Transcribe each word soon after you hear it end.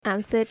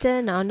I'm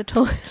sitting on the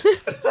toilet.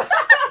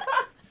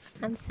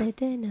 I'm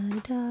sitting on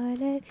the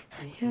toilet.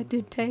 I had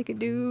to take a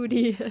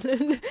duty.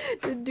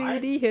 The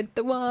duty hit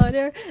the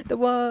water. The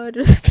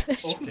water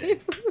splashed me.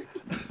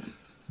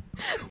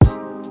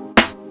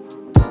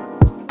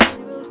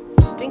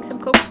 Drink some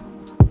Coke.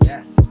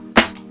 Yes.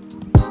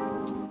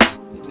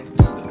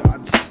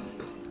 Gods.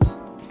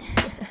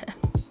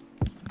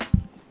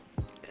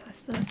 I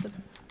still have the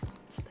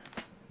stuff.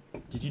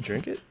 Did you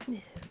drink it? Yeah.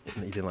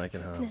 You didn't like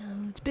it, huh? No,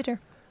 it's bitter.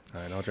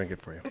 All right, I'll drink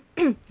it for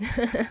you.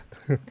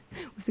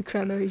 With the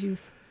cranberry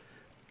juice.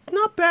 It's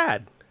not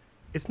bad.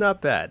 It's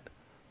not bad.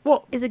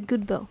 Well, Is it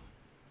good though?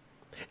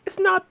 it's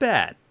not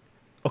bad.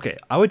 Okay,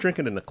 I would drink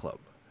it in the club.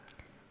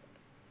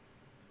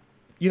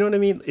 You know what I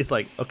mean? It's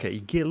like, okay,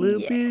 you get a little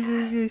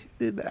bit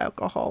of the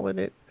alcohol in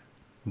it,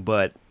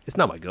 but it's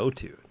not my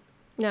go-to,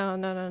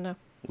 No.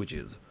 which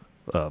is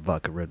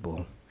vodka Red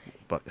Bull.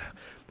 But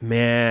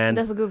man,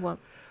 That's a good one.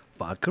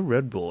 vodka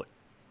Red Bull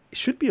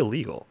should be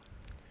illegal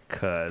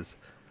because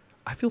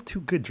I feel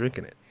too good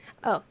drinking it.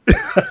 Oh,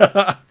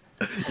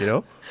 You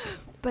know?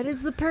 but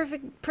it's the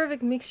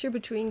perfect mixture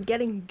between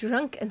getting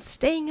drunk and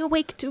staying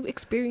awake to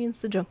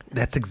experience the drunkenness.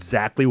 That's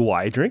exactly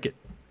why I drink it.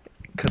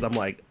 Because I'm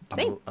like,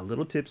 Same. I'm a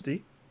little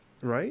tipsy,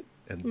 right?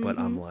 But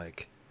I'm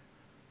like,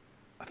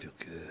 I feel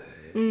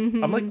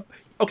good. I'm like,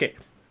 okay,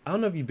 I don't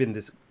know if you've been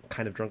this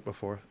kind of drunk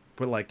before,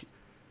 but like,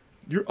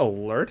 you're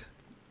alert,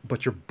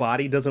 but your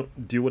body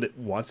doesn't do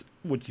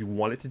what you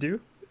want it to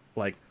do.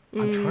 Like,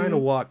 I'm trying to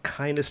walk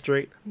kind of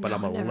straight, but No,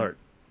 I'm never. alert.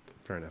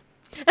 Fair enough.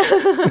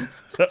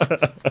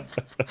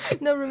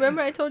 No,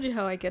 remember I told you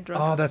how I get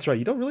drunk. Oh, that's right.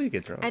 You don't really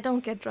get drunk. I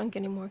don't get drunk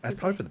anymore That's because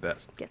probably I for the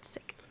best. get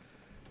sick.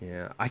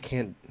 Yeah, I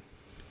can't.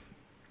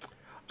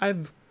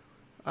 I've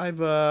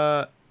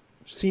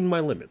seen my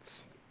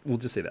limits. We'll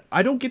just say that.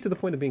 I don't get to the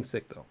point of being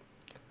sick though.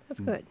 That's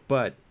good.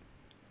 But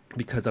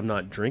because I'm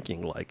not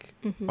drinking like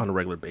on a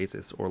regular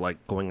basis or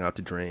like going out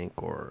to drink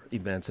or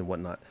events and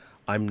whatnot,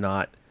 I'm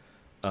not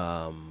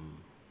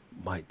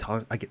my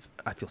tongue I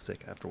feel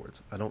sick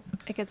afterwards. I don't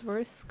It gets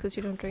worse because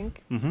you don't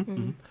drink.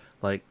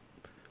 like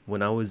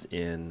when I was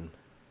in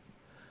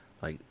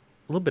like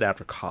a little bit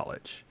after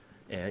college,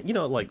 and you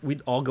know, like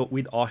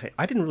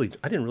I didn't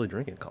really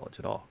drink in college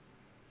at all.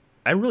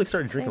 I really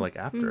started drinking Same. like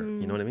after,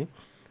 you know what I mean?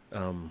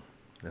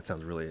 That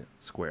sounds really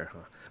square, huh?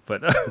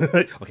 But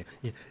okay.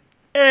 Yeah.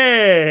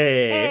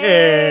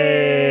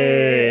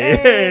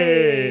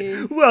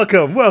 Hey!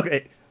 Welcome.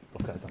 Hey.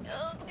 Let's go.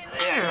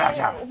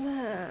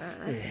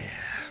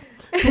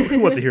 Who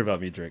wants to hear about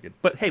me drinking?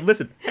 But hey,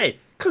 listen. Hey,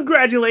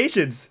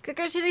 congratulations.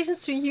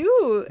 Congratulations to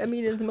you. I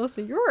mean, it's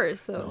mostly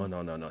yours, so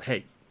No.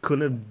 Hey,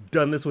 couldn't have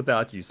done this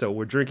without you. So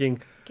we're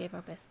drinking gave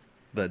our best.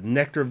 the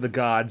nectar of the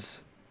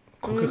gods,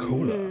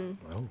 Coca-Cola.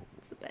 Oh.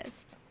 It's the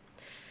best.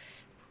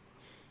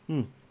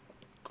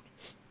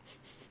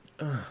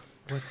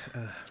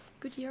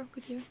 Good year.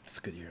 It's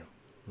a good year.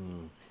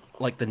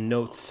 Like the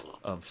notes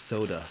of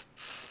soda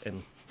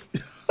and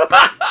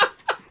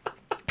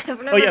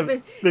I've never yeah,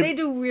 been, they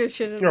do weird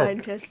shit in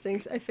wine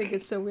testings. I think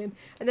it's so weird.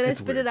 And then I It's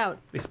spit weird. it out.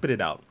 They spit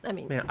it out. I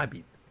mean- man, I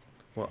beat.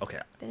 Well, okay.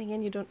 Then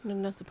again, you're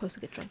not supposed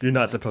to get drunk. You're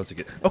not supposed to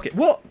get. Okay,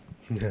 well,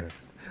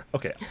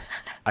 okay.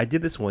 I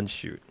did this one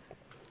shoot.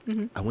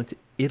 I went to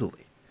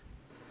Italy.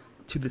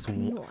 To this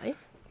one,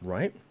 Nice.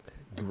 right?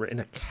 We were in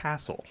a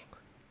castle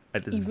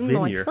at this Even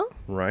vineyard, nicer?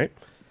 right?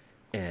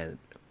 And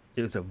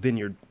it was a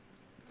vineyard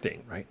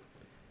thing, right?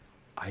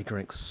 I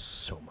drank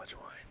so much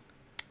wine,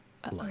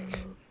 like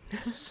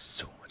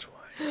so much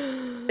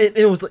wine.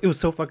 It was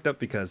so fucked up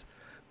because,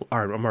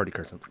 all right, I'm already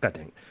cursing. God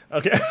dang it.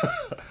 Okay,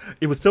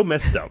 it was so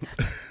messed up.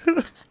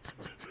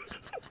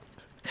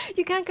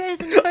 You can't curse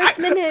in the first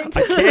minute.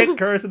 I can't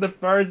curse in the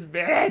first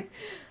minute.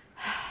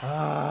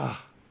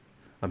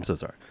 I'm so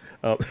sorry.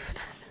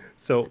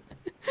 So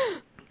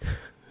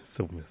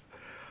missed.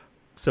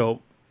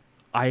 So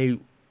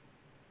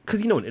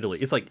because you know in Italy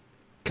it's like,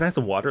 can I have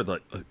some water? They're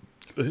like,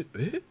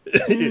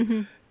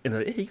 and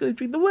they're like, hey, you gotta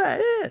drink the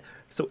wine.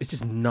 So it's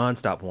just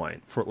nonstop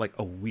wine for like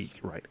a week,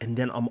 right? And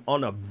then I'm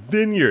on a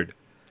vineyard,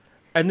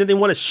 and then they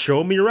want to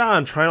show me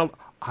around.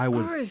 I Of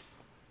was course.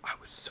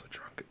 so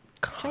drunk.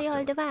 Try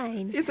all the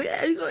wine. It's like,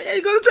 yeah, you're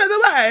gonna try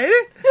the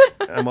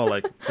wine. I'm all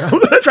like, I'm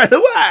gonna try the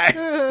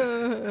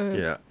wine.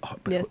 Yeah,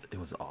 but Yeah. it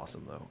was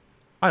awesome though.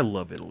 I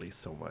love Italy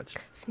so much.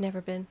 I've never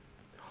been.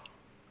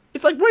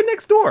 It's like right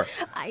next door.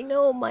 I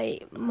know my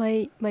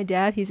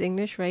dad, he's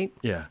English, right?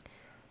 Yeah.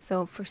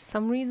 So for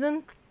some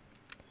reason,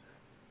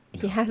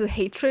 he has a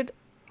hatred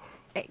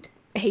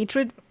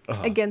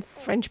against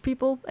French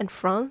people and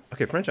France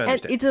Okay, French I and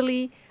understand.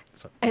 Italy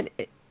So- and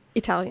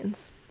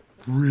Italians.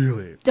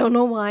 Really? Don't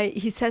know why.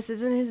 He says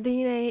it's in his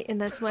DNA and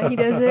that's why he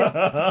does it.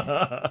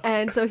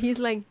 And so he's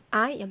like,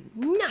 I am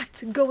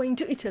not going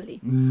to Italy.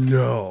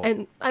 No.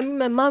 And I mean,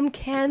 my mom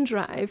can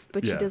drive,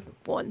 but she Yeah. doesn't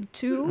want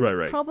to.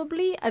 Right.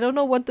 Probably. I don't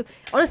know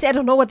honestly, I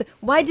don't know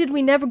why did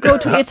we never go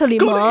to Italy,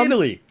 Go Mom? to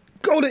Italy.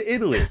 Go to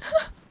Italy.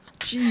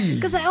 Jeez.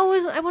 Because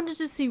I wanted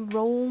to see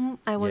Rome.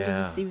 I wanted Yeah.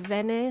 to see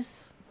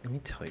Venice. Let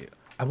me tell you,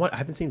 I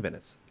haven't seen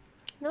Venice.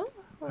 No?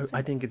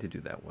 I didn't get to do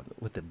that one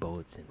with the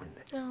boats and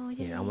Oh,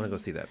 yeah, I want to go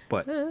see that.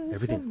 But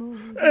everything.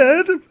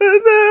 everything.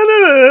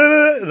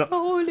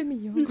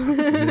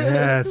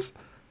 Yes.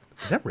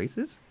 Is that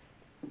racist?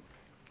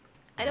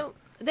 I don't.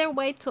 They're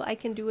white, so I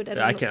can do it. I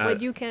don't I know. can't-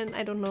 But you can.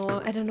 I don't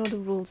know. I don't know the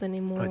rules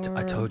anymore.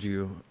 I told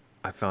you.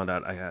 I found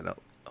out I had a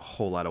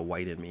whole lot of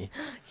white in me.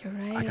 You're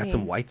right. I got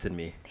some whites in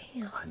me.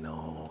 Damn. I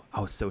know.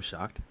 I was so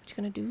shocked. What you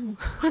gonna do?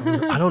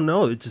 I don't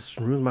know. It just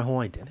ruined my whole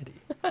identity.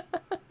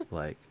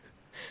 Like,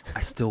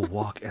 I still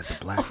walk as a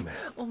black man.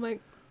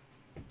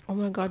 Oh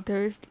my God!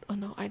 There is. Oh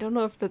no! I don't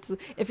know if that's.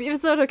 If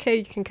it's not okay,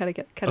 you can cut it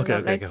out.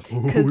 Okay, right?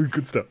 okay. Ooh,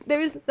 good stuff.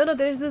 There is no.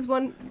 There's this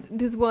one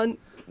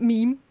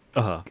meme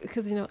Uh-huh.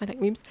 because I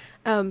like memes.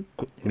 Meme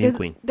There's,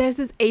 queen. there's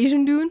this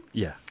Asian dude,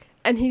 Yeah.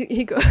 and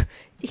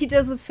he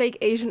does a fake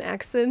Asian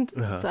accent.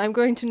 Uh-huh. So I'm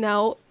going to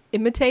now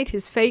imitate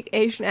his fake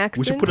Asian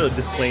accent. We should put a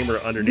disclaimer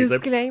underneath.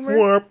 Disclaimer? Like,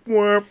 warp,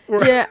 warp,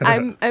 warp. Yeah,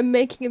 I'm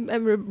making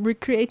I'm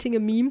recreating a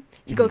meme.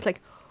 He goes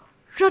like,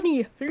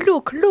 Ronnie,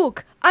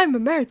 look, I'm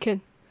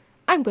American.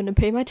 I'm gonna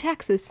pay my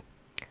taxes.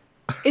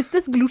 Is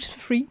this gluten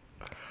free?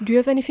 Do you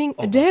have anything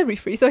dairy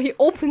free? So he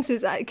opens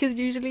his eye because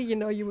usually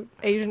you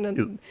Asian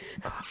and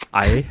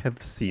I have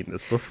seen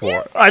this before.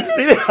 You've I've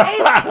seen it.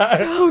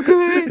 so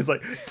good. It's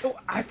like, oh,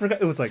 I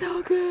forgot. It was like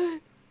So good.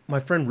 my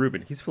friend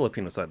Ruben. He's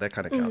Filipino, so that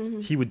kind of counts.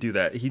 Mm-hmm. He would do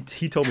that.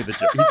 He told me the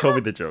joke. He told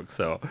me the joke.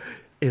 So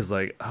it's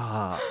like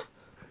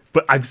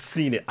but I've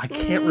seen it. I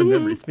can't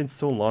remember. It's been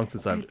so long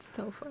since I've. It's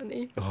so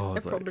funny. Oh, I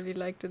it's like, probably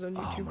liked it on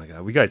oh YouTube. my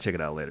god, we gotta check it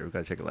out later.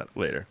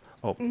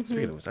 Oh,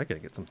 speaking of which, I gotta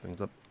get some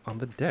things up on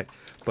the deck.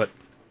 But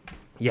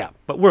yeah,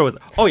 but where was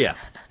it? Oh yeah,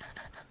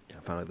 yeah. I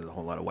found out there's a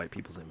whole lot of white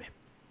peoples in me.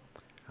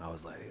 I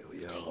was like,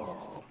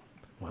 yo,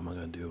 what am I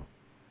gonna do?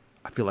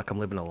 I feel like I'm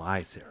living a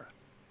lie, Sarah.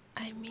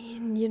 I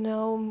mean,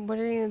 what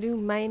are you gonna do?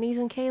 Mayonnaise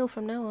and kale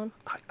from now on.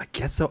 I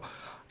guess so.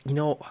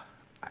 I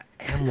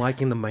am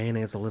liking the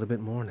mayonnaise a little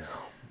bit more now.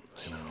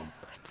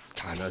 It's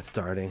I know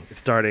starting. it's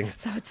starting.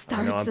 That's how it I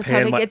starts. know, That's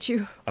how they get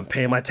you. I'm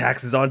paying my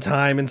taxes on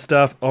time and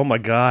stuff. Oh my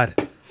god,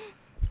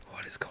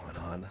 what is going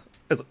on?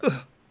 It's like,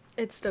 ugh.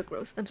 It's still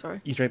gross. I'm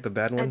sorry. You drank the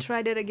bad I one.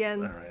 tried it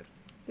again. All right.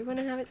 You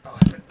wanna have it? Oh,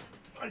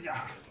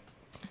 yeah.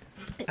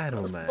 It's I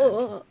don't gross. mind.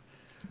 Oh,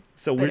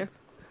 So Better.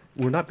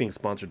 we're not being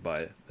sponsored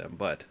by them,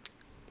 but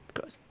it's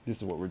gross. this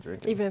is what we're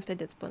drinking. Even if they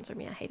did sponsor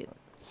me, I hate it.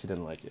 She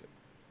didn't like it.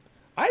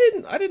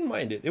 I didn't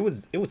mind it. It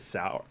was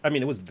sour. I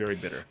mean, it was very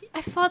bitter.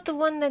 I thought the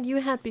one that you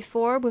had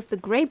before with the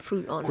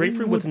grapefruit on it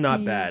Grapefruit was would not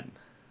be- bad.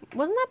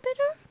 Wasn't that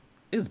bitter?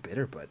 It was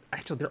bitter, but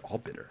actually they're all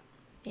bitter.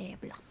 Yeah,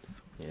 blah.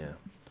 Yeah.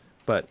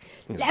 But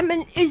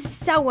Lemon is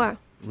sour.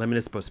 lemon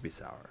is supposed to be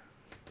sour.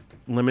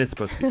 Lemon is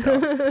supposed to be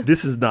sour.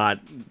 This is not.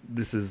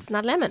 This is. It's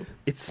not lemon.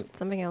 It's It's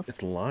something else.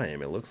 it's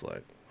lime. It looks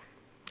like.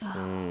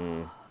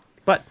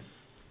 But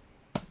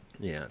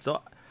yeah.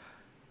 So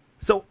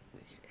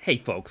hey,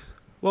 folks,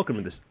 welcome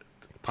to this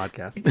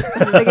podcast. We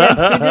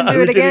didn't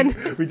do it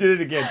again. We did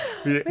it again.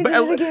 did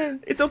it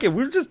again. It's okay.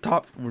 We're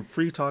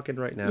free talking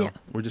right now. Yeah.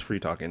 We're just free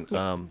talking.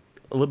 Yeah.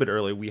 A little bit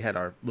early, we had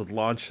the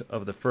launch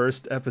of the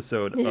first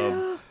episode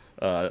of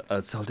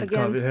Salted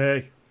Again. Coffee.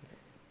 Hey.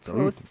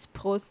 Salud.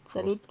 Prost,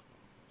 salut.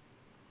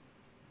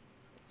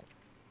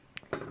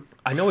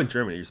 I know in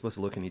Germany you're supposed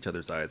to look in each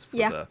other's eyes for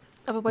Yeah. the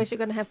Otherwise, you're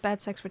gonna have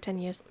bad sex for 10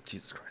 years.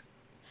 Jesus Christ.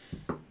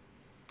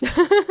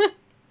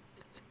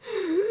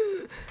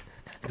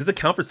 Does it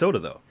count for soda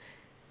though?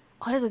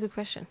 Oh, that's a good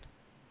question.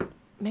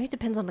 Maybe it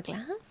depends on the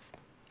glass.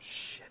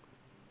 Shit.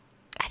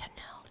 I don't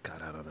know.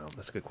 God, I don't know.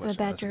 That's a good I'm a question.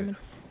 bad That's a good-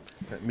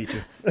 German. Me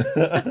too.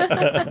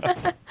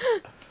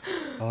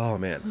 Oh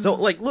man. So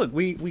like look,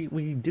 we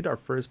did our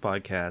first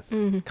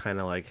podcast kind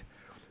of like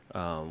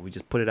we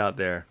just put it out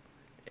there.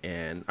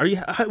 And what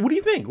do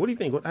you think? What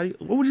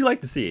would you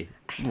like to see?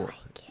 I like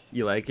it.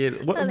 You like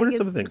it? What I are like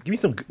some it. things?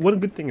 Give me one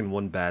good thing and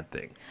one bad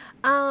thing.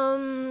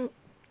 The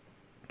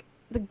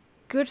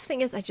good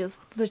thing is there's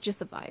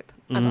just a vibe.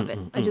 I love it.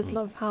 I just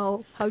love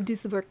how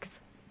this works.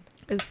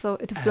 It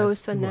flows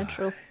so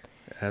natural.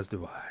 As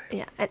do I.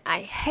 Yeah, and I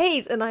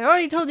hate, and I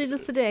already told you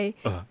this today,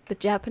 the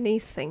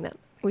Japanese thing that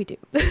we do.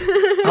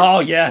 Oh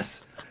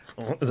yes.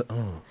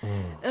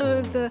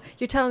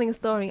 You're telling a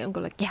story, I'm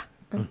going like, yeah.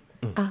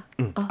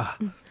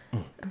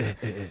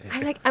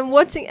 I'm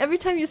watching, every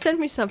time you send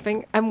me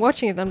something, I'm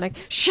watching it, I'm like,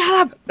 shut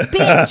up,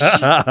 bitch!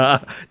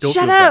 Don't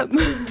Shut feel up!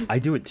 bad. I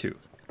do it too.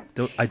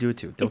 Don't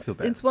feel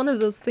bad. It's one of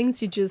those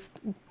things you just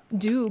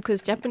do,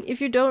 because if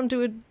you don't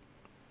do it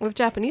with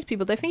Japanese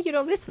people, they think you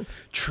don't listen.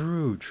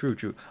 True.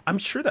 I'm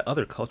sure that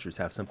other cultures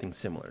have something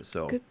similar.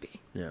 So Could be.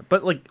 yeah,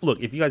 but like, look,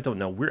 if you guys don't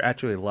know, we're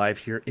actually live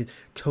here in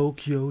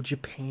Tokyo,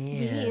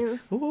 Japan. Yes.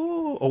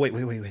 Oh, wait.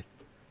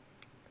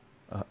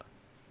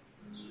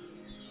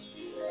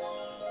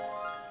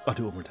 I'll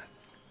do it one more time.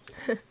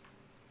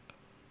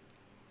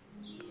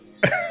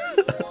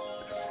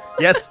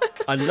 Yes,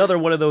 another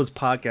one of those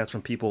podcasts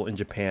from people in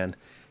Japan,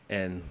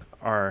 and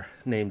our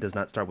name does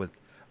not start with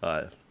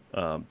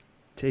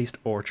taste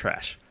or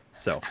trash.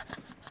 So,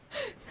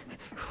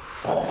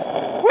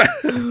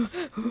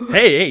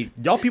 hey,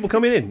 y'all people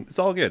coming in. It's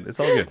all good.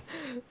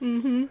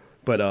 Mm-hmm.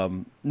 But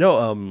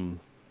no,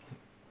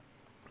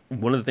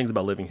 one of the things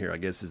about living here, I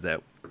guess, is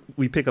that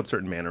we pick up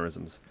certain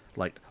mannerisms.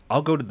 Like,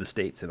 I'll go to the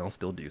States and I'll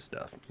still do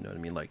stuff. You know what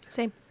I mean? Like,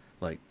 Same.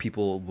 like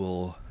people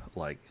will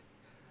like,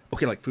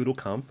 okay, like food will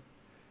come,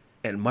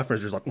 and my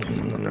friends are just like,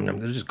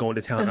 they're just going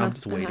to town. I'm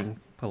just waiting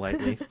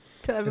politely.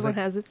 Till everyone like,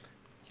 has it.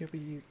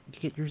 You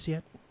get yours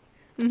yet?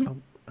 Mm-hmm. Oh,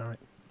 all right.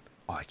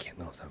 Oh, I can't.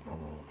 No,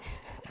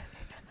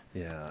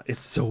 yeah,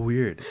 it's so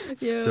weird.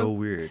 It's so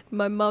weird.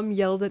 My mom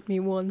yelled at me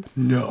once.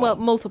 No. Well,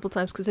 multiple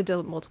times, because I did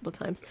it multiple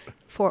times,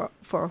 for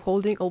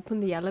holding open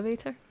the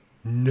elevator.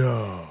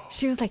 No.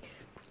 She was like,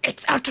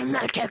 "It's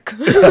automatic."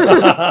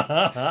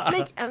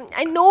 Like,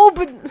 I know,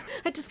 but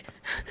I just,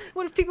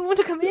 what if people want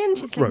to come in?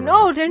 She's like, Right,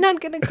 no, right. they're not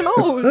going to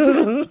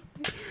close.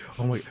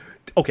 Oh my.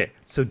 Okay,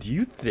 so do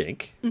you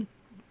think?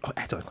 Oh,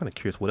 actually, I'm kind of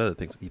curious. What other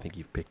things do you think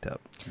you've picked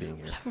up being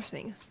here? A lot of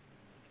things.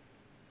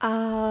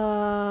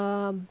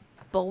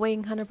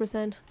 Bowing,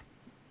 100%.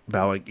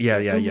 Bowing. Yeah.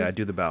 I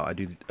do the bow. I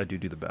do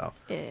the bow.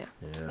 Yeah.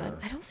 Yeah. But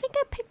I don't think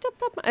I picked up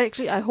that much.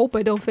 Actually, I hope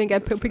I don't think I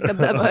picked up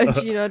that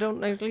much. You know, I don't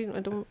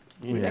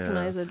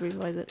recognize it,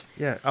 realize it.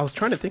 Yeah, I was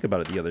trying to think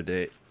about it the other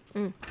day.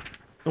 Oh,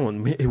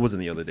 it wasn't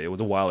the other day. It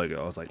was a while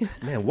ago. I was like,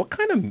 man, what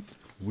kind of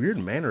weird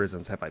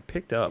mannerisms have I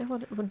picked up? Yeah,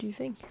 what do you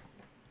think?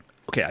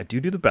 Okay, I do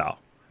the bow,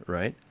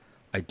 right?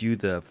 I do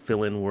the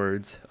fill-in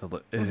words of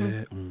the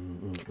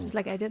Just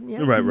like I did,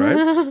 yeah.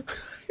 right.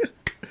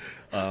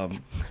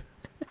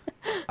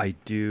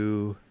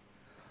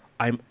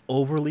 I'm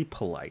overly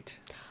polite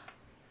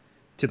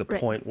to the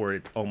point where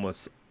it's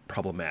almost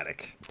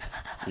problematic.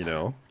 You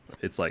know,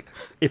 it's like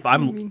if I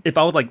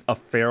was like a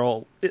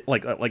feral,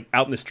 like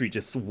out in the street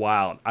just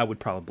wild, I would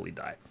probably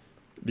die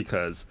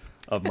because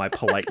of my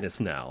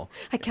politeness now.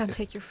 I can't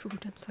take your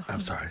food. I'm sorry.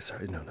 I'm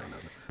sorry. No.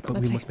 But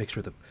we must make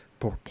sure the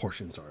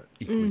portions are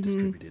equally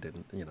distributed,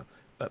 and you know.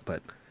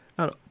 But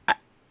I don't know.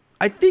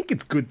 I think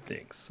it's good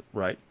things,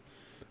 right?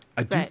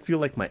 I do feel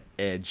like my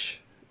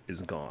edge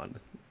is gone.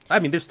 I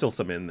mean, there's still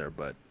some in there,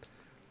 but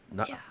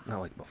not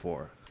like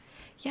before.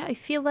 Yeah, I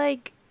feel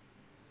like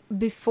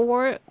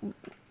before,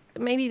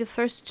 maybe the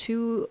first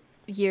 2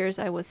 years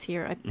I was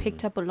here, I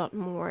picked up a lot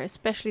more,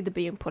 especially the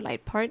being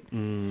polite part.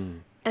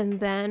 And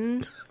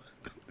then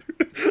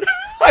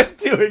I'm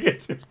doing it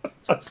too.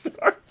 I'm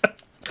sorry.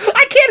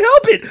 I can't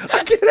help it.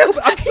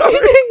 I'm sorry.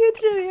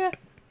 Yeah.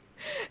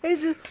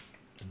 It's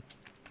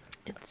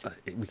just,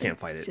 we can't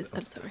fight it.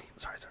 I'm sorry.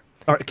 Sorry.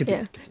 All right,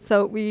 continue.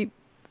 So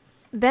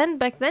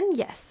back then,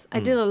 yes, I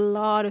did a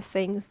lot of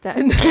things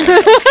then.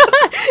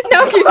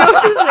 Now you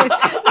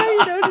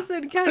notice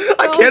it. Can't stop.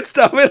 I can't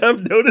stop it.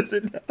 I'm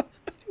noticing now.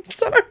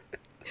 Sorry.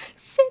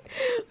 Shit.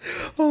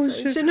 Oh, So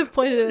shit. I shouldn't have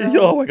pointed it out.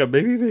 Oh my god,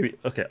 baby.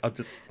 Okay, I'll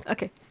just.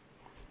 Okay.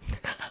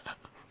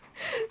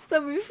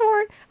 So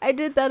before, I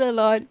did that a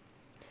lot.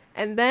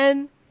 And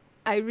then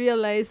I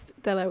realized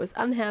that I was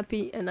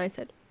unhappy and I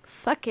said,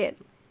 fuck it.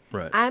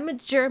 Right. I'm a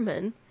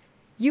German.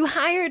 You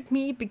hired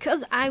me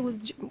because I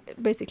was...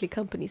 basically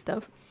company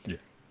stuff. Yeah.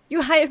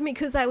 You hired me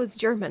because I was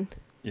German.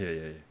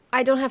 Yeah.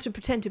 I don't have to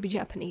pretend to be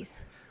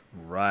Japanese.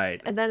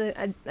 Right. And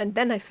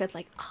then I felt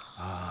like,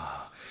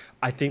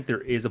 I think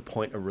there is a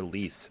point of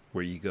release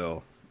where you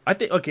go. I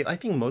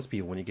think most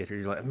people when you get here,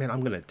 you're like, man,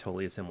 I'm gonna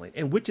totally assimilate,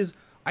 and which is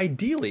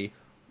ideally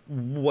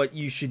what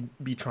you should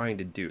be trying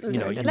to do.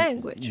 Learn the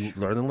language. You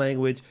learn the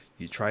language.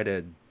 You try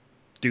to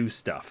do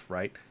stuff,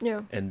 right?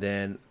 Yeah. And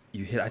then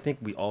I think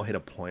we all hit a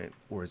point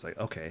where it's like,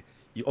 okay,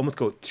 you almost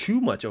go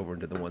too much over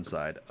into the one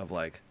side of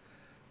like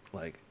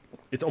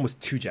it's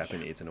almost too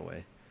Japanese in a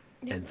way.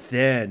 Yeah. And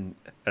then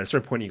at a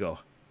certain point you go,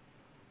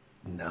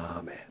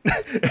 nah, man.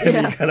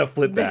 And you kind of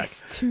flip back.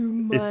 It's too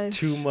much. It's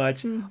too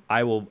much.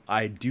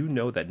 I do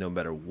know that no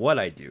matter what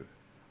I do,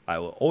 I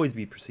will always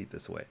be perceived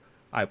this way.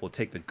 I will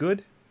take the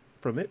good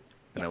from it,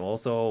 and I will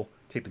also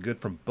take the good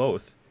from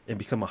both and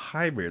become a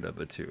hybrid of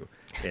the two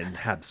and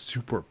have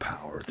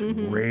superpowers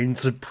and reign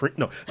supreme.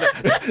 No.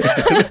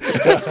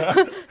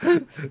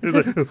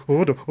 It's like,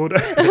 hold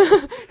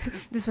on.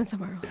 This went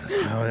somewhere else.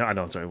 I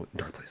know, sorry.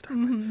 Dark place.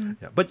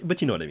 Yeah,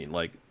 but you know what I mean?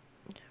 Like,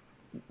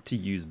 to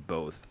use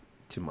both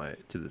to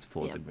this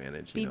fullest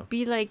advantage, you know?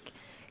 Be like...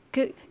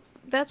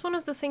 That's one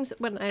of the things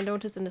when I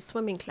noticed in the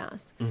swimming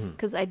class,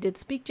 because I did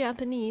speak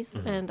Japanese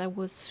and I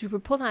was super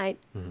polite,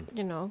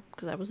 you know,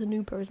 because I was a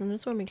new person in the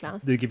swimming class.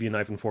 Did they give you a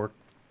knife and fork?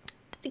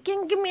 They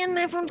didn't give me a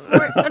knife and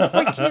fork.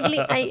 Unfortunately,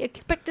 I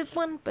expected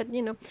one, but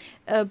you know,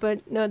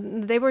 but no,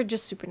 they were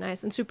just super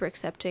nice and super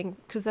accepting,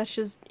 because that's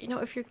just, you know,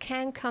 if you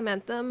can come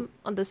at them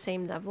on the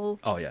same level,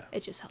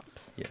 it just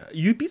helps. Yeah,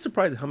 you'd be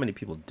surprised at how many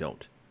people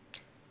don't.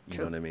 You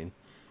True. know what I mean?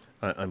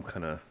 I'm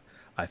kind of...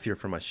 I fear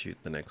for my shoot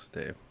the next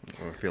day.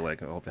 I feel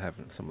like I'll have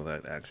some of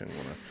that action.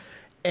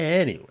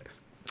 Anyway,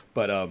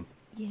 but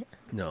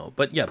no,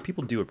 but yeah,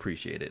 people do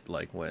appreciate it.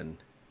 Like when,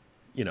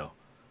 you know,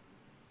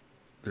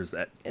 there's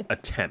that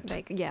attempt.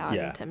 Like an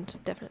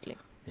attempt, definitely.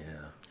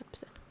 Yeah.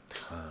 100%.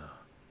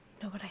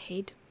 Know what I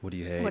hate? What do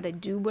you hate? What I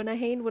do when I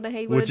hate? What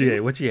you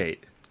hate? What you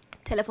hate?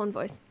 Telephone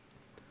voice.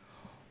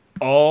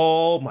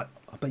 Oh my!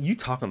 But you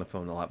talk on the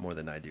phone a lot more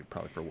than I do,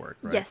 probably for work,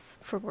 right? Yes,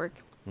 for work.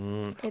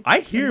 I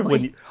hear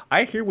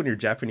when your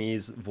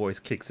Japanese voice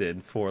kicks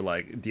in for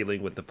like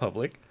dealing with the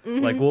public.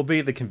 Like we'll be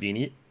at the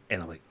convenient,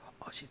 and I'm like,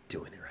 oh, she's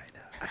doing it right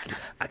now.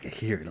 I can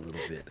hear it a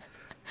little bit.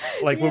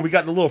 Like when we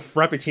got the little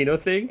frappuccino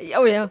thing.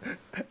 Oh yeah.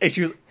 And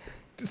she was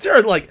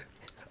Sarah like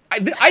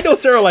I know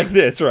Sarah like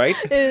this, right?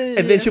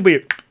 And then she'll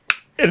be,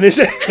 and then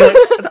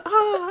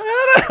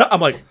I'm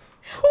like,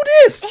 who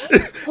this?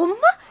 ほんま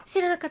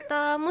知らなかっ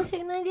た申し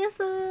訳ないです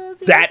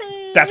すいませ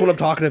ん That's what I'm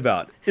talking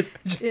about. It's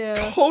just Yeah.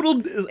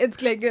 total.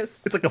 It's like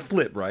this. It's like a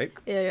flip, right?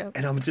 Yeah.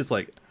 And I'm just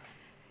like,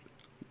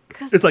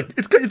 'Cause- it's like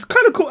it's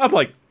kind of cool. I'm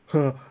like,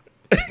 huh,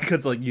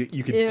 because like you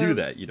can Yeah. do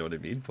that, you know what I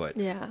mean? But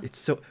Yeah. it's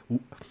so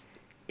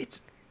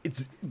it's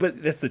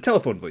but that's the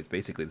telephone voice,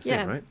 basically the same,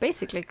 Yeah, right?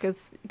 basically,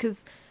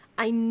 because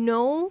I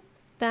know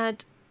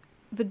that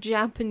the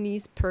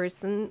Japanese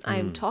person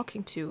I'm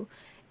talking to,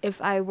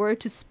 if I were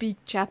to speak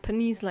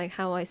Japanese like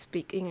how I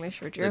speak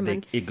English or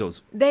German, It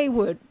goes they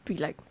would be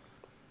like,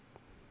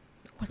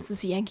 "What's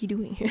this Yankee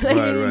doing here?" Like,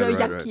 right.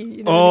 Yankee.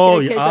 You know, Oh,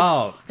 in the case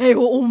of, yeah. Hey,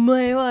 お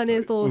前は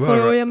ね、そう、そ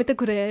れをやめて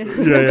くれ。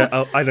 Yeah.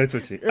 Oh, I know what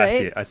you see.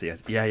 Right? I see.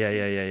 Yeah.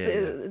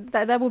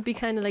 That would be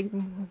kind of like,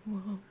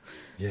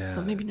 Yeah.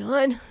 so maybe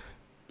not.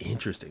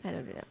 Interesting. I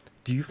don't know.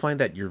 Do you find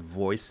that your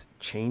voice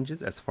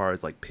changes as far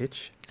as like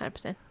pitch?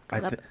 100%. I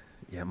Goes up.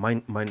 yeah,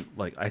 mine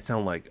like I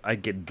sound like I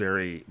get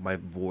my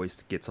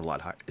voice gets a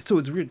lot higher. So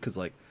it's weird because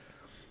like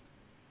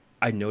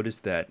I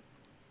noticed that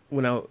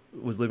when I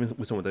was living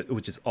with someone that it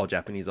was just all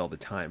Japanese all the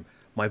time,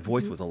 my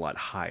voice was a lot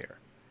higher,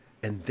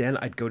 and then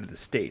I'd go to the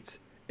States,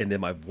 and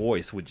then my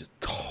voice would just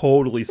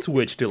totally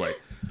switch to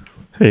like,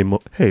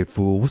 hey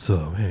fool, what's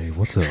up? Hey,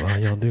 what's up? How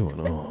y'all doing?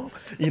 Oh,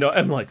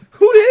 I'm like,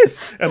 who this?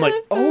 I'm like,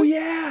 oh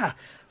yeah.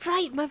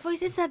 Right, my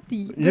voice is at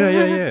the.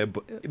 Yeah.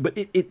 But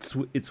it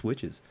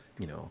switches,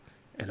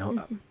 And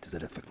does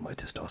it affect my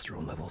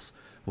testosterone levels?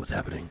 What's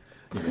happening?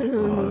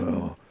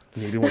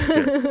 Maybe once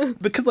again.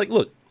 Because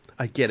look,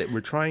 I get it. We're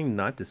trying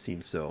not to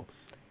seem so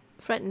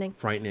Frightening.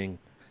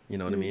 You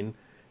know what I mean?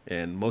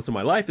 And most of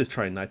my life is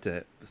trying not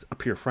to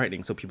appear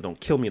frightening, so people don't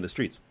kill me in the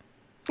streets.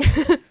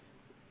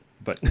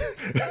 But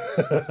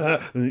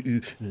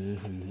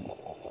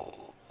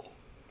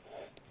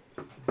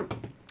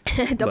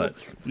Double. But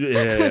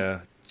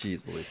yeah,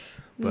 jeez Louise.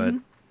 But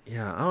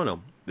yeah, I don't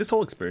know. This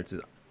whole experience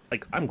is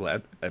I'm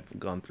glad I've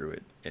gone through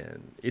it,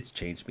 and it's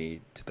changed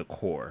me to the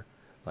core.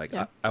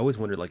 Yeah. I always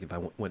wondered if I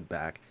went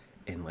back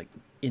and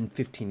in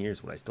 15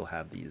 years would I still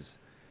have these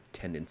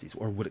tendencies,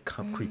 or would it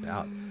creep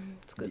out?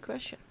 It's a good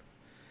question.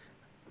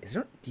 Is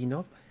there? Do you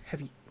know?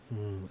 Have you?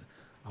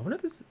 I wonder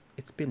if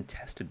it's been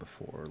tested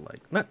before.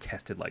 Not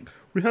tested.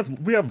 We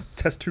have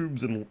test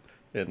tubes and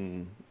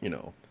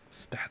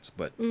stats,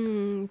 but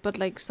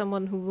But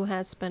someone who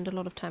has spent a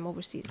lot of time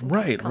overseas. And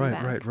right. come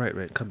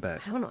back. Come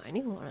back. I don't know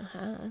anyone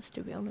has,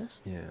 to be honest.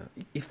 Yeah,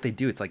 if they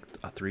do, it's like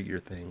a 3-year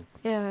thing.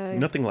 Yeah.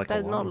 Nothing like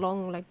that's a not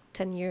long,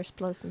 10 years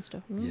plus and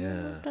stuff.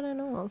 Yeah. That I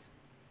know of.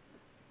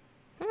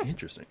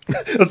 Interesting.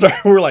 Sorry,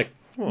 we're like,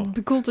 oh. It'd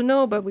be cool to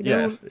know, but we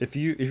Yeah, don't. if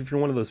you're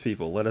one of those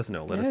people, let us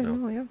know. Let us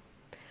know. Yeah.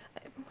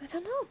 I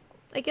don't know.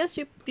 I guess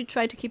you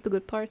try to keep the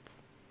good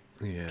parts.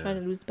 Yeah. Try to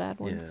lose the bad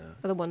ones. Yeah.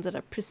 Or the ones that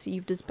are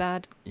perceived as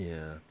bad.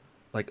 Yeah.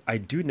 I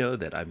do know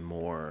that I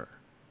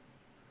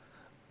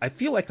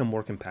feel like I'm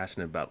more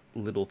compassionate about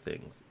little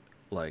things.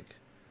 Not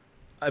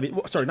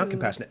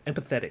compassionate,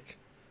 empathetic.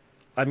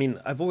 I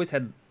mean, I've always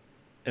had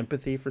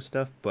empathy for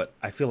stuff, but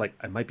I feel like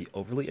I might be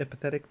overly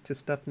empathetic to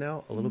stuff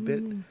now a little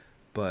bit.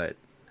 But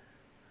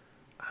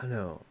I don't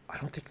know. I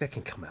don't think that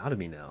can come out of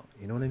me now.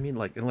 You know what I mean?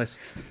 Unless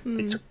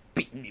they start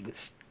beating me with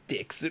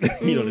sticks.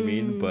 You know what I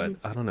mean? But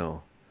I don't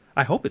know.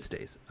 I hope it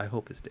stays. I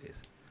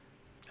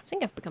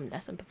think I've become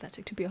less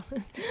empathetic, to be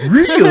honest.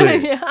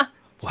 Really? Yeah.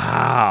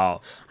 Wow.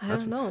 I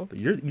don't know. But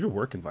your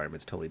work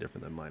environment's totally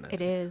different than mine.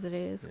 It is.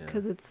 Yeah.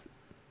 Because it's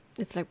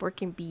like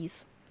working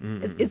bees.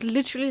 It's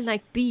literally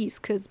like bees,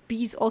 because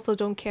bees also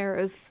don't care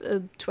if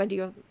 20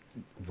 or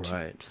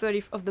right.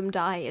 30 of them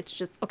die. It's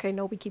just, okay,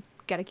 no,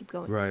 gotta keep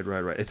going.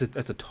 Right.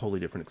 That's a totally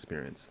different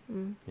experience.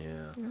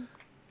 Yeah.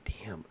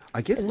 Damn.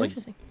 I guess It's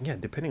interesting. yeah,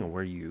 depending on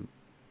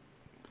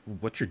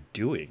what you're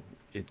doing,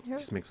 it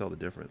just makes all the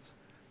difference.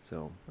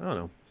 So I don't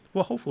know.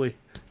 Well, hopefully,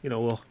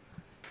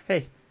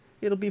 hey,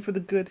 it'll be for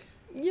the good.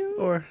 Yeah.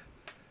 Or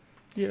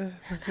yeah,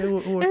 it'll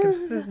work.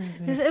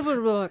 It will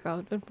work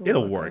out.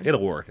 It'll work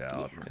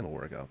out. Yeah. It'll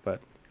work out. But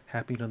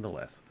happy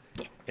nonetheless.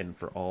 Yeah. And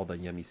for all the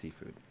yummy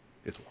seafood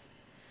as well.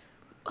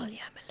 Oh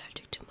yeah, I'm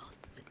allergic to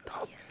most of it.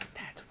 But yes.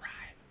 That's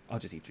right. I'll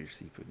just eat your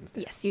seafood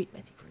instead. Yes, you eat my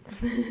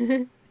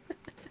seafood.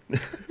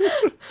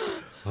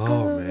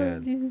 Oh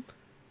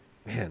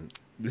man,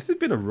 this has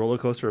been a roller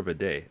coaster of a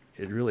day.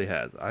 It really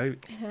has.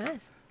 It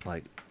has.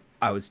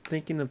 I was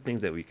thinking of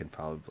things that we can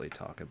probably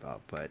talk about,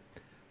 but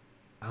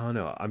I don't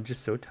know. I'm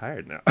just so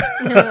tired now.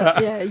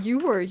 Yeah,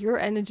 your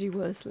energy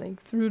was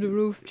through the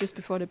roof just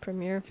before the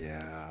premiere.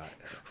 Yeah.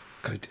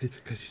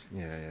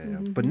 Yeah.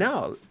 But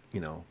now,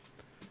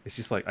 it's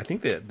just I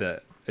think that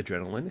the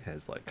adrenaline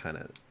has kind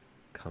of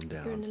come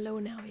down. You're in the low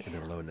now, yeah. In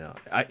the low now.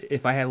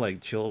 If I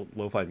had chill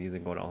lo-fi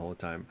music going on all the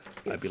time,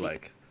 I'd be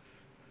sleep.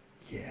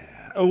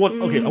 Yeah. Oh,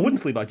 okay, I wouldn't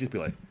sleep. I'd just be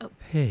like,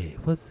 hey,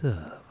 what's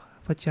up?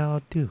 What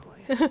y'all doing?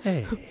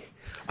 Hey.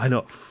 I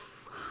know.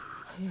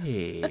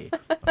 Hey.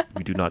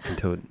 We do not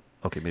condone.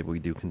 Okay, maybe we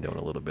do condone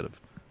a little bit of.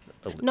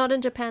 Not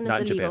in Japan,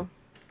 Not it's in illegal. Japan.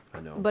 I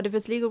know. But if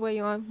it's legal where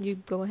you are, you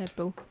go ahead,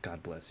 bro.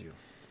 God bless you.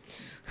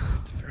 I'm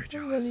very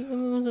jealous.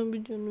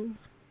 I'm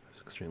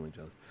extremely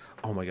jealous.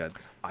 Oh my god.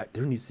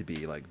 There needs to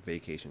be like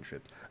vacation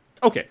trips.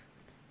 Okay.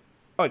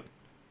 Like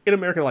in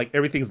America, like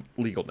everything's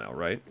legal now,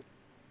 right?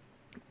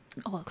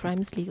 All crime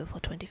is legal for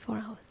 24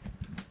 hours.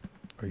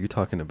 Are you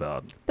talking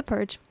about The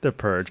Purge. The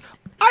Purge?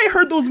 I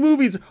heard those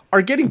movies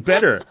are getting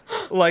better.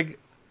 Like,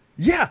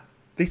 yeah,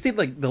 they say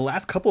like the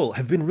last couple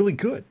have been really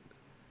good.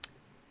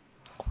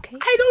 Okay.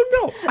 I don't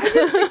know.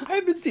 I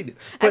haven't seen it.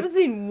 I haven't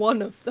seen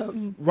one of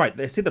them. Right.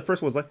 They say the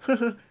first one's like,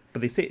 but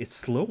they say it's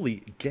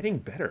slowly getting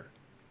better.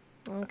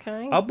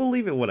 Okay. I'll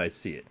believe it when I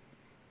see it.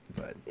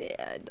 But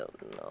Yeah, I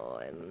don't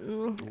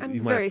know. I'm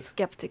You might very have to-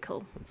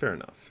 skeptical. fair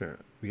enough.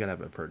 We gotta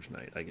have a Purge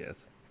night, I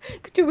guess.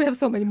 Do we have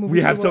so many movies?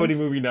 We have to so watch? many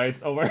movie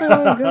nights. Oh my Oh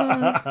god. my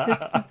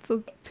god, that's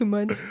so, too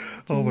much.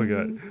 Oh my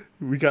god.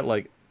 We got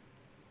like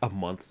a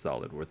month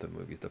solid worth of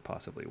movies to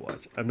possibly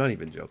watch. I'm not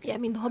even joking. Yeah, I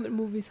mean the Hobbit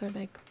movies are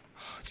like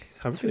Oh, jeez,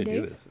 how are we 3 gonna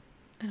do days? this?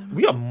 I don't know.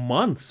 We got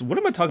months. What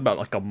am I talking about?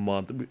 Like a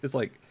month? It's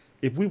like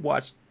if we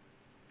watched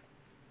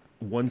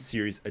one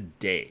series a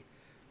day,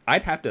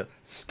 I'd have to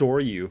store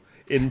you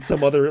in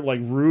some other like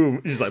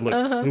room. Just like,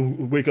 look,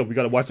 wake up, we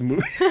gotta watch a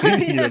movie.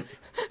 You know?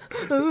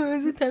 Oh,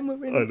 is it time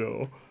already? I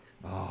know.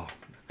 Oh,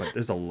 but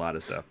there's a lot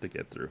of stuff to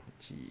get through.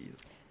 Jeez.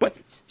 But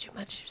It's too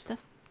much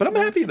stuff. I'm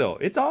happy though.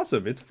 It's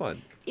awesome. It's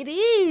fun. It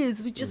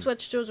is. We just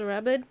watched Jojo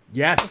Rabbit.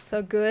 Yes.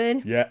 So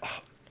good. Yeah.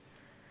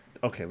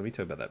 Okay, let me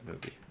tell you about that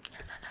movie.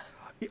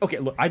 Okay,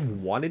 look, I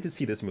wanted to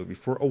see this movie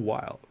for a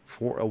while.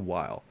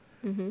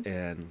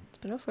 And It's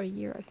been out for a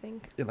year, I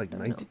think. yeah, like I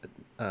don't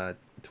know.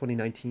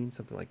 2019,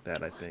 something like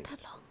that, I think.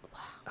 That long. Wow.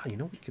 Oh, you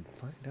know, we can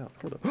find out.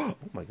 Hold up. Oh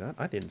my god,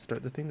 I didn't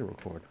start the thing to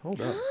record.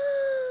 Hold up.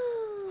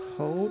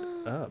 Hold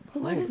up.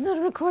 Why is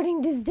not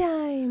recording this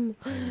time?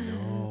 I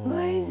know.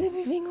 Why is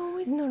everything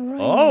always not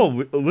right?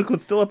 Oh, look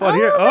what's still up on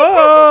here. my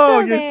Oh,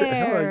 test is you're still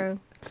there.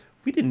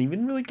 we didn't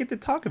even really get to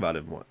talk about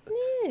it more.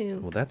 No.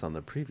 Well, that's on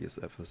the previous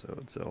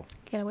episode, so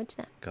Gotta watch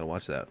that. gotta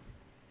watch that.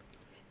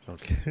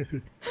 Okay.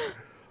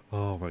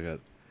 Oh my god,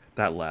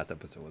 that last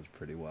episode was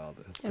pretty wild.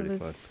 It was pretty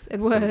fun. It So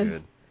was.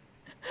 good.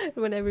 It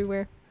went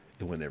everywhere.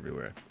 It went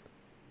everywhere.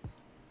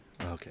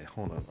 Okay,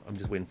 hold on. I'm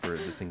just waiting for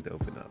the thing to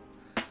open up.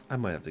 I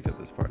might have to cut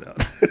this part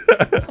out.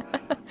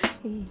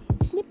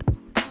 Snip.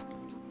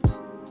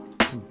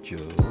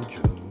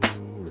 Jojo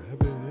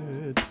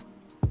Rabbit.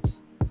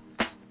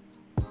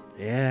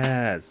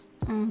 Yes.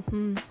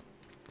 Mm-hmm.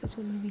 Such a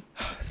good movie.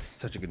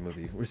 Such a good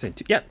movie. We're saying,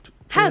 yeah.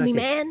 Have me, 2019.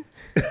 man.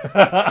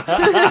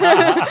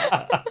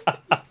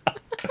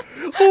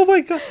 Oh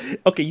my god.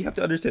 Okay, you have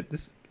to understand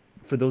this.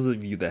 For those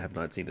of you that have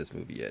not seen this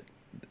movie yet,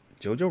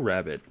 Jojo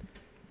Rabbit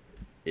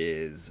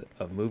is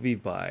a movie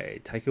by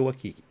Taika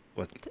Waititi.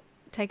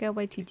 Taika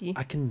Waititi.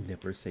 I can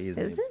never say his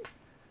Is name. it?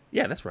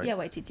 Yeah, that's right. Yeah,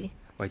 Waititi.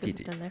 Says it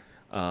Waititi. down there.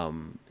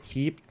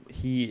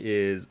 He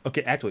is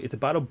okay. Actually, it's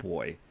about a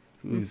boy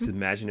whose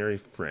imaginary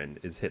friend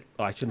is hit.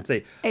 Oh, I shouldn't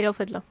say. Adolf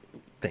Hitler.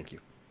 Thank you.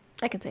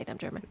 I can say it. I'm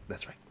German.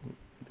 That's right.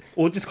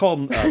 We'll just call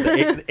him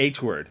the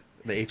H word.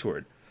 The H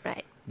word.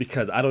 Right.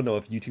 Because I don't know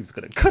if YouTube's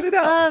gonna cut it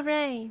out. All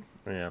right.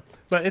 Yeah,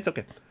 but it's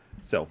okay.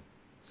 So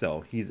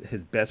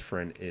his best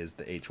friend is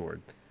the H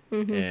word,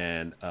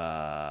 and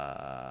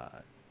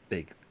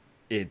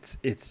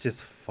it's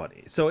just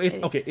funny. So it's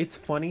It okay. is. It's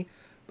funny,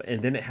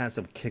 and then it has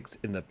some kicks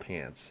in the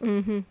pants,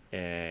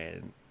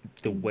 and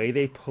the way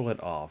they pull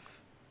it off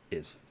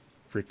is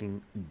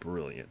freaking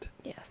brilliant.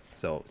 Yes.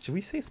 So should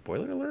we say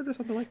spoiler alert or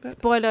something like that?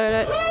 Spoiler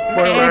alert.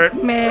 Spoiler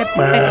alert. Meh.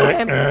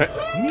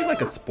 We need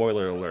like a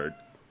spoiler alert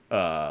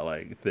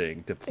like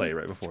thing to play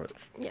right before it.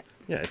 Yeah.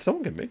 Yeah, if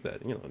someone can make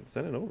that,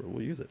 send it over.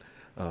 We'll use it.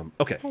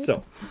 Okay,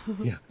 so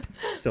yeah,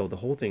 so the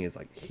whole thing is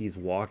like he's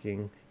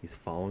walking, he's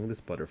following this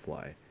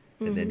butterfly,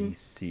 and then he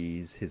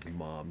sees his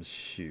mom's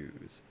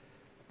shoes.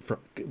 From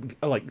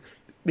like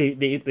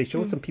they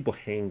show some people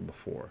hanging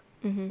before,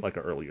 like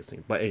an earlier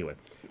scene. But anyway,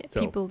 so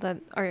People that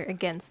are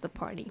against the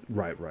party.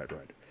 right.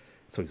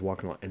 So he's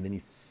walking along, and then you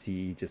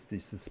see just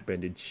these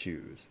suspended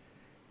shoes,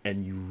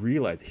 and you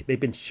realize they've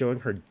been showing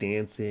her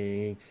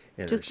dancing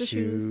and Just her the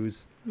shoes.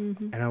 shoes.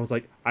 And I was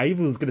like, I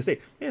even was gonna say,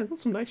 man, those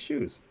are some nice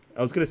shoes.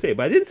 I was gonna say it,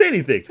 but I didn't say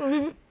anything.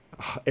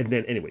 And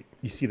then anyway,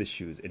 you see the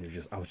shoes, and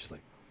I was just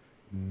like,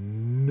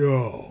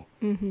 no.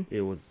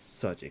 It was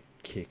such a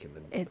kick in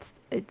the.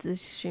 It's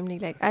extremely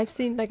like I've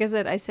seen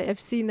I've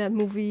seen that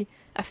movie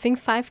I think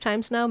 5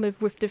 times now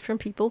with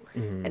different people,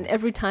 and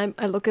every time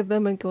I look at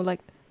them and go like,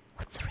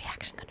 what's the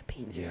reaction gonna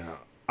be? Yeah,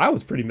 I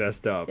was pretty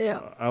messed up. Yeah.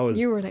 I was.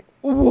 You were like,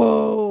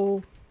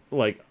 whoa.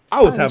 Like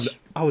I was Punch.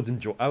 I was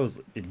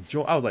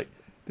like,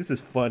 this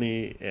is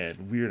funny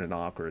and weird and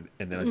awkward,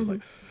 and then I was just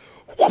like,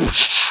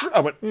 whoosh, I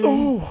went,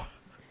 oh,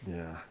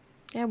 yeah,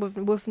 Yeah,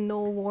 with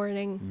no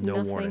warning. no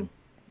nothing. warning.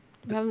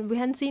 We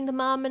hadn't seen the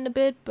mom in a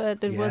bit,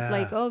 but it was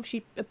like, Yeah. oh,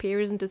 she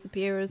appears and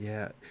disappears.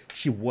 Yeah,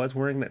 she was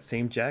wearing that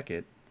same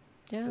jacket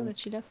Yeah, that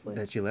she left with.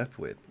 that she left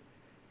with,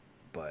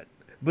 but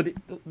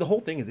the whole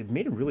thing is it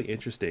made it really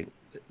interesting.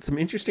 Some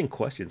interesting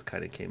questions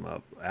kind of came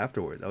up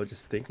afterwards. I was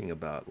just thinking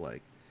about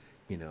like,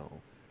 you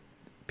know,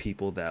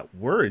 people that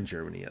were in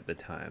Germany at the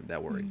time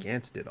that were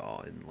against it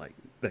all and like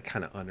that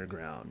kind of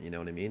underground, you know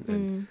what I mean?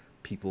 And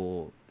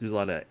people, there's a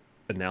lot of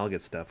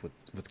analogous stuff with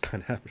what's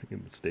kind of happening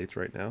in the States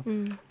right now.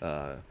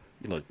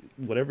 Look,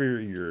 whatever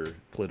your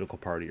political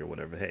party or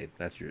whatever, hey,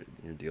 that's your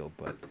deal.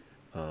 But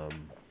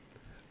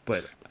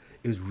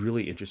it was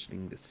really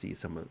interesting to see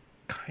some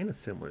kind of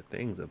similar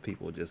things of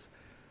people just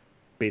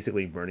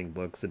basically burning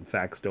books and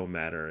facts don't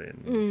matter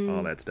and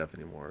all that stuff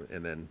anymore.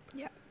 And then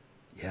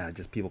yeah,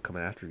 just people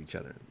coming after each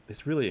other.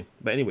 It's really,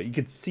 but anyway, you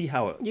can see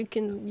how You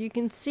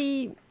can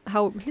see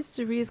how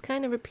history is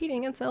kind of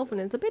repeating itself, and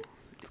it's a bit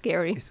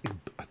scary. it's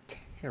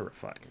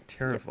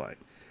terrifying.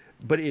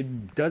 But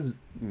it does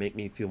make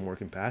me feel more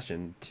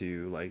compassion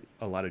to like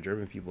a lot of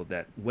German people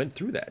that went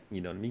through that.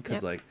 You know what I mean?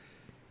 Because like,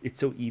 it's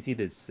so easy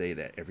to say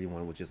that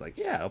everyone was just like,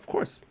 yeah, of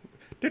course,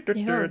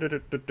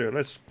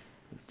 let's.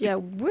 Yeah,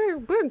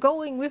 we're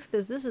going with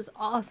this. This is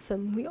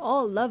awesome. We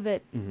all love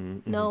it.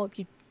 No,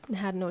 you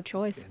had no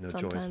choice. No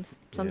choice. Sometimes,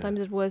 Yeah.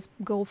 sometimes it was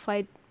go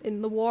fight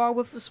in the war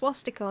with a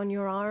swastika on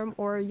your arm,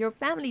 or your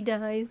family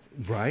dies.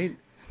 Right?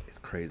 It's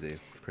crazy.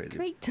 It's crazy.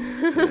 Great.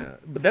 Yeah,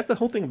 but that's the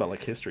whole thing about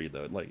like history,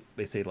 though. Like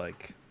they say,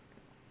 like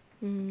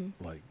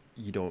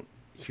you don't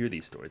hear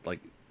these stories. Like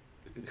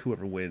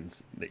whoever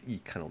wins, you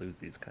kind of lose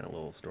these kind of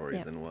little stories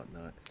Yeah. and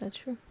whatnot. That's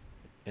true.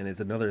 And it's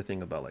another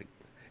thing about like,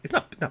 it's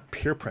not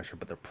peer pressure,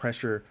 but the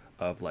pressure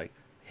of like,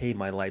 hey,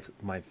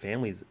 my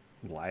family's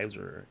lives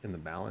are in the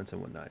balance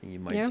and whatnot, and you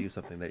might do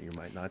something that you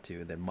might not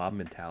do, and then mob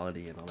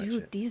mentality and all that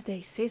Dude, shit. these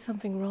days, say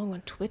something wrong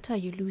on Twitter,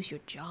 you lose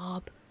your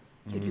job,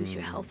 you lose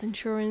your health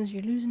insurance,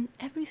 you're losing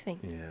everything.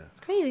 Yeah. It's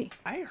crazy.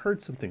 I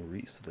heard something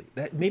recently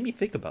that made me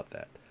think about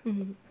that.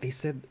 They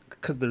said,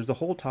 because there's a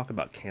whole talk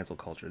about cancel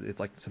culture. It's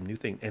like some new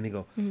thing. And they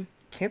go,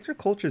 cancel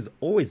culture's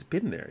always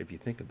been there if you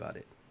think about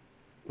it.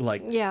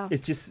 Like, Yeah.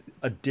 it's just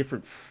a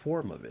different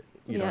form of it.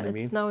 You know what I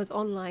mean? It's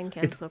online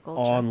cancel It's culture.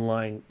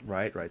 online,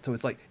 right. So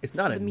it's like, it's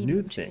not The a new medium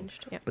thing,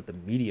 changed, yeah. but the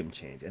medium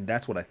changed. And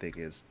that's what I think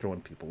is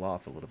throwing people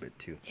off a little bit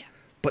too. Yeah.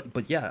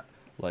 But yeah,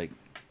 like,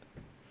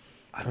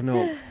 I don't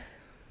know.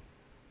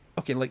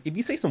 Okay, like if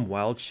you say some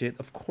wild shit,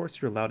 of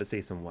course you're allowed to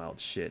say some wild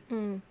shit.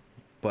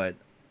 But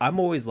I'm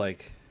always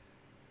like,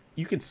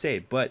 you can say,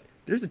 but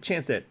there's a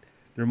chance that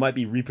there might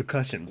be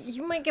repercussions.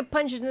 You might get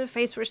punched in the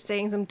face for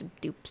saying some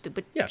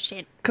stupid Yeah,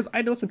 shit. because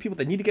I know some people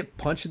that need to get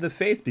punched in the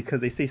face because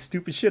they say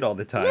stupid shit all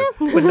the time,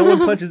 but no one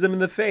punches them in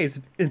the face,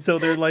 and so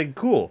they're like,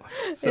 cool.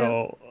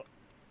 So,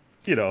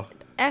 you know,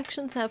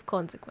 Actions have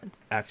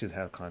consequences. actions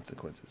have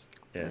consequences.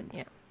 And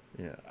Yeah.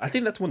 yeah, I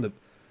think that's one of the,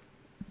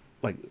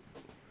 like,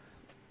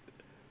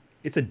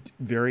 it's a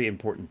very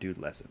important dude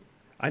lesson.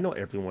 I know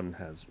everyone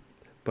has,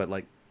 but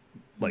like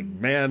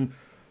man,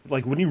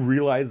 like when you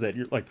realize that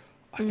you're like,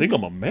 I think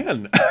I'm a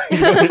man.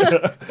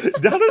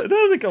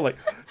 Doesn't go like,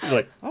 you're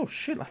like, oh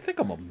shit, I think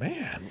I'm a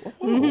man.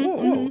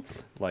 Whoa.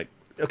 Like,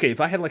 okay,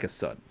 if I had like a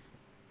son,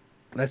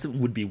 that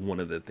would be one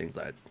of the things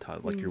I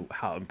taught, like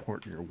how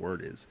important your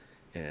word is,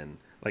 and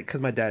like,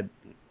 cause my dad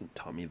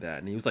taught me that,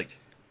 and he was like,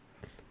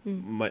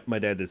 my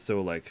dad is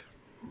so like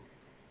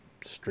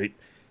straight,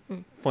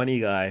 funny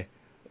guy,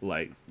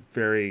 like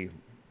very,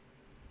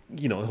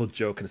 you know, he'll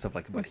joke and stuff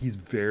like that, but he's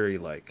very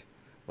like.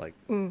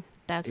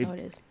 That's If- how it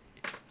is.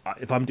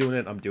 If I'm doing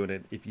it, I'm doing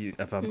it.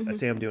 If I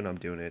say I'm doing it, I'm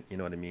doing it. You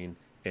know what I mean?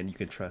 And you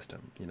can trust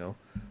him, you know?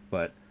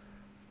 But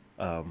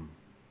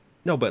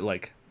no, but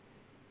like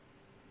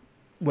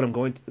what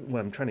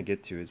I'm trying to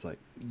get to is like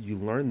you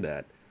learn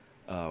that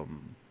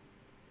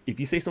if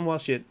you say some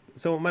wild shit,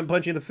 someone might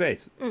punch you in the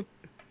face.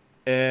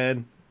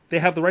 And they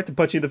have the right to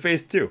punch you in the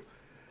face too.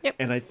 Yep.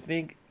 And I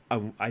think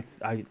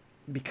I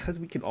because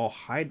we can all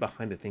hide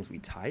behind the things we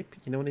type,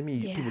 you know what I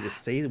mean? Yeah. People just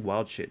say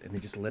wild shit and they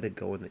just let it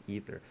go in the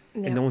ether.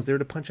 Yeah. And no one's there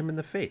to punch them in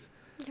the face.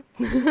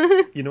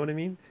 You know what I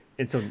mean?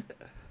 And so,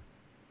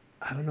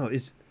 I don't know.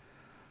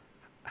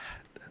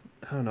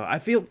 I don't know. I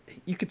feel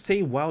you could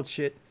say wild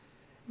shit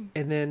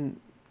and then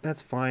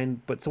that's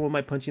fine, but someone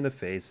might punch you in the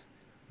face.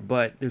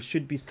 But there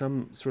should be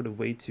some sort of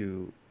way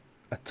to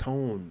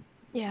atone.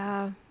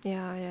 Yeah.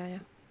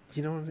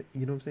 You know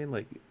what I'm saying?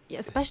 Like, Yeah,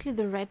 especially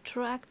the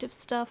retroactive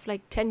stuff.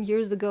 Like 10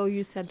 years ago,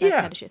 you said that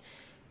kind of shit.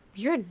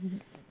 You're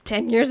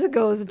 10 years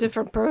ago is a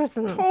different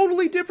person.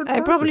 totally different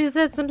person. I probably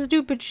said some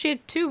stupid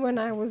shit too when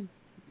I was,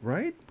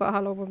 Right? but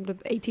how long?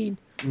 18.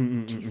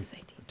 Jesus,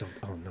 18.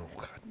 Oh no,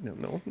 God,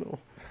 no.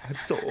 I'm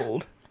so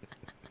old.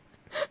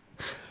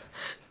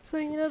 So,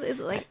 you know, it's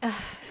like,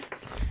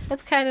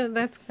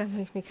 that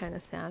makes me kind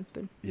of sad,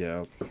 but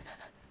Yeah.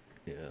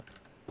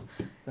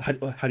 How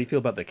do you feel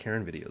about the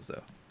Karen videos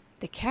though?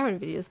 the Karen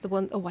videos, the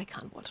one, I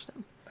can't watch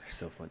them. They're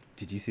so fun.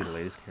 Did you see the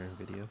latest Karen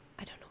video?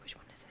 I don't know which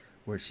one is it.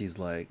 Where she's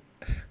like,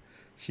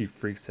 she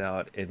freaks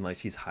out and like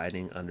she's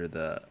hiding under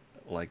the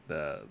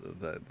the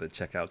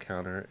checkout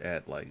counter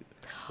at like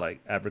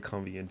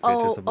Abercrombie and Fitch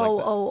or something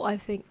like that? I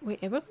think.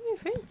 Wait, Abercrombie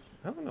Fitch?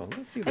 I don't know.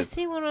 Let's see I this.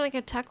 see one like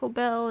at Taco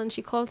Bell, and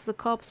she calls the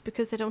cops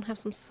because they don't have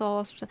some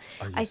sauce.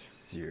 Are you I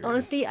serious?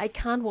 honestly, I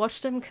can't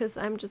watch them because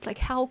I'm just like,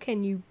 how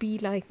can you be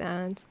like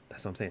that?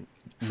 That's what I'm saying.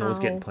 No one's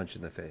getting How? punched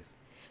in the face.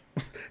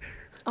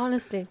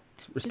 Honestly,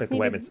 Respect the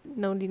women.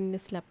 No needing to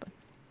slap them.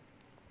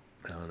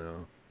 I don't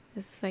know.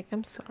 It's like,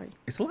 I'm sorry.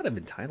 It's a lot of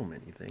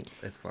entitlement, you think,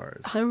 as far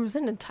as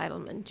 100%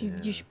 entitlement.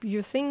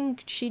 You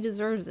think she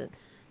deserves it?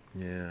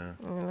 yeah.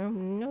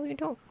 No, you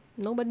don't.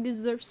 Nobody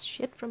deserves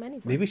shit from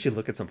anyone. Maybe we should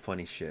look at some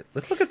funny shit.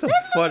 Let's look at some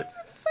fun.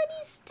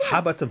 Funny stuff. How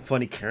about some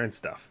funny Karen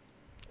stuff?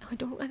 I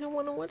don't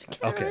want to watch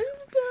Karen Okay.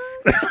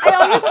 stuff. I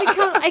honestly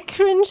can't. I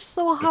cringe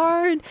so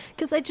hard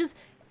because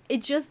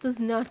it just does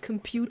not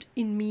compute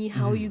in me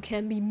how you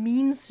can be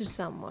mean to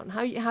someone.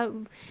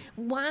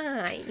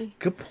 Why?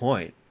 Good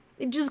point.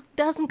 It just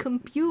doesn't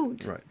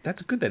compute. Right.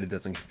 That's good that it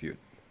doesn't compute.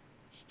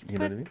 You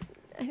know what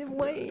I mean?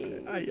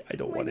 Why? I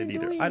don't Why want are it you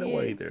either. doing I don't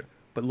want it it? either.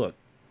 But look,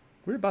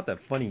 we're about that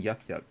funny yuck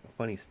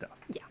funny stuff.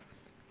 Yeah.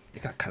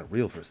 It got kind of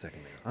real for a second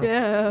there. Huh?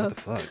 Yeah. What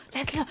the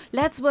fuck?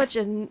 Let's watch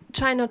a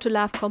try not to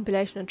laugh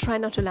compilation and try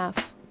not to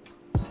laugh.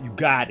 You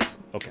got it.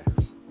 Okay.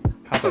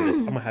 How about this?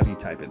 I'm gonna have you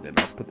type it then.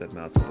 I'll put that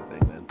mouse on the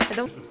thing then. I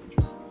don't.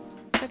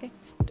 Okay.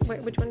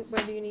 Which one?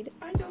 Where do you need it?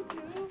 I don't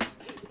know.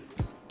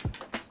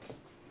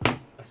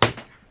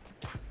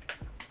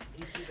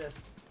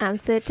 I'm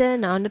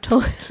sitting on the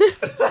toilet.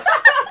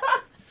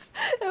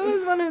 That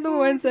was one of the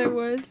ones I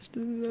watched.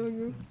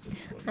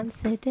 I'm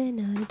sitting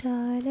on the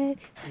toilet.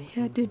 I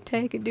had to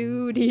take a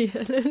duty.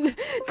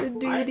 The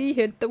duty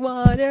hit the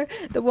water.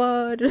 The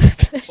water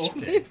splashed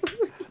Okay. me.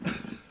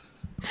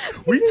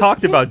 We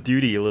talked about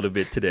duty a little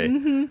bit today.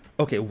 Mm-hmm.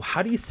 Okay,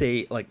 how do you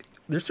say, like,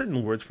 there's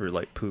certain words for,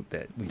 like, poop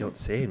that we don't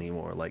say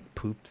anymore, like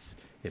poops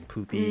and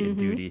poopy and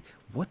duty.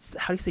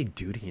 How do you say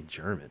duty in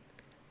German?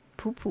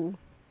 Poo poo.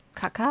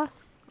 Caca.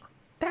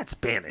 That's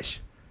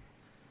Spanish.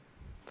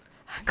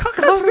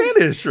 Caca's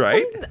Spanish,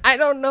 right? I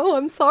don't know.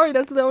 I'm sorry.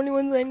 That's the only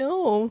ones I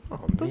know. Oh,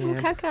 Poo poo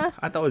man. caca.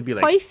 I thought it would be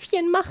like,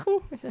 Häufchen machen.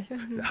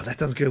 oh, that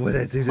sounds good. What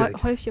that do?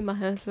 Häufchen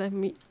machen is like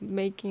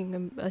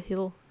making a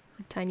hill,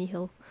 a tiny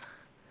hill,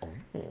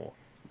 Oh,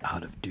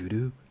 out of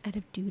doo-doo? out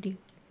of doo-doo.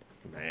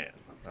 Man,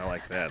 I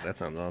like that. That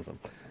sounds awesome.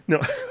 No.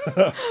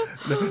 I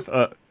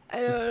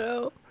don't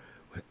know.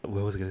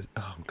 What was I going to say?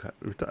 Oh, God.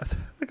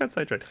 I got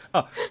sidetracked.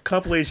 Oh,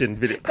 compilation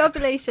video.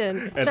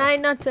 Compilation. Try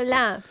not to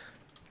laugh.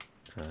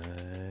 Try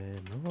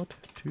not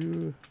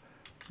to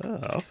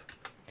laugh.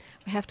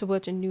 We have to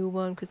watch a new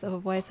one because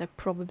otherwise I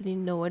probably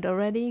know it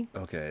already.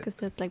 Okay. Because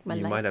that's like my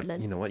You might have,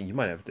 lifeblood. you know what? You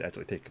might have to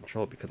actually take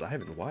control because I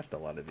haven't watched a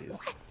lot of these.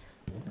 What?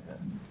 Yeah.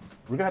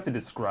 We're gonna have to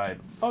describe.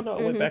 Oh no,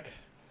 it went back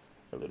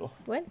a little.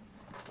 What?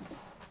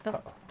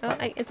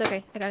 It's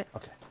okay. I got it.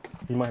 Okay,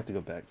 you might have to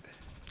go back.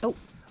 Oh,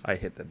 I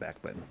hit the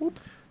back button.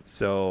 oops.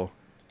 So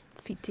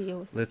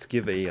Fitios. let's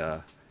give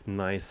a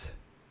nice.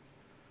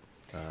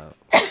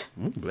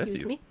 Bless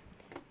Excuse you. me.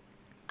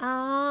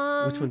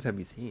 Which ones have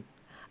you seen?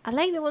 I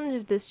like the one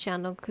of this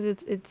channel because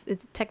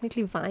it's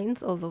technically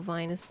Vines, although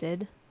Vine is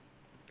dead.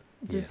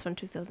 This is Yeah. from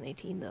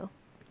 2018 though.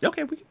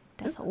 Okay, we can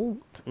That's old.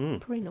 Mm.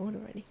 Probably know it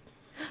already.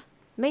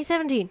 May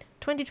 17,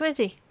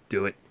 2020.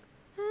 do it.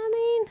 I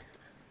mean,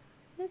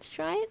 let's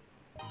try it.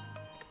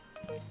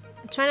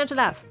 Try not to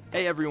laugh.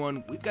 Hey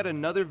everyone, we've got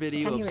another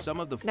video Can't of hear it. some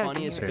of the No, I can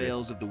funniest hear it.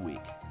 fails of the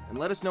week. And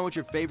let us know what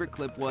your favorite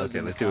clip was Okay,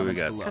 in the let's see what we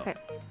comments got. below.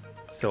 Okay,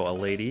 So a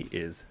lady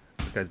is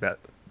this guy's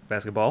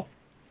basketball,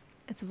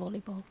 it's a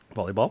volleyball.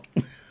 volleyball.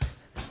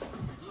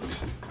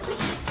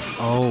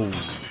 Oh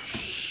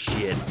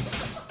shit!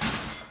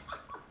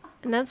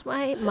 And that's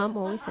why mom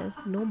always says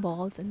no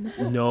balls in the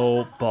house.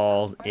 No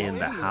balls in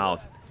the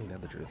house. Ain't that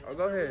the truth? Oh,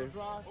 go ahead.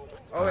 Oh, wait,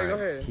 go Alright,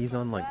 ahead. He's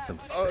on like some.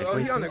 Oh,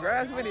 he on the segway.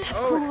 grass with it? That's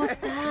oh. cool. What's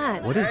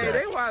that? What is Hey, that?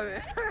 they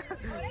wildin'.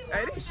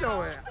 Hey, they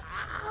showing.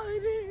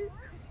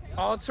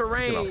 All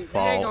terrain. gonna They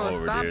fall ain't gonna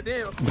over, stop dude.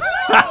 them.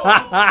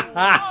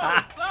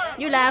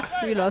 You laugh.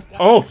 You lost.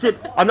 Oh shit!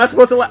 I'm not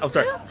supposed to laugh. I'm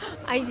sorry.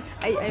 I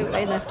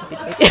laughed a bit.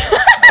 Maybe.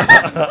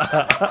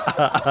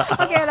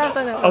 Okay, I laughed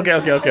on that one. Okay.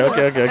 Okay.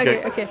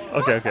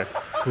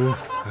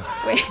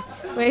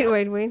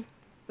 Wait.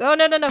 Oh,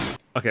 no.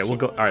 Okay, we'll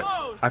go. All right.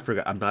 I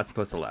forgot. I'm not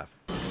supposed to laugh.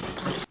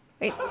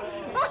 Wait.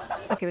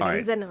 Okay, we All gotta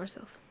right. zen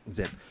ourselves.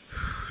 Zen.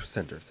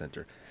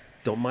 Center.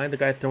 Don't mind the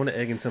guy throwing an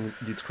egg in some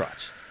dude's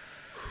crotch.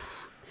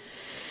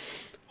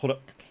 Hold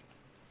up.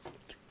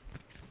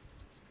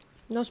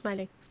 No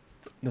smiling.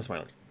 No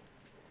smiling.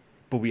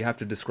 But we have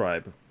to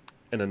describe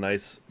in a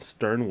nice,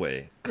 stern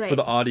way Right. for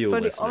the audio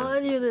For listener. the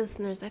audio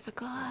listeners, I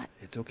forgot.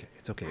 It's okay.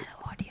 The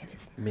audio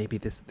listeners. Maybe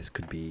this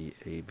could be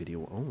a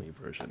video only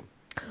version.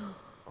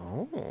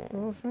 Oh.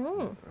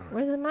 Also,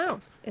 where's the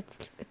mouse?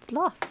 It's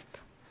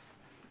lost.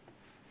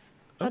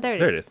 Oh, there it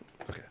There it is.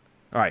 Okay.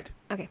 All right.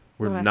 Okay.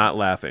 We're no not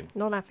laughing.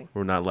 No laughing.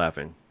 We're not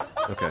laughing.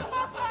 Okay.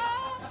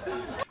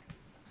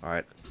 All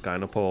right. Guy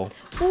on a pole.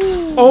 Ooh.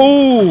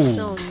 Oh!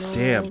 No, no.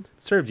 Damn.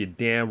 Serves you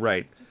damn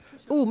right.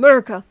 Ooh,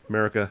 America.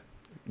 America.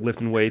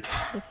 Lifting weights.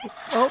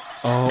 Oh.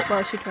 Oh.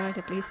 Well, she tried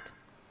at least.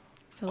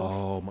 fell off.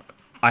 Oh my!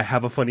 I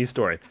have a funny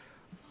story.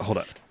 Hold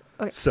on.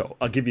 Okay. So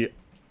I'll give you.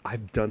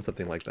 I've done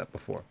something like that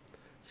before.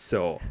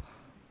 So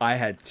I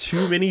had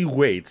too many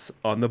weights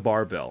on the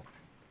barbell,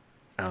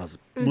 and I was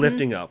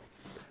lifting up,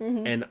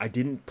 and I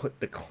didn't put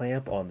the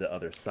clamp on the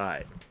other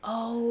side.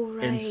 Oh,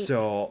 right. And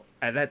so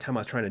at that time, I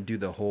was trying to do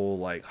the whole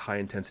like high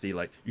intensity,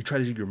 like you try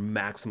to do your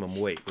maximum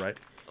weight, right?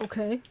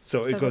 Okay.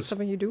 So Is it that goes.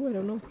 something you do? I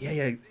don't know.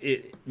 Yeah,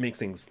 it makes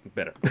things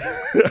better.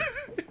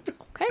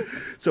 Okay.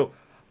 So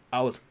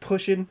I was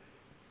pushing,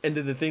 and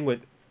then the thing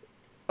went.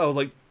 I was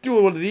like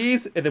doing one of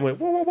these, and then went.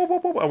 Whoa, whoa, whoa,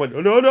 whoa, whoa. I went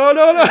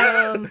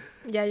no.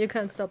 Yeah, you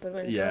can't stop it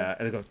when it Yeah, goes.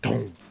 and it goes.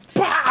 Dong,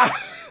 bah!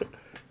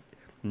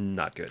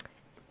 Not good.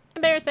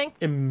 Embarrassing.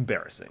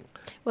 Embarrassing.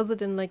 Was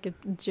it in like a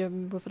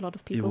gym with a lot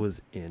of It people?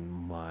 was in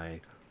my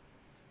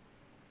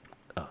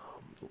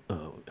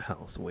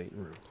house weight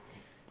room.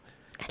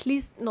 At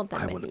least not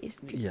that I many.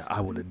 would. Yeah,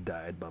 I would have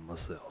died by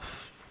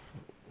myself.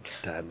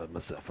 Died by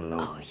myself alone.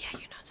 Oh yeah,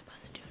 you're not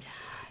supposed to do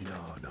that.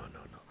 No.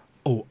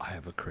 Oh, I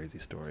have a crazy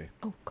story.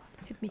 Oh god,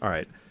 hit me. All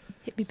right.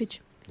 Hit me, bitch.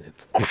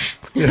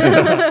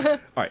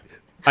 All right.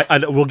 I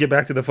we'll get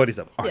back to the funny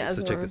stuff. All right, Yeah,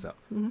 so check sure. this out.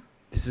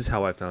 This is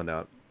how I found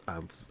out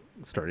I'm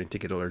starting to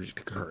get allergic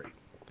to curry.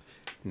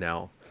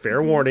 Now,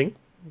 fair warning,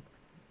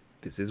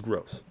 this is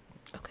gross.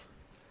 Okay.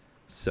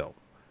 So,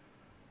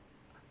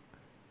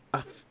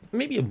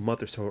 maybe a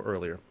month or so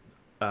earlier,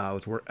 I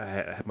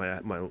had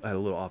a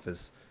little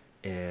office,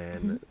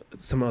 and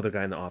some other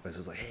guy in the office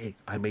is like, "Hey,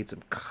 I made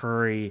some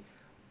curry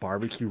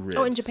barbecue ribs."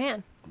 Oh, in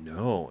Japan.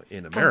 No,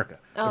 in America.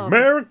 Oh.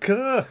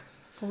 America.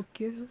 Fuck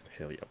you.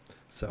 Hell yeah.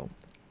 So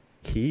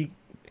he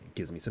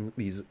gives me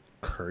these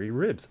curry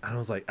ribs. And I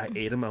was like, I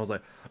ate them. I was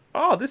like,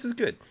 oh, this is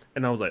good.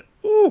 And I was like,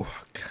 ooh,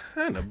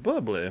 kind of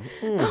bubbly.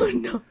 Oh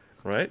no.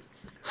 Right?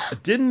 I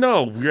didn't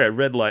know we were at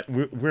red light.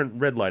 We weren't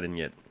red lighting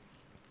yet.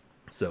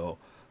 So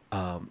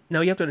now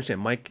you have to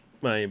understand, my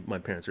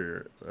parents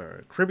are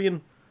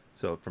Caribbean,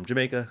 so from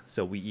Jamaica.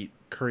 So we eat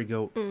curry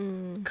goat,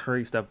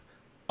 curry stuff.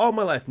 All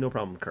my life, no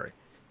problem with curry.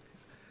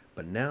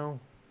 But now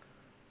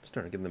I'm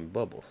starting to get them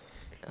bubbles.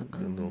 A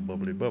little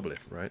bubbly,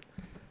 right?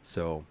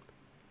 So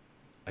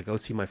I go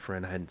see my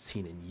friend I hadn't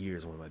seen in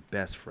years, one of my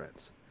best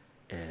friends.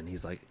 And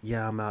he's like,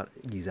 yeah,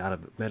 he's out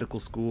of medical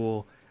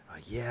school.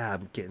 Yeah,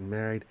 I'm getting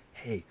married.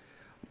 Hey,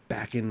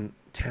 back in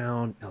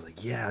town. I was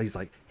like, yeah. He's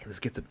like, hey, let's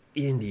get some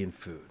Indian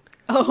food.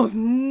 Oh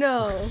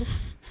no.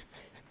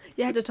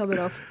 You had to top it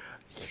off.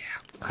 Yeah.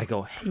 I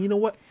go, hey, you know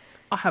what?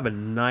 I'll have a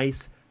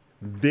nice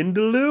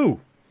vindaloo.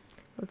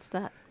 What's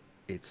that?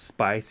 It's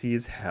spicy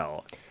as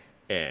hell.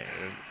 And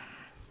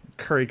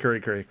curry.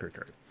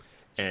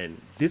 And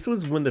this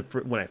was when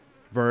I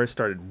first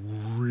started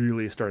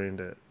really starting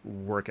to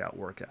work out.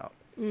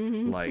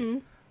 Like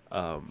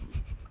I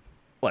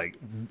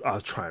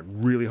was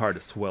trying really hard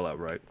to swell up,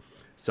 right?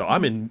 So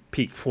I'm in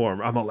peak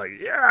form. I'm all like,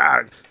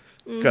 yeah,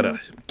 gotta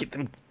get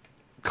them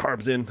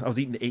carbs in. I was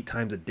eating 8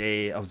 times a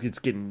day. I was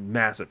just getting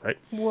massive, right?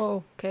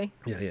 Whoa. Okay.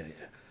 Yeah.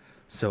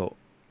 So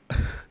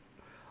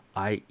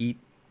I eat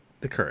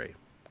the curry.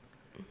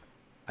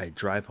 I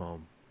drive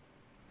home.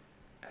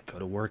 I go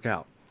to work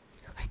out.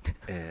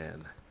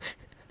 And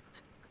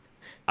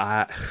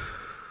I'm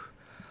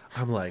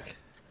like,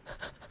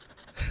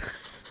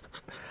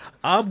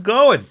 I'm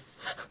going.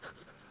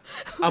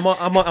 I'm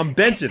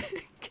benching.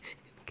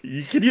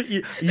 You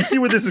see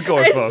where this is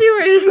going, I folks? see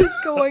where this is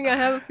going. I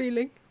have a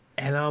feeling.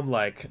 And I'm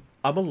like,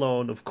 I'm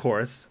alone, of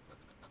course.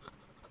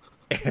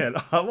 And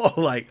I'm all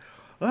like,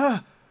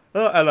 and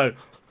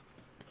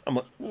I'm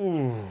like,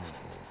 ooh.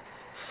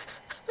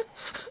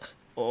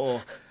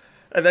 Oh.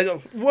 And then I go,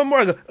 one more.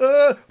 I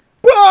go,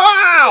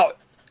 wow!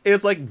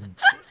 It's like,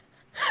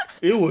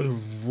 it was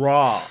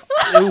raw.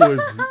 It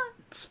was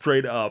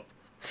straight up.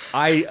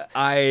 It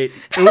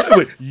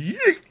went,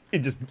 yeet! It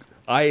just,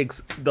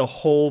 the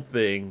whole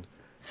thing,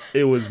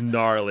 it was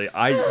gnarly.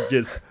 I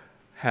just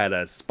had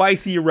a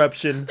spicy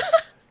eruption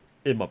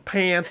in my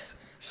pants,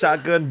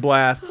 shotgun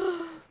blast,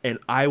 and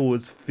I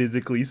was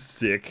physically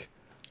sick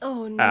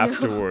Oh no.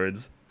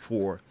 afterwards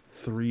for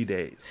 3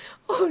 days.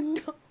 Oh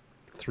no.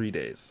 3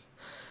 days.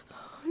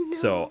 Oh, no.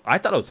 So I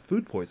thought it was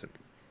food poisoning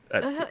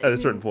at a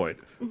certain yeah. point.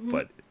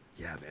 But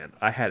yeah, man,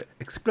 I had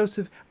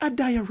explosive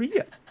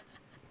diarrhea.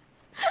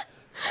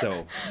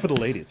 So for the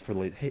ladies,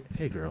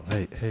 hey girl,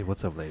 hey,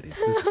 what's up, ladies?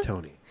 This is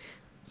Tony,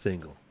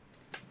 single,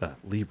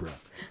 Libra.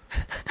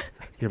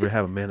 You ever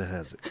have a man that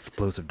has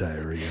explosive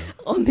diarrhea?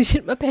 Only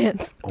shit my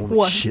pants. Only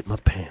Once. shit my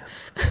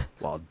pants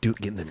while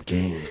getting them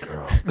gains,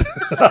 girl.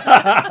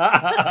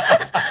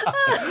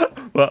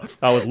 Well,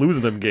 I was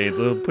losing them gains.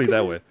 I'll put it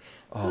that way.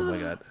 Oh my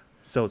god.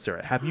 So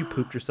Sarah, have you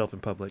pooped yourself in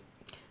public?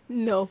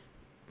 No.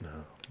 No.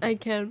 I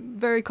can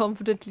very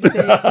confidently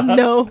say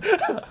no.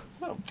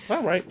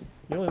 All right.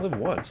 You only live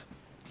once.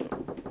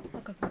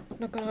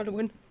 Not gonna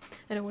win.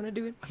 I don't want to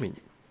do it. I mean,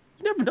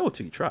 you never know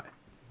until you try.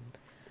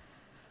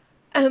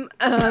 I'm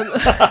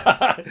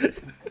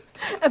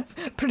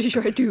pretty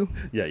sure I do.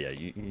 Yeah.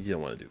 You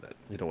don't want to do that.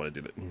 You don't want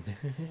to do that.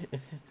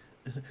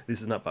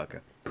 This is not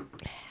vodka.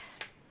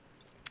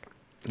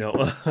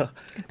 No.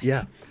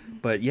 Yeah.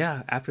 But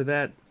yeah, after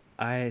that,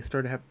 I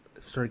started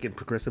getting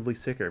progressively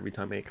sicker every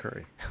time I ate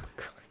curry.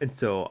 And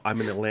so I'm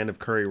in the land of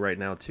curry right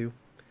now too.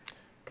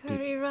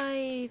 Curry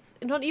rice.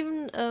 Not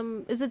even.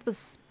 Is it the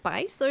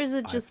spice or is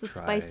it just the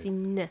tried.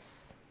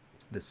 spiciness?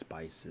 The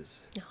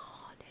spices.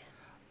 Oh damn.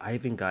 I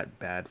even got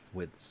bad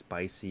with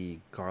spicy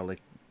garlic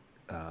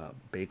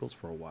bagels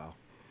for a while.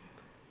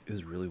 It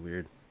was really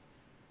weird.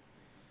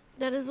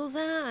 That is so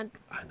sad.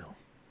 I know.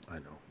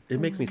 It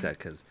makes me sad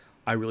because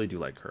I really do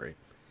like curry,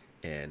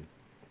 and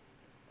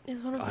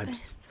It's one of the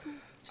best.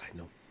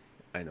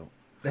 I know.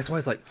 That's why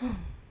it's like,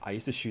 I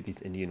used to shoot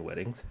these Indian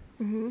weddings,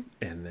 and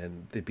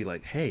then they'd be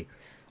like, "Hey,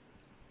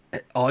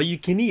 all you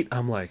can eat."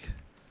 I'm like,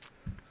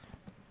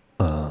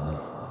 I'm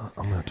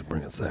gonna have to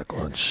bring a sack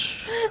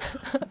lunch.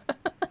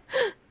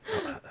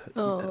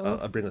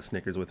 I'll bring a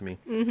Snickers with me,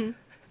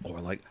 or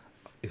like,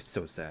 it's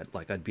so sad.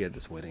 Like I'd be at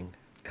this wedding,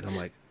 and I'm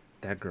like,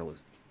 that girl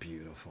is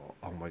beautiful.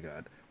 Oh my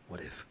god,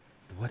 what if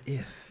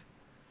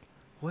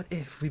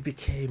we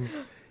became?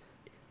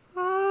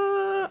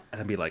 And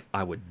I'd be like,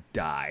 I would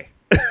die.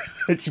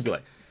 And she'd be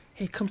like,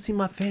 hey, come see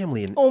my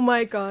family. And Oh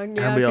my god,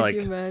 yeah, I'd be could like,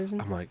 you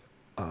imagine? I'm like,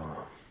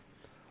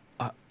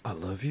 I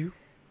love you.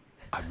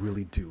 I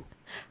really do.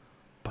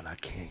 But I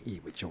can't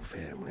eat with your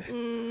family.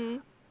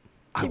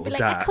 I She'd will be like,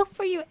 die. I cook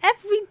for you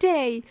every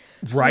day.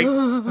 Right?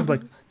 I'm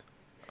like,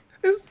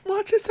 as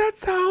much as that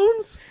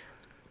sounds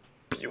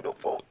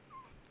beautiful,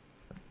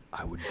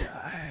 I would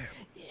die.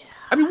 Yeah.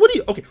 I mean, what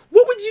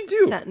would you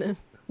do?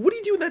 Sadness. What do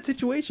you do in that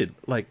situation?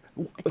 Like,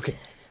 okay,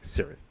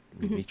 Sarah,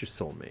 meet your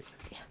soulmate.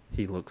 Yeah.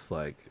 He looks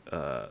like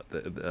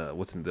the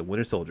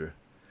Winter Soldier,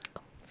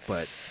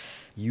 but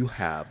you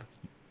have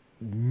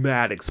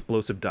mad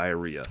explosive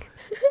diarrhea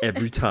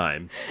every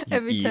time.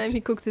 Every time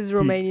he cooks his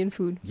Romanian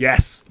food.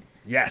 Yes.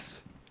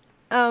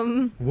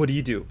 What do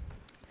you do?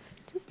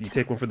 Just Do you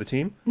take one for the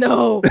team?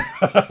 No.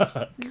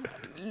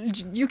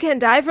 You can't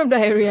die from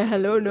diarrhea.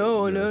 Hello,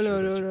 no. That's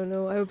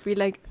true. I would be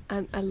like,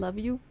 I love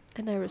you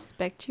and I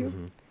respect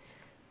you.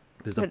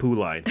 There's a poo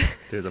line.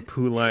 There's a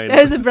poo line.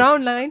 There's a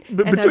brown line.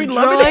 and I'm between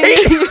love and drawing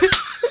hate. it.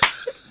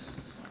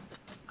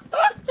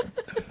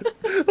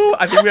 Oh,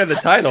 I think we have the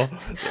title.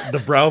 The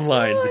brown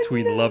line Oh,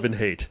 between love and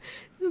hate.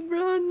 The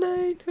brown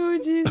line. Oh,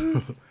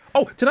 Jesus.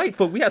 Oh, tonight,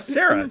 folks, we have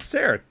Sarah.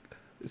 Sarah's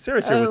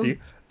here with you.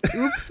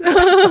 Oops.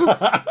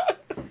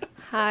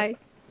 Hi.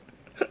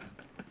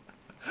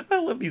 I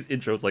love these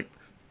intros like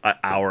an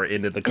hour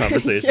into the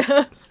conversation.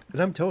 Yeah.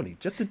 And I'm Tony,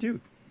 just a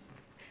dude.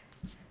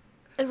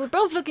 And we're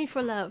both looking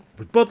for love.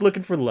 We're both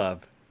looking for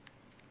love.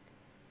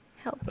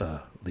 Help.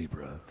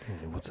 Libra,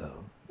 hey, what's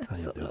up? How I'm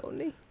you so doing?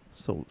 lonely.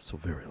 So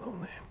very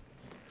lonely.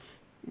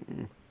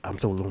 I'm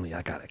so lonely.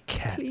 I got a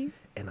cat, Please.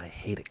 and I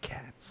hated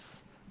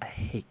cats. I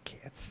hate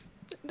cats.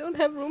 I don't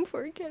have room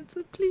for a cat,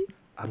 so please.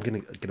 I'm gonna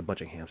get a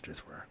bunch of hamsters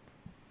for her.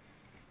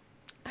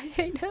 I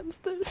hate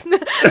hamsters.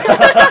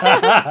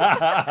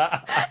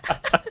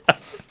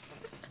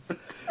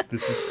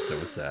 This is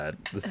so sad.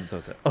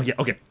 Oh yeah,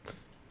 okay.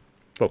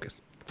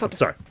 Focus. I'm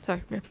sorry.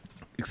 Sorry. Yeah.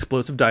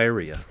 Explosive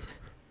diarrhea.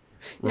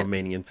 Yeah.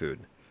 Romanian food.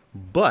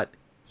 But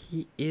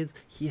he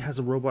has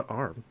a robot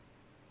arm.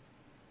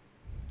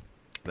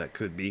 That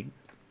could be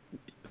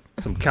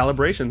some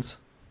calibrations.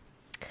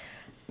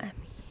 I mean,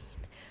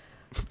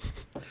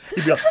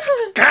 He'd be like,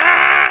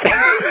 God!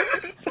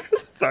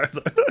 sorry.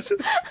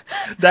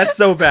 That's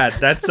so bad.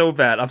 yeah,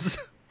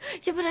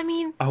 but I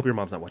mean, I hope your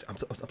mom's not watching. I'm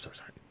so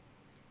sorry.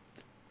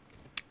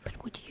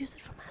 but would you use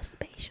it for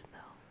masturbation though?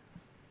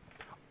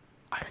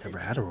 I've never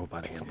had a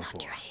robot hand It's before.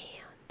 not your hand.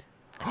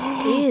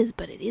 I mean, it is,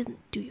 but it isn't.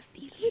 Do you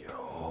feel it?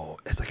 Yo,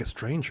 it's like a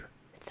stranger.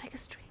 It's like a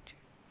stranger,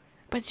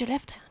 but it's your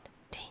left hand.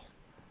 Damn.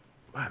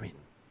 I mean,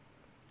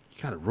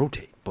 you gotta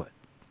rotate, but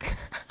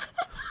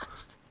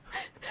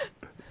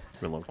it's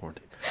been a long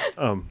quarantine.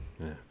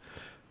 Yeah.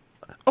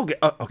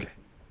 Okay.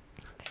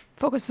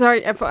 Focus.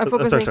 Sorry, I'm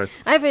focusing. Sorry.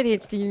 I have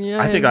ADHD.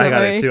 Yeah, I think I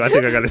got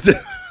it too.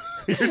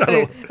 You're not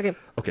alone. Okay.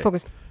 Okay.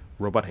 Focus.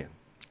 Robot hand.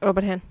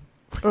 Robot hand.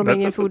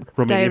 Romanian food.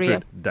 Diarrhea.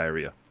 Food.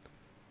 Diarrhea.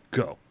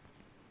 Go.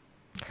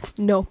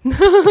 No.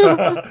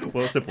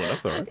 Well, simple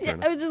enough, though. Right? Fair Yeah,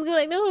 enough. I would just go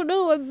like,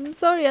 no. I'm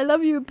sorry. I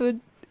love you, but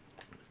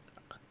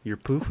Your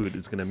poo food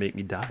is gonna make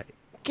me die.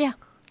 yeah.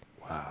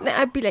 Wow. Then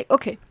I'd be like,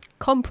 okay,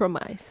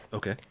 compromise.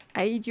 Okay.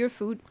 I eat your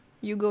food.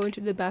 You go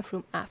into the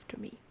bathroom after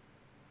me.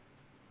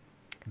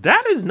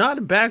 That is not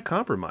a bad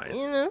compromise.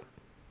 You know?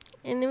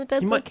 And if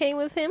that's might- okay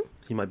with him,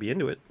 He might be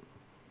into it.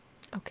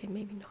 okay,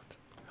 maybe not.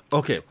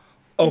 Okay.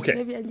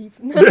 Maybe I leave.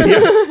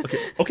 Yeah.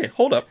 Okay.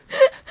 Hold up.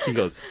 He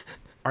goes,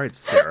 all right,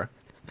 Sarah.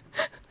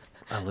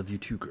 I love you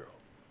too, girl.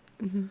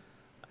 Mm-hmm.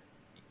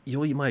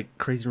 You'll eat my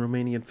crazy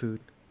Romanian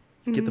food.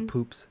 You get the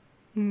poops.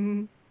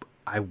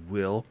 I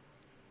will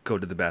go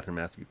to the bathroom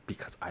after you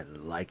because I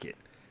like it.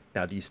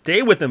 Now, do you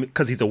stay with him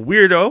because he's a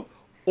weirdo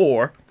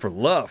or for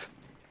love?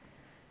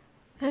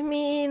 I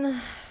mean,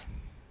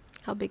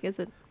 how big is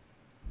it?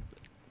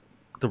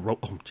 Oh,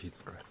 Jesus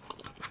Christ.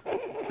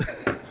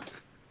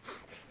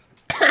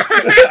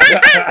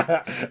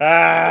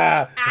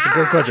 That's a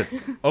good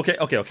question. Okay.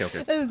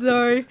 I'm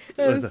sorry.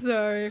 Listen.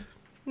 sorry.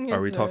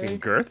 Are we talking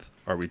girth?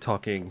 Are we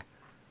talking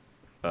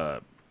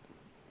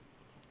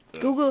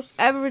Google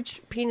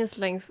average penis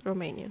length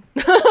Romanian.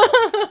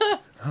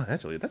 Oh,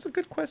 actually, that's a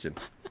good question.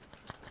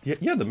 Yeah,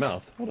 you have the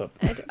mouse. Hold up.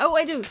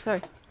 I do.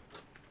 Sorry.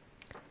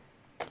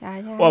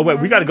 Oh, wait,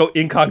 we got to go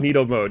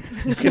incognito mode.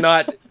 You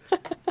cannot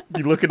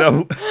be looking up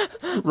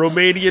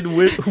Romanian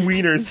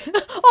wieners.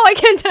 Oh, I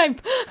can't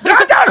type.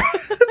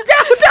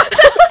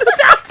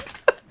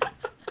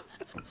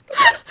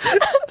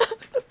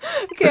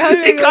 Okay, how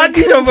do I go?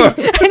 Incognito mode.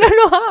 I don't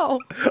know how. All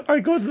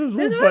right, go to this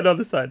little button on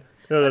the side.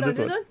 No, this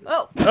one.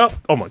 Oh,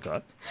 Oh my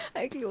God.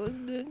 I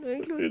closed it.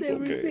 I closed It's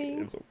everything.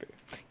 okay. It's okay.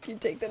 You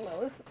take the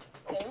mouse.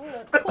 I'm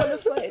not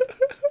qualified.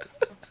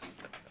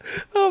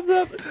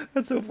 Oh,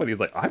 that's so funny. He's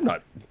like, I'm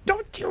not.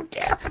 Don't you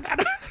dare put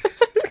that.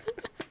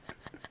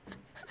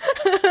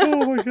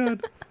 Oh my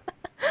God.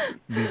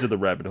 These are the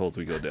rabbit holes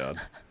we go down.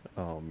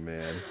 Oh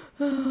man.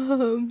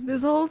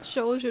 This whole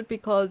show should be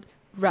called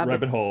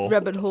Rabbit Hole.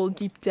 Rabbit Hole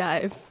Deep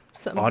Dive.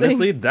 Something.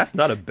 Honestly, that's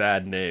not a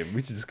bad name.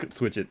 We should just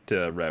switch it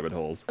to rabbit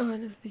holes.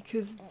 Honestly,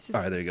 because it's just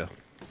All right, there you go.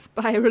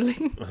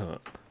 spiraling.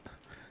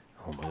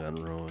 Oh my God,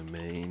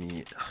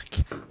 Romania.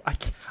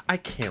 I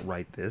can't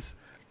write this.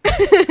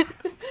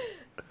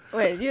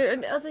 Wait,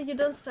 you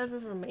don't start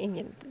with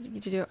Romanian. You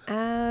do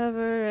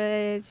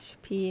average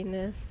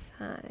penis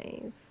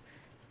size.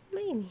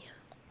 Romania.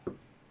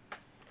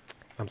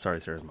 I'm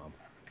sorry, Sarah's mom.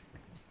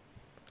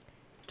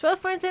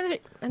 12.73.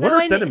 What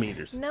are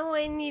centimeters? Now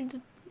I need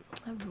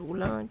a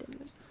ruler.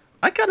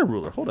 I got a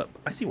ruler. Hold up.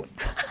 I see one.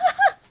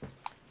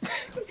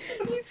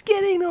 He's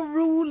getting a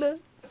ruler.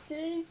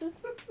 Jesus.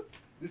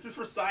 This is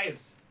for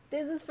science.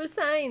 This is for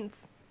science.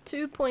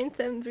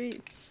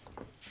 2.73.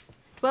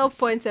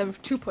 12.7.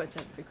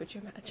 2.73. Could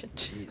you imagine?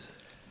 Jeez.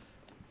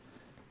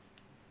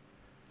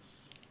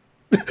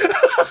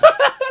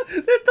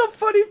 The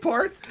funny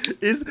part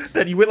is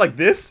that you went like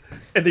this,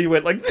 and then you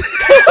went like this.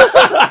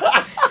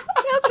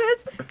 No,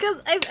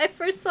 because I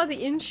first saw the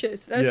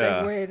inches. I was Yeah.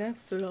 like, wait,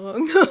 that's too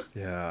long.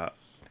 Yeah.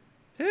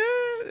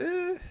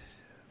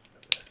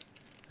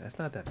 That's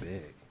not that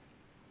big.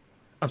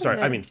 I'm sorry.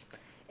 I mean,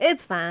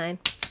 It's fine.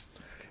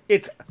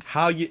 it's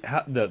how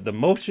the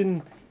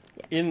motion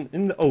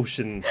in the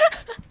ocean.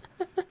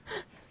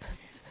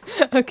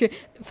 Okay.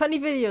 Funny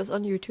videos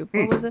on YouTube.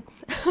 What was it?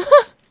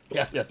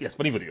 Yes.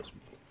 Funny videos.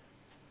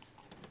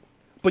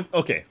 But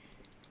okay.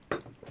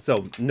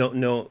 So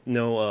no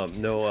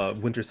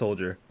Winter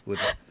Soldier with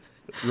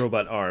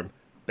robot arm.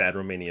 Bad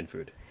Romanian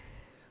food.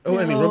 Oh,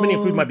 I mean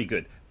Romanian food might be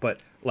good, but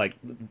like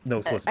no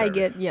explosive. I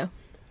diarrhea. get, yeah.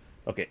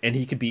 Okay, and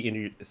he could be in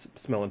your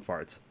smelling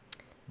farts,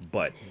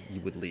 but you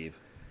would leave.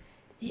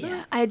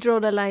 Yeah, I draw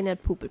the line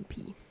at poop and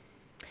pee.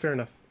 Fair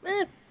enough.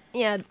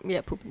 Yeah,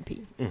 poop and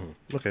pee.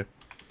 Okay,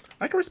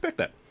 I can respect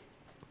that.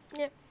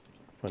 Yeah.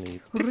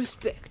 Funny.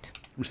 Respect.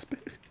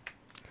 Respect.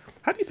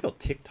 How do you spell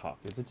TikTok?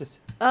 Is it just?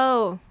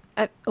 Oh,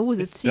 is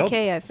it spelled CK,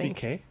 I think.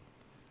 CK?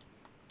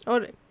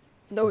 Oh,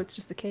 no, it's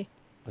just a K.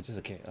 Oh, just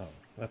a K. Oh,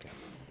 okay.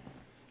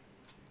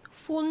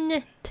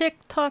 Funny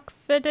TikTok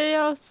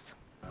videos.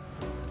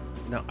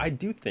 Now I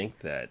do think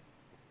that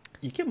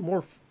you get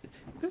more.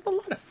 There's a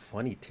lot of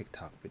funny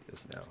TikTok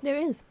videos now. There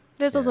is.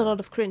 There's also a Yeah. lot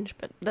of cringe,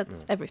 but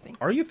that's everything.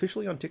 Are you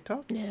officially on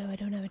TikTok? No, I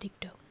don't have a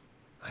TikTok.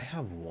 I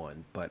have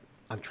one, but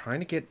I'm trying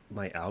to get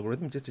my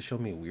algorithm just to show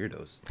me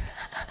weirdos.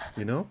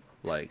 You know,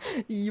 like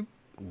Yep.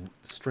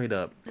 straight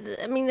up.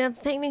 I mean, that's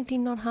technically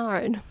not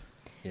hard.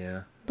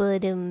 Yeah.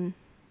 But,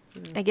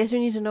 I guess you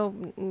need to know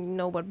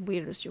what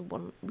weirdos you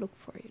want to look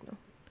for, you know.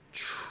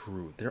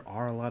 True. There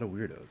are a lot of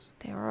weirdos.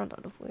 There are a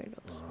lot of weirdos.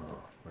 Oh,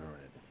 all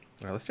right.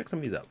 All right, let's check some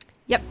of these out.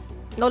 Yep.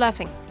 No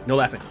laughing. No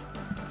laughing.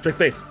 Straight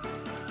face.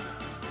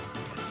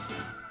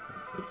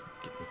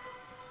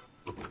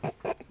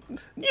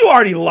 You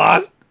already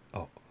lost.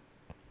 Oh.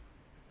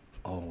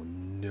 Oh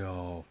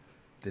no.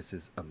 This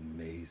is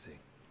amazing.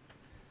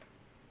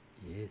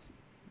 Yes.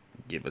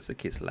 Give us a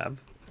kiss,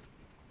 love.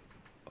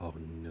 Oh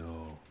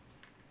no.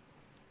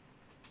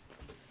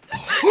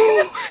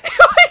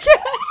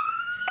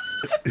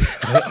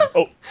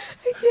 Oh.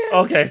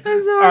 Okay.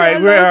 I'm sorry, All right, I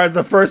where are lost.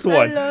 the first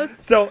one?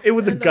 lost. So it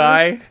was a I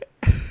guy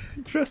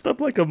dressed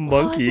up like a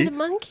monkey. Oh, is it a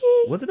monkey?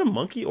 Was it a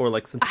monkey or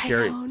like some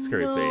scary face?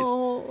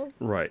 face.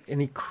 Right.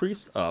 And he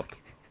creeps up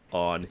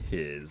on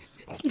his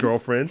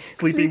girlfriend,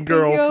 sleeping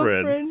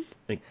girlfriend,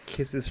 and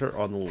kisses her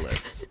on the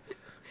lips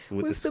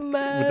With the with the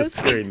mask.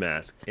 scary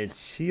mask. And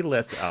she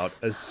lets out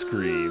a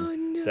scream Oh,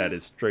 no. that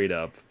is straight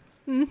up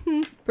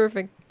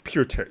Perfect.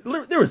 pure terror.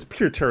 There was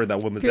pure terror in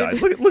that woman's Pure-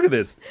 eyes. Look at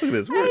this. Look at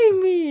this. I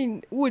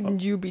mean,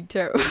 wouldn't you be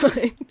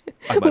terrified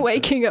I might-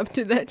 waking up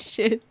to that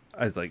shit?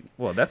 I was like,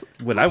 well, that's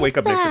when What I is wake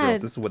up next to that?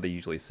 girls. This is what they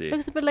usually see.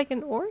 Looks a bit like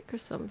an orc or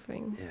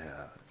something.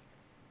 Yeah.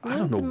 No, I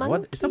don't it's a know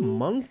what. It's a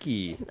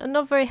monkey. monkey. A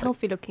not very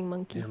healthy looking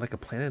monkey. Yeah, like a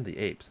Planet of the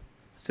Apes.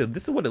 So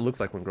this is what it looks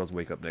like when girls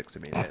wake up next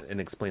to me, and it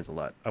explains a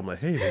lot. I'm like,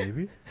 hey,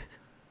 baby,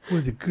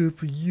 was it good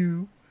for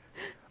you?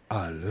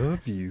 I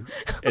love you.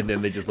 And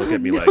then they just look at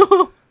me like,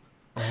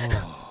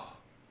 oh,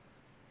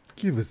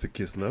 give us a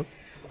kiss, love.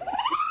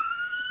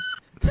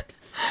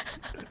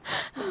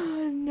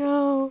 Oh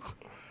no.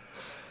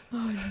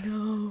 Oh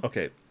no.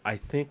 Okay, I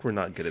think we're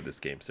not good at this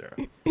game, Sarah.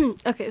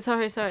 Okay,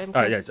 sorry. I'm All right,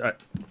 kidding. yes, all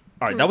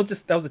right. That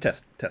was a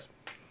test.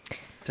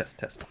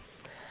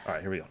 All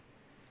right, here we go.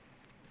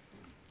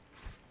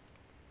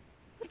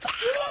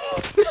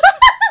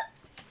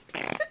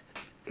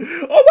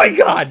 Oh my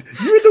God,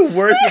 you're the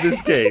worst in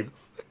this game.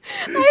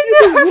 I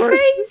know her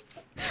worst.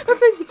 face. Her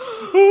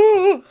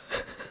face.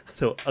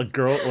 So a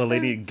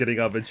lady getting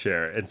off a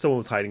chair, and someone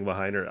was hiding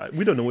behind her.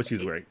 We don't know what she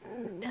was wearing.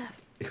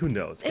 Who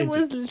knows? It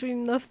was literally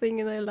nothing,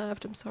 and I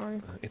laughed. I'm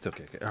sorry. It's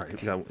okay. All right,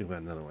 we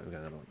got another one.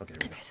 Okay, here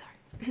we go. Okay,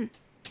 sorry.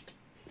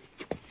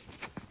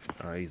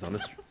 All right,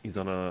 he's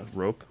on a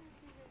rope.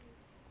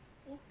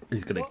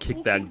 He's gonna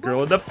kick that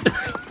girl in the.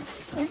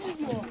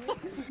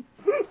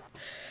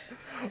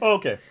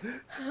 Okay.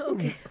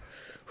 Okay.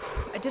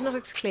 I did not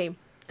exclaim.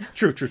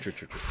 True.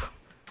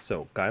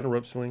 So, guy on a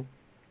rope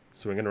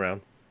swinging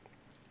around,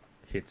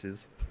 hits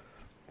his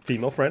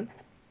female friend.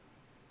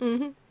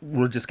 Mm-hmm.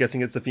 We're just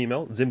guessing it's a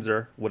female.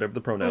 Zimzer, whatever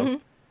the pronoun. Mm-hmm.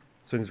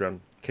 Swings around,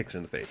 kicks her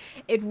in the face.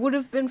 It would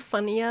have been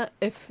funnier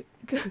if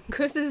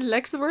Chris's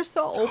legs were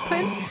so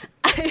open.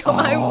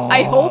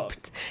 I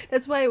hoped.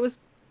 That's why I was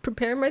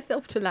preparing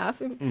myself to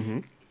laugh.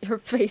 Her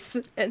face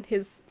and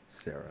his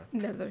Sarah,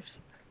 nethers.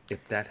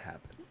 if that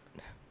happened,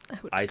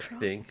 I I cry.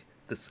 think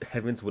the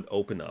heavens would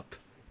open up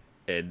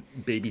and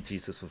baby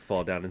Jesus would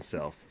fall down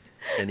himself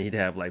and he'd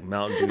have like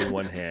Mountain Dew in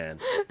one hand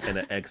and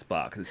an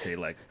Xbox and say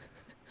like,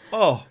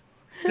 oh,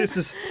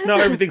 now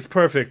everything's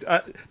perfect.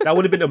 That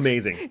would have been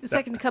amazing. The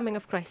second coming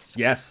of Christ.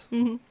 Yes.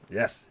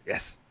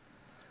 Yes.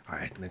 All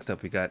right, next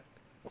up we got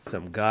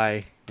some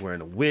guy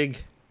wearing a wig.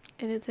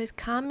 And it says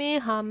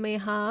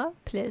Kamehameha,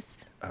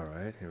 please. All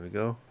right, here we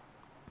go.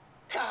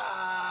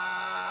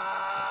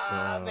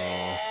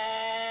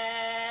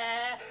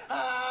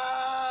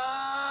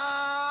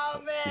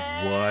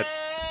 What?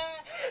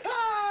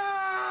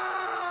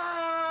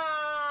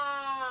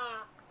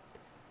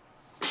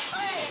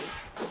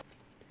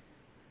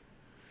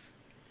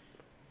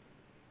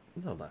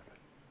 I'm not laughing.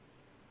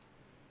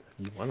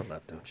 You want to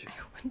laugh, don't you?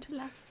 I want to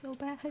laugh so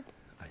bad.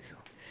 I know.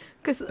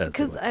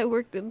 Because I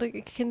worked in like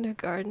a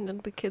kindergarten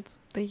and the kids,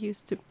 they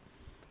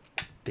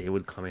They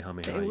would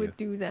Kamehameha they you. would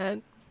do that.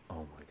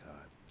 Oh my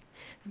God.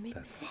 I mean,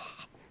 That's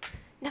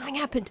nothing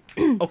happened.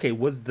 okay.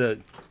 Was the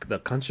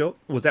kancho,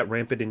 was that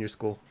rampant in your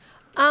school?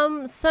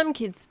 Some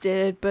kids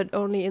did, but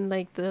only in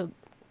like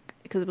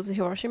because it was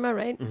Hiroshima,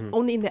 right?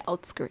 Only in the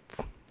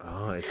outskirts.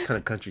 Oh, it's kind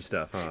of country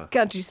stuff, huh?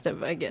 Country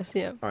stuff, I guess,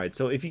 yeah. All right.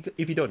 So if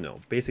you don't know,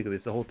 basically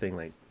it's the whole thing.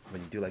 Like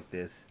when you do like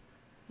this,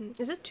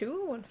 Is it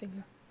 2 or 1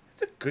 finger?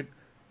 it's a good.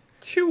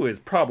 2 is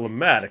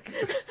problematic,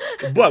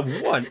 but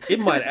 1 it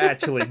might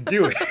actually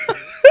do it.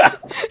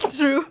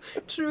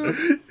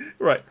 True.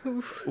 Right.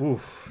 Oof.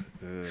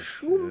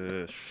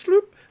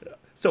 Sloop.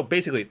 So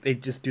basically, they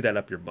just do that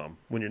up your bum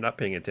when you're not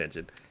paying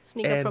attention.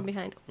 Sneak up And- from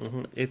behind.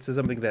 It's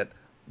something that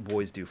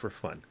boys do for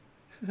fun.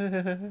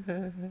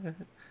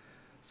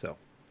 So.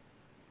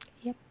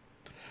 Yep.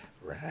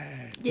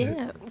 Right.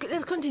 Yeah. Okay,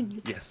 let's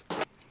continue. Yes.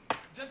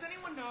 Does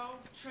anyone know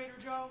Trader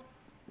Joe?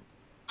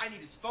 I need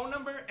his phone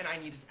number and I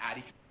need his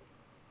Addy.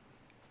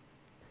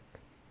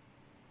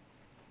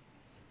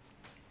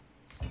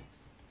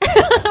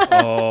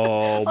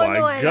 Oh my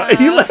no, I God!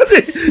 You left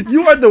it.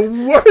 You are the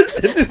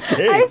worst in this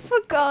game. I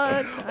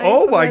forgot.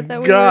 Oh my forgot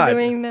that God. we were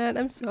doing that.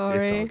 I'm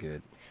sorry. It's all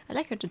good. I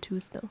like her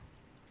tattoos though.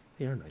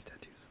 They are nice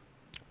tattoos.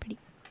 Pretty.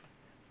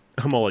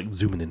 I'm all like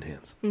zooming in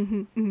hands.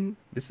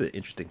 This is an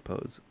interesting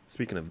pose.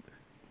 Speaking of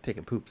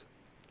taking poops.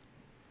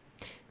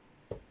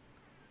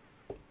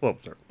 Oh,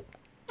 sorry.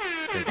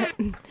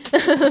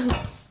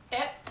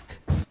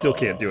 Still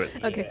can't do it.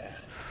 Okay.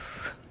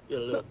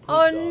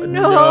 Oh no!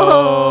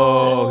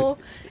 No.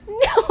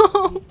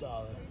 No!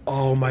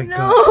 Oh my No!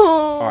 God.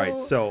 All right,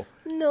 so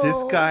No.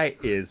 this guy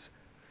is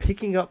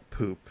picking up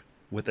poop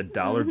with a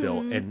dollar bill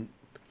and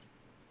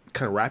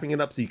kind of wrapping it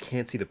up so you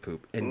can't see the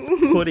poop and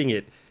putting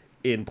it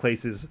in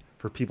places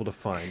for people to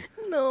find.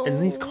 No.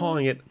 And he's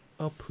calling it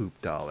a poop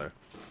dollar.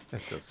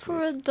 That's so sweet.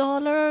 For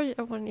 $1,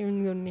 I wouldn't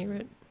even go near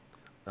it.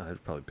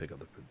 I'd probably pick up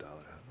the poop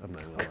dollar. I'm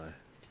not gonna lie.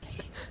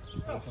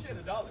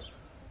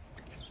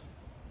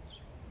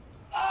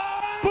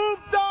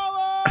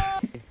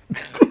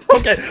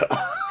 Okay.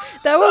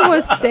 That one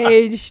was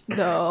staged,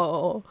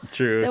 though.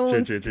 True. That one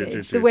was True.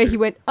 staged. The way he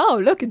went,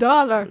 oh, look,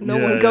 $1. No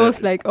Yeah, one yeah.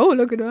 goes like, oh,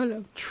 look,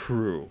 $1.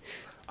 True.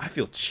 I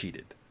feel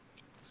cheated,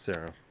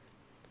 Sarah.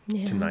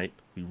 Yeah. Tonight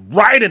we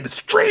riot in the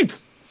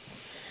streets.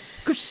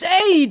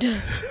 Crusade!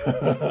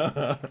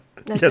 That's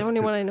Yes. the only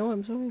one I know,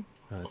 I'm sorry.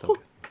 Oh, it's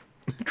okay.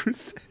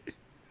 Crusade.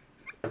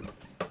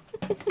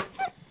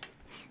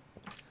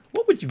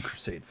 What would you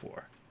crusade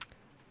for?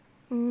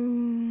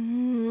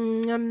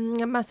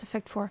 Mass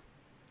Effect 4.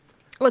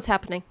 What's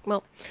happening?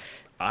 Well,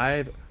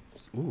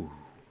 Ooh.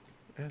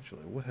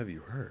 Actually, what have you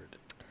heard?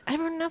 I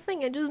heard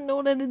nothing. I just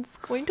know that it's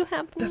going to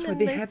happen. That's right,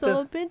 And they I had saw the-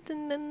 a bit,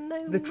 and then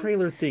I... The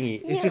trailer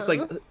thingy. It's just like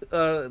Yeah.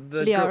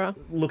 the Liara. girl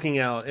looking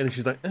out, and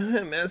she's like,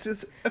 Mass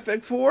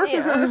Effect 4?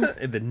 Yeah.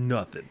 And then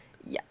nothing.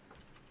 Yeah.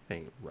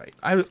 Ain't right.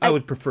 I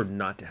would prefer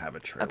not to have a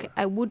trailer. Okay,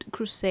 I would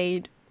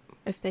crusade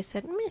if they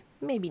said, meh,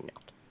 maybe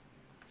not.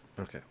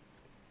 Okay.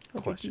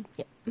 Question.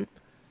 Yeah.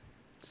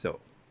 So,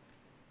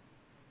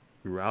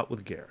 we were out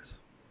with Garrus,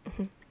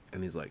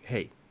 and he's like,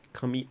 "Hey,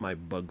 come eat my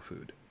bug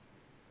food,"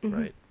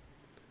 right?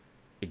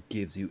 It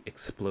gives you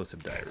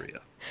explosive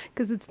diarrhea.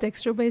 Because it's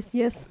texture based,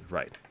 yes.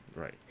 Right.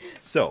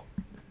 So,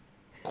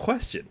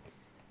 question: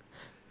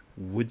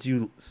 would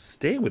you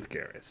stay with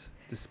Garrus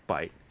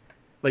despite,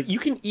 like, you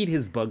can eat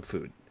his bug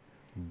food,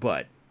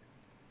 but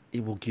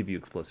it will give you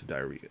explosive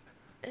diarrhea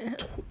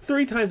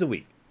 3 times a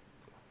week?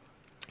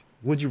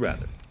 Would you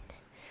rather?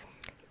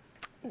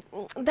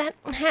 That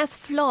has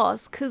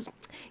flaws, because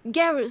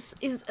Garrus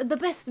is the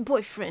best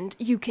boyfriend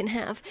you can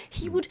have.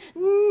 He would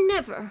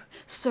never,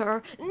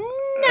 sir,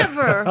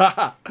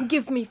 never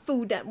give me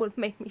food that would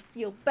make me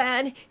feel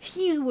bad.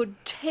 He would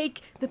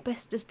take the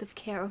bestest of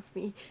care of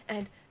me,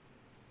 and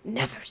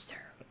never,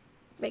 sir,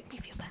 make me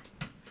feel bad.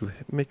 You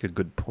make a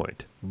good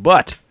point.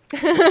 But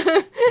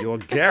your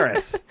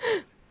Garrus,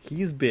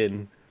 he's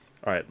been...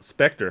 All right,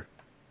 Spectre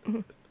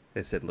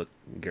has said, look,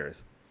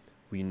 Garrus,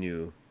 we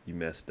knew you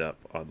messed up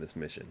on this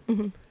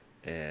mission.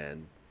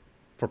 And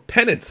for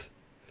penance...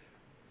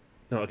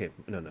 No.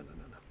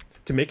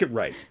 To make it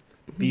right,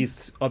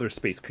 these other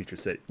space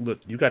creatures said, look,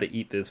 you got to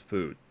eat this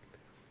food.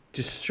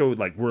 Just show,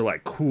 like, we're,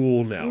 like,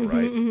 cool now,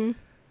 right?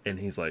 And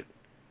he's like...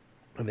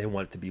 And they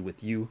want it to be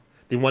with you.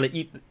 They want to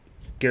eat...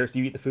 Garrus,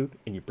 you eat the food,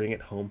 and you bring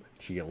it home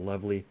to your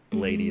lovely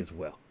lady as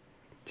well.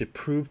 To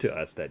prove to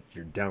us that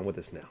you're down with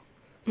us now.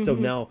 So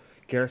now,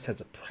 Garrus has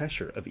the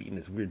pressure of eating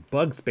this weird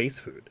bug space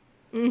food.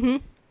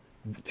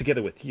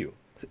 Together with you.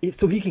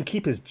 So he can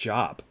keep his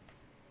job.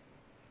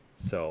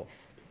 So...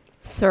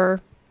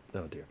 Sir,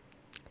 Oh, dear.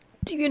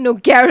 do you know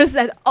Garrus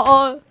at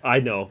all? I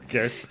know,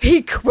 Garrus.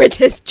 He quit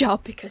his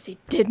job because he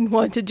didn't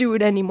want to do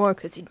it anymore,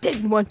 because he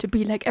didn't want to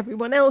be like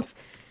everyone else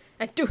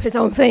and do his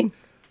own thing.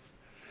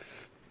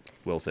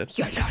 Well said.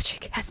 Your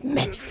logic has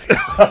many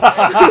flaws.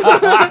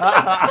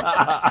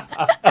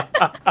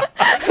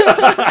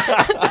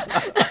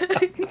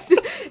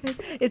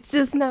 It's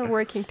just not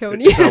working,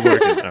 Tony. It's not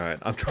working. All right.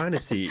 I'm trying to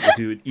see if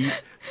you would eat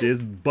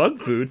this bug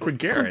food for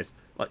Garrus.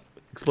 Like,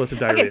 explosive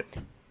diarrhea.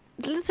 Okay,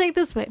 let's say it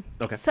this way.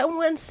 Okay.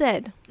 Someone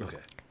said, Okay.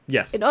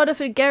 Yes. in order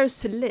for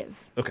Garrus to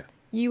live, Okay.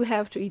 you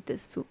have to eat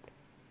this food.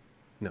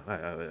 No,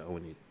 I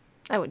wouldn't eat it.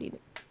 I would eat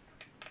it.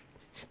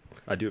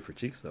 I do it for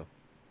Cheeks, though.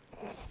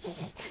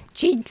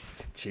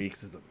 Cheeks.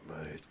 Cheeks is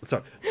amazing.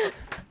 Sorry.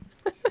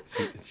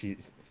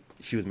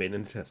 She was made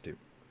in a test tube.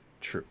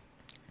 True.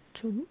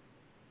 True.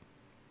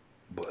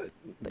 But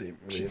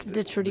She's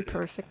literally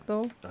perfect,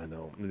 though. I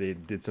know. They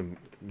did some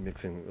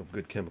mixing of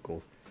good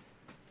chemicals.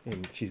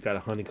 And she's got a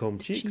honeycomb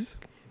cheeks.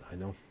 I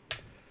know.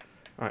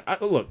 All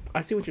right. Look,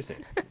 I see what you're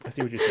saying.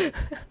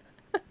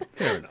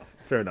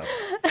 Fair enough.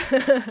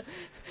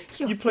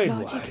 You played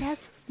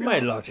wise. My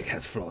logic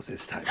has flaws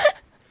this time.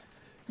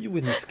 You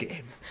win this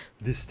game.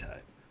 This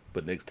time.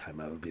 But next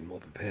time I will be more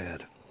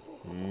prepared.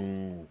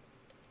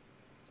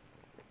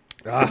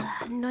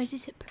 Noisy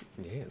sip.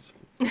 Yes.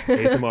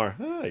 ASMR.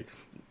 Hi.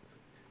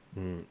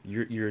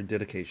 Your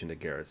dedication to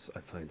Garrus I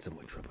find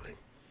somewhat troubling.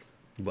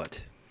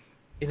 But,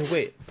 in a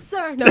way...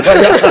 Sir, no.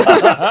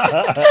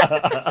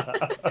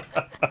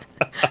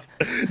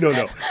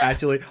 No.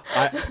 Actually,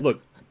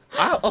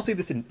 I'll say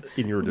this in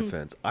your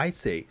defense. I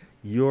say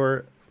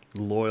your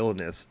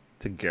loyalness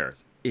to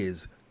Garrus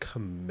is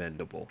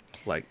commendable.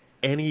 Like,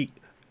 any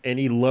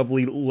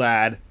lovely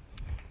lad,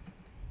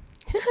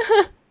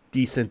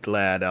 decent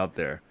lad out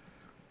there,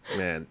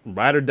 man,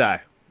 ride or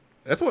die.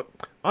 That's what,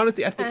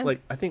 honestly, I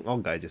think all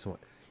guys just want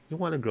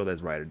a girl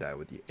that's ride or die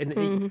with you.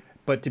 And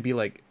but to be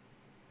like,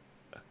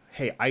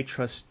 hey, I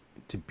trust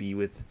to be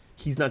with,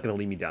 he's not going to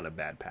lead me down a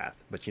bad path,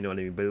 but you know what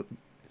I mean? But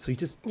so you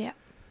just, yeah.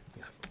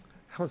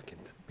 How's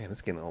getting, man,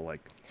 it's getting all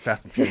like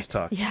Fast and Furious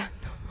talk. Yeah,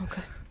 no,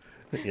 okay.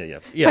 Yeah.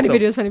 Funny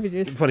videos.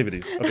 Funny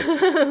videos.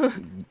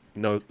 Okay.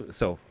 No,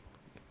 so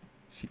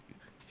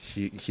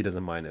she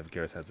doesn't mind if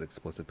Garrus has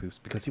explosive poops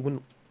because he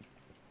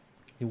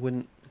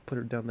wouldn't put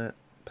her down that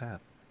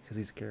path because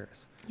he's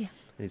Garrus. Yeah.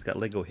 And he's got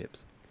Lego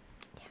hips.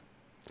 Yeah.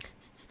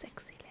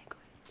 Sexy Lego.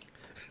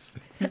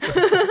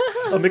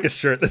 I'll make a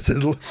shirt that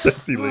says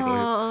sexy Lego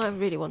hips. Oh, I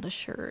really want a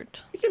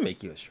shirt. We can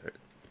make you a shirt.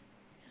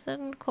 Is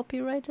that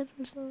copyrighted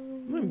or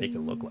something? I'm gonna make it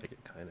look like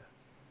it, kind of.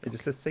 It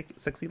just says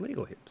sexy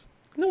Lego hips.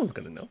 No one's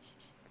gonna know.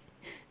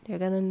 They're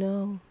gonna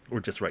know. Or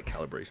just right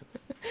calibration.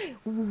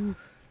 Ooh.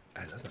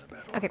 That's not a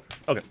bad one.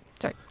 Okay.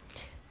 Sorry.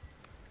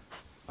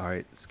 All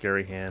right,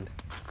 scary hand.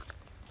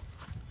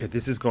 If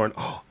this is going,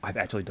 I've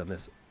actually done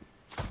this.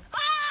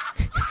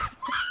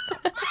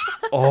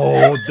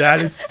 Oh, that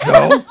is so.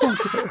 I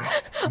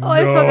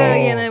forgot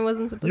again. I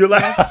wasn't supposed You're to.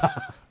 like.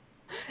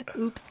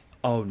 Oops.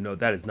 Oh no,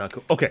 that is not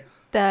cool. Okay.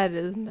 That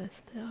is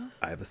messed up.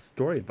 I have a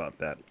story about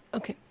that.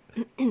 Okay.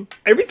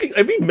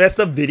 Every messed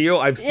up video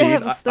I've seen,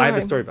 have a I have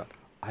a story. story about.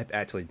 I've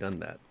actually done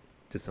that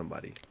to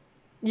somebody.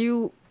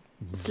 You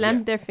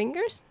slammed their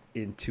fingers?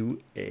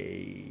 Into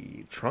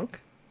a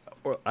trunk,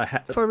 or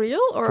a For real?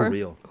 Or? For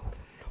real.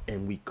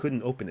 And we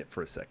couldn't open it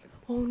for a second.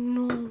 Oh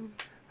no.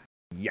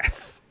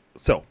 Yes.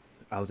 So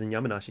I was in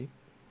Yamanashi.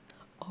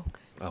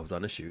 Okay. I was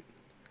on a shoot,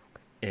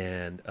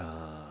 and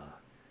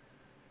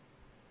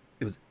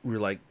we were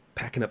like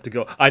packing up to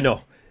go. I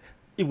know,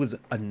 it was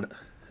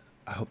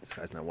I hope this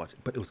guy's not watching,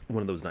 but it was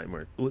one of those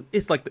nightmares.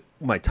 It's like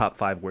my top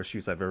 5 worst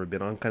shoots I've ever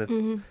been on, kind of.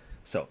 Mm-hmm.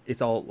 So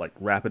it's all like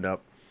wrapping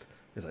up.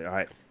 It's like, all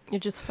right, You're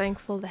just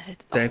thankful that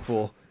it's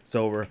thankful it's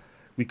over.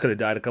 We could have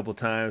died a couple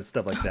times,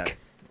 stuff like that.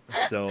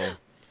 So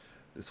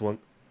this one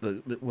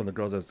of the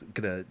girls I was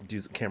gonna do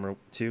the camera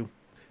to,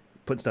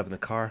 putting stuff in the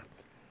car,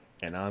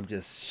 and I'm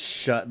just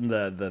shutting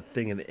the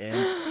thing in the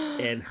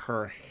end, and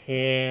her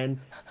hand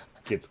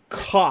gets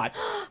caught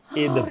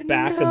in the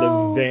back of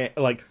the van.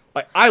 Like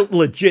I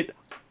legit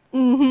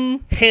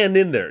hand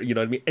in there, you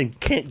know what I mean, and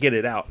can't get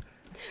it out.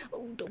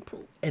 Oh, don't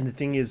pull. And the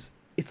thing is,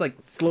 it's like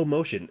slow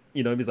motion,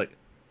 you know what I mean? It's like,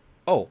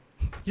 oh,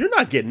 you're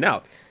not getting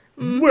out.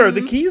 Where are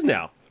the keys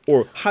now?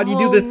 Or how do you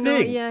do the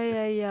thing?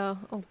 Yeah.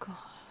 Oh, God.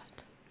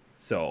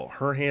 So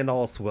her hand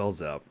all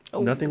swells up.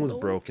 Oh, Nothing was no.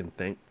 broken,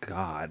 thank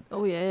God.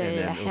 Oh, yeah. And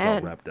then it was all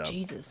hand. wrapped up.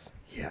 Jesus.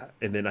 Yeah,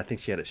 and then I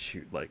think she had to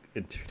shoot like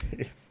in 2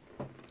 days.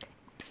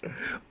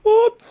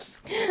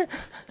 Whoops.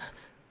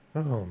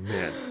 Oh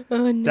man,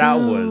 Oh, no. that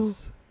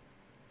was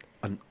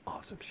an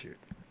awesome shoot.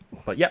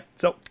 But yeah,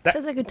 so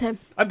Sounds like a good time.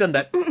 I've done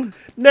that.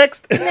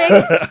 Next.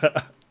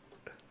 I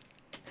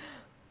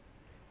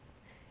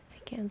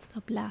can't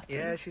stop laughing.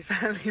 Yeah, she's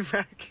finally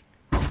back.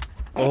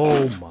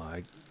 Oh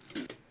my.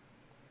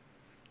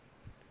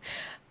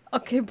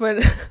 Okay,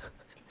 but...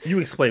 You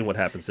explain what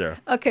happened, Sarah.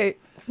 Okay,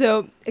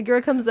 so a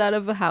girl comes out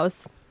of a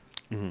house,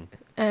 I'm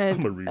and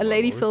gonna read a my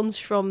lady words. films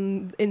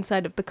from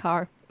inside of the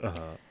car, Uh-huh.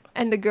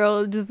 and the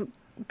girl just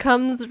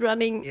comes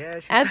running Yeah,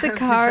 she's at the finally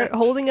car, back.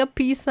 holding up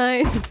peace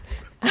signs,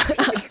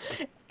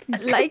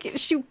 like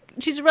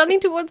she's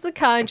running towards the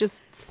car and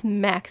just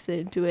smacks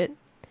into it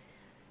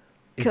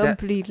Is that-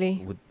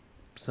 completely. would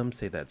some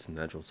say that's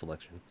natural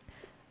selection?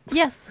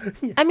 Yes,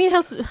 I mean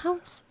how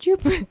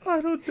stupid.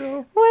 I don't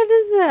know. What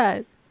is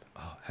that?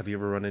 Oh, have you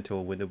ever run into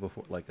a window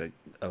before, like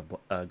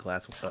a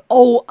glass?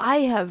 Oh, I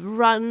have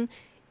run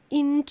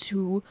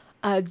into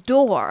a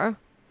door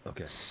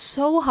Okay.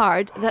 so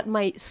hard that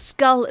my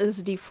skull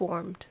is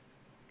deformed.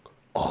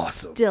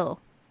 Awesome. Still,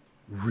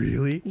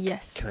 Really?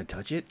 yes, Can I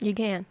touch it? you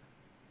can.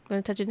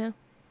 Want to touch it now?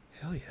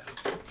 Hell yeah.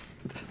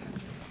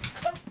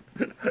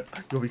 You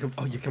want me to come?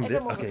 Oh, you come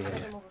there? Okay,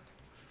 yeah.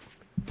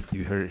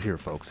 You heard it here,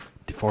 folks.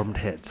 Deformed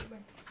heads.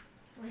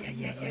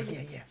 Yeah.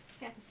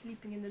 Cat is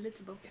sleeping in the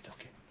litter box. It's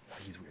okay. Oh,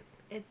 he's weird.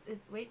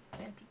 It's wait, I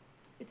have to,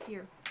 it's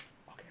here.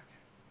 Okay.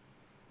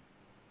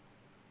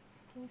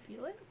 Can you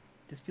feel it?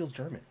 This feels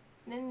German.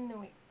 No,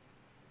 wait.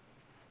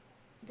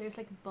 There's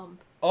like a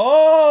bump.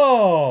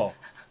 Oh!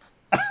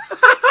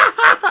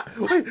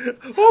 Wait,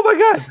 oh my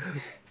god!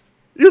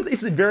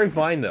 It's very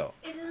fine though.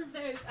 It is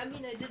very. I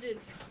mean, I did it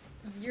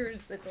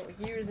years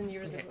and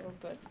years ago,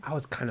 but I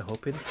was kind of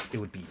hoping it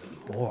would be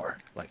more.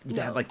 Like you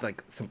had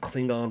like some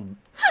Klingon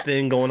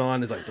thing going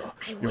on. It's like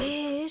I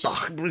wish.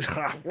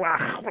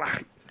 That'll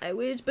I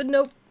wish, but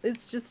nope.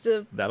 It's just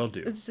a.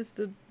 do. It's just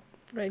a.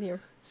 Right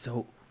here.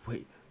 So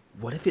wait,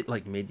 what if it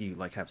like made you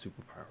like have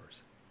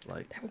superpowers?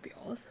 Like That would be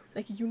awesome.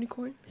 Like a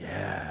unicorn.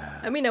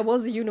 yeah. I mean, I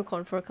was a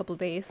unicorn for a couple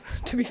days,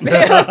 to be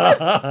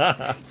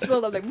fair.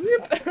 Swelled up like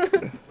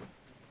whoop.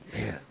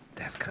 Man,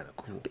 that's kind of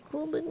cool.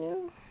 Cool, but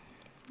no,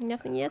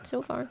 nothing yet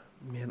so far.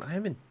 Man, I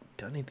haven't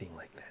done anything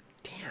like that.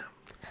 Damn.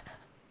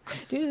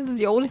 Dude, this is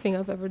the only thing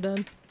I've ever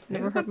done.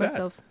 Never it's hurt not bad.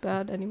 myself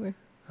bad anywhere.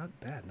 Not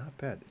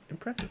bad.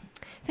 Impressive.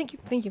 Thank you.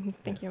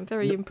 I'm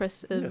very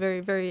impressed.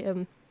 Very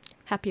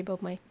happy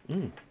about my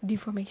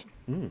deformation.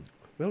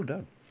 Well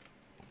done.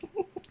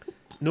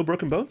 No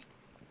broken bones?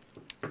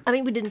 I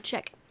mean, we didn't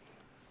check,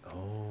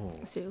 Oh.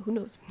 so who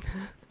knows?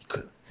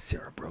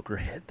 Sarah broke her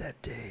head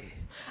that day.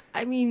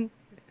 I mean,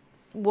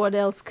 what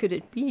else could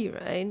it be,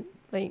 right?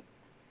 Like,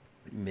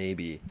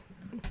 Maybe.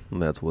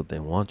 That's what they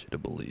want you to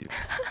believe.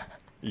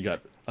 You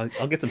got.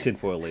 I'll get some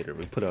tinfoil later.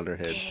 We put it on our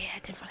heads. yeah,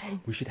 tinfoil.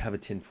 We should have a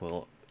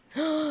tinfoil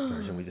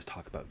version. We just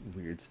talk about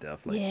weird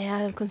stuff like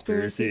Yeah,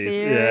 conspiracy conspiracies.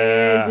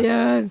 theories.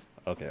 Yes.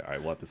 Okay, all right,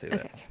 we'll have to say Okay.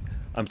 that.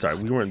 I'm sorry,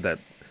 we weren't that.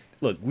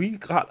 Look,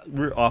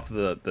 we're off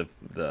the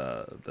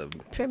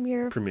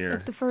Premiere Premiere.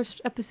 of the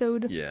first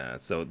episode. yeah.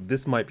 So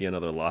this might be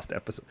another lost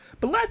episode.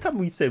 But last time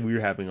we said we were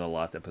having a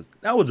lost episode,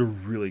 that was a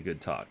really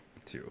good talk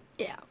too.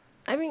 Yeah.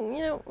 I mean,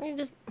 we're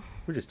just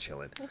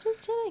chilling.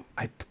 chilling.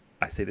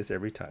 I say this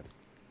every time.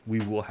 We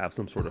will have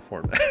some sort of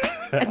format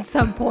At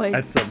some point.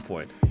 at some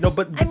point. No,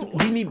 but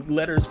we need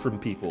letters from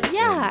people.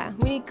 Yeah,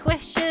 we need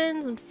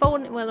questions and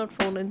phone. Well, not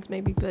phone-ins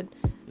maybe, but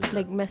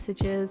like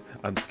messages.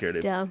 I'm scared.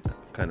 stuff.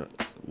 Kind of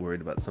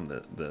worried about some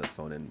of the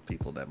phone-in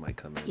people that might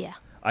come in. Yeah.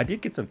 I did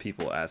get some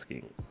people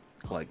asking,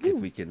 like, if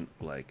we can,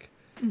 like,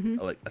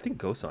 like I think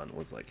Gosan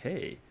was like,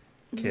 "Hey,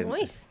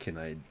 Voice.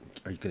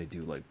 Are you gonna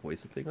do like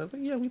voice thing?" I was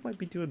like, "Yeah, we might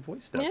be doing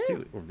voice stuff Yeah.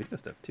 too, or video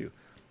stuff too,"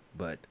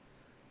 but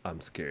I'm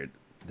scared.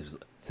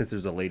 Since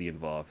there's a lady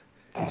involved,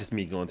 it's just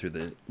me going through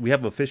the. We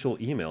have official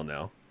email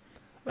now.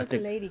 What's the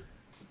lady?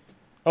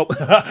 Oh,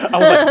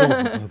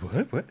 I was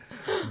like, what?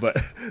 But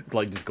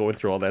like just going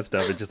through all that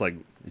stuff, it's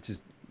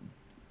just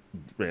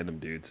random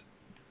dudes.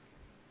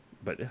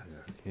 But you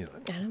know,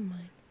 I don't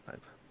mind.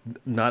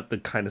 not the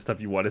kind of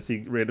stuff you want to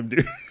see random do.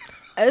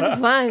 It's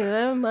fine.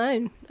 I don't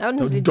mind. I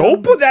honestly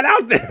Don't put that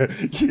out there.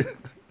 Give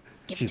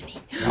it to me.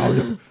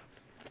 No.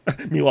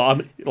 Meanwhile,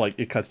 I'm like,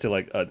 it cuts to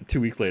like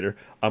 2 weeks later.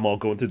 I'm all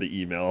going through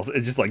the emails.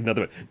 It's just like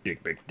nothing but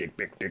dick pic, dick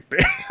pic, dick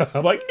pic.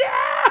 I'm like,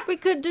 yeah. We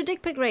could do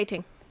dick pic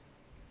rating.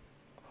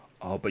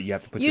 Oh, but you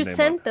have to put You your name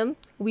send on. them,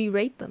 we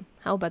rate them.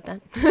 How about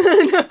that?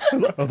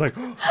 I was like,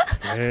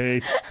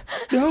 hey,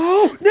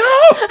 no.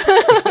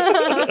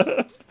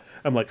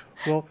 I'm like,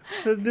 well,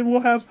 then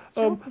we'll have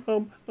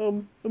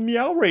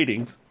meow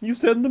ratings. You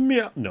send the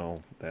meow. No,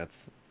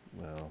 that's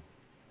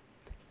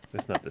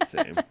it's not the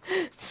same.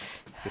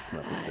 It's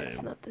not the same.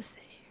 It's not the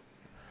same.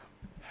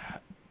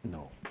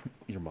 No,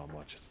 your mom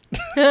watches.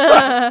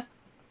 I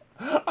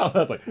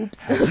was like,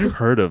 have you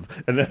heard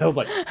of? And then I was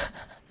like,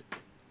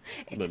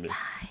 It's fine.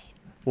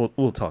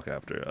 We'll talk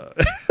after.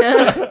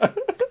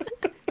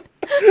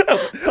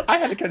 I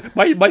had to catch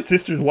my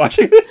sister's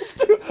watching this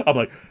too. I'm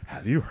like,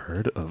 have you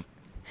heard of?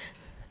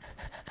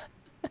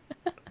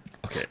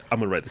 Okay, I'm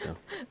gonna write this down.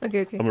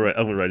 Okay. I'm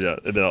gonna write it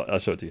out, and then I'll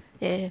show it to you.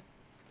 Yeah.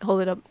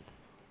 Hold it up.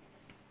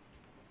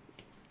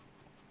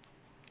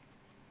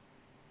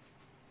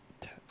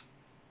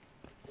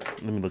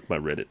 Let me look at my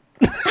Reddit.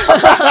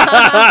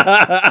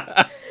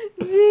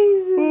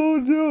 Jesus. Oh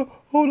no!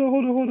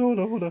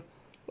 Hold on.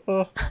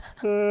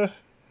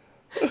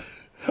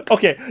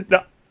 Okay,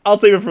 now I'll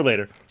save it for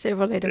later. Save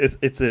for later.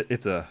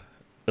 It's a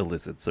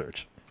illicit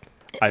search.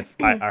 I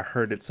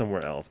heard it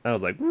somewhere else. I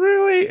was like,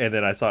 really? And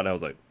then I saw it and I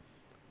was like,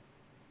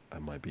 I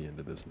might be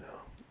into this now.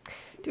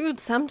 Dude,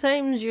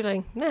 sometimes you're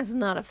like, that's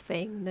not a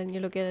thing. Then you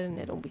look at it and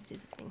it'll be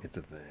just a thing. It's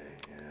a thing.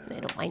 And I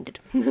don't mind it.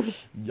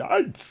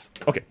 Yikes.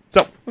 Okay,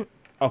 so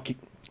I'll keep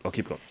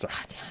going. Sorry.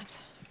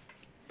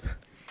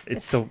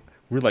 It's so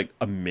we're like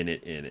a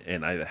minute in,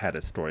 and I had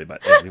a story about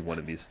every one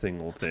of these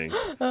single things.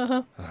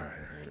 All right.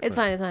 It's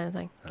fine. All right,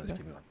 let's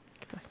keep going.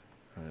 going.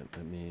 All right,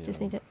 let me.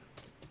 Just need it.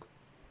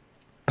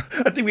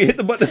 I think we hit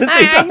the button at the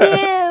same I time.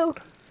 knew!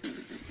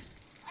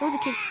 That was a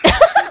kid.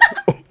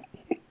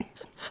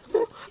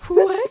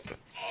 What?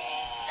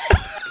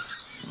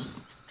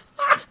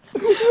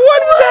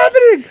 What was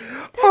happening?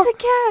 That's a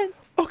cat.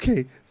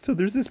 Okay, so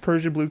there's this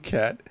Persian blue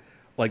cat.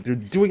 Like they're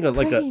doing it's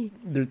pretty.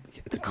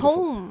 beautiful.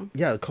 Comb.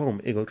 Yeah, the comb.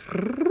 It goes,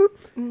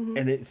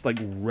 and it's like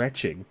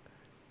retching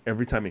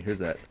every time it hears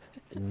that.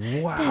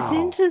 Wow. That's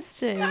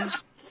interesting.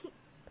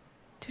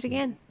 Do it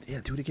again.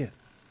 Yeah, do it again.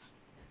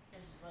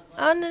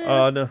 Oh, no.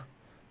 Oh no.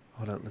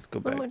 Hold on, let's go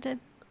One more back. time.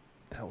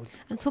 That was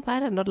I'm so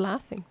bad at not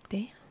laughing.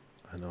 Damn.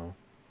 I know.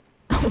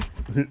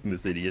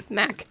 This idiot.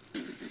 Smack.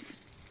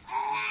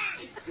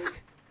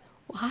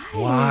 Why?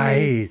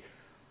 Why?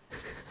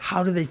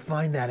 How do they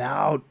find that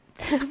out?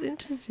 That's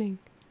interesting.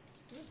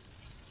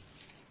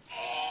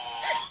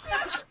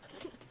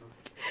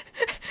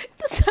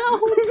 The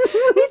sound.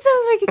 It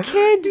sounds like a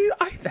kid. Dude,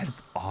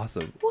 that's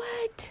awesome.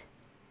 What?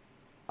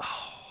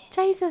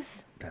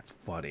 Jesus. That's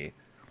funny.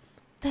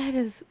 That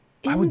is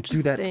I would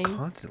do that interesting.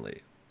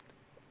 constantly.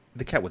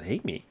 The cat would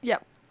hate me.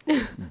 Yep.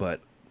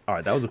 But all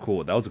right, that was a cool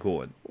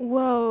one.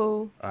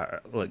 Whoa.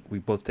 Like we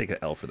both take an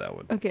L for that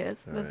one. Okay,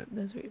 that's right.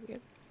 that's really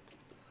weird.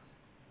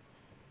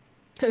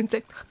 It's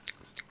like,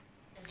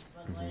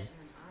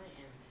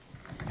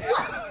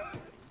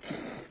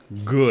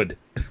 Good.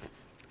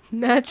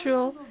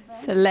 natural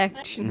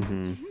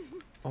selection.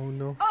 Oh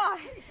no.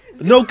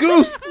 No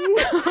goose.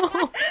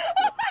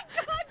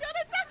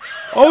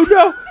 Oh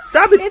no!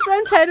 Stop it! It's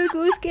Untitled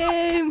Goose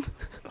Game.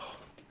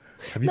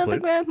 Have you Not the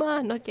played?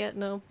 grandma. Not yet.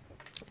 No.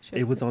 Should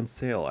It was on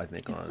sale, I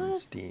think, on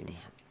was? Steam.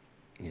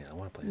 Yeah, I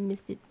want to play it.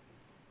 missed it.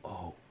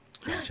 Oh,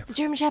 German It's a Shepherd.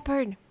 German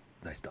Shepherd.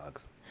 Nice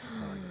dogs.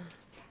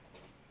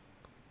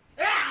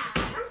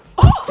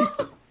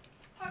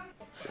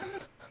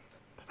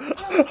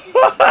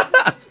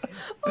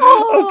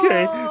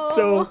 Okay,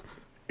 so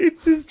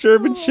it's this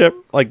German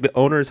Shepherd. Like the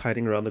owner is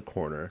hiding around the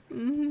corner,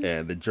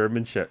 and the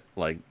German Shepherd,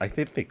 like I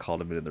think they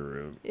called him in the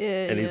room,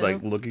 Yeah. and he's yeah.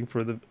 like looking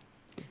for the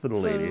For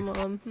lady.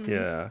 mom.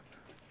 Yeah,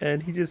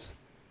 and he just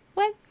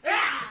What?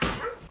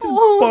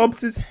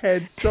 bumps his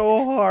head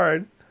so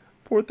hard.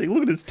 Poor thing.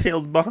 Look at his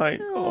tail's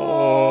behind.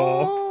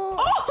 Oh.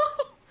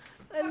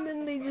 And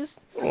then they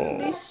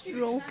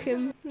stroke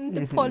him and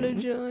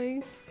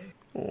apologize.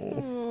 Oh.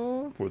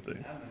 Aw. Poor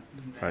thing.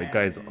 All right,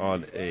 guys,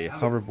 on a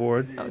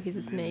hoverboard. Oh, he's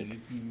a snake.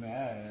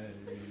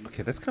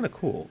 Okay, that's kind of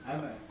cool.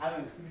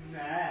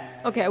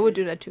 Okay, I would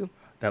do that too.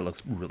 That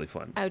looks really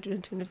fun. I would do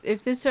that too.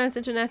 If this turns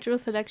into natural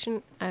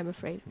selection, I'm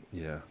afraid.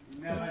 Yeah.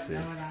 Let's see.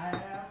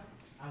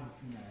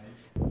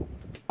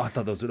 I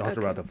thought those were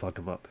about to fuck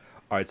him up.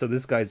 All right, so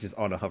this guy's just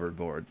on a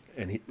hoverboard,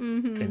 and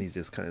he's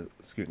just kind of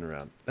scooting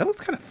around. That looks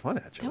kind of fun,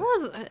 actually. That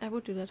was. I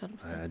would do that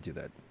 100%. I'd do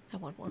that. I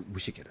want one.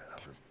 We should get a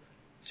hover.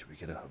 Should we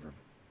get a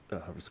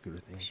hover scooter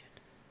thing?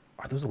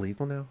 Are those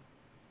illegal now?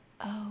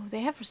 Oh,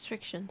 they have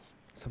restrictions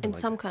Something in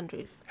like some that.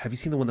 countries. Have you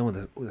seen the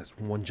one that's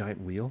one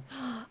giant wheel?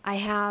 I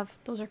have.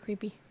 Those are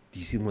creepy. Do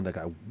you see the one that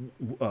guy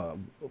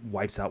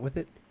wipes out with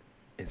it?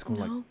 It's going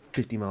No. like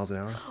 50 miles an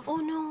hour. Oh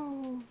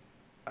no.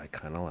 I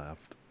kind of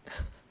laughed.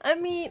 I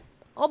mean,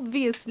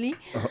 obviously,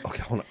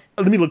 Okay, hold on.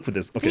 Let me look for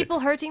this. Okay. people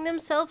hurting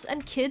themselves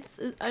and kids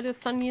are the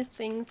funniest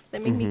things. They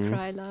make me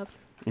cry, love.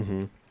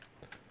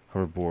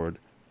 Hoverboard,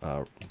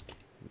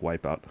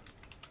 Wipeout.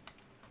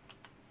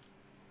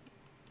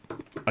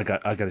 I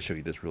got to show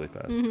you this really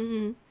fast.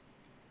 I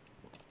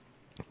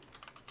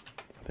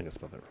think I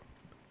spelled that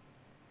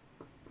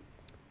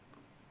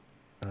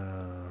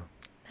wrong.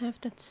 I have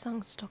that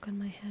song stuck in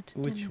my head.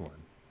 Which Damn it. one?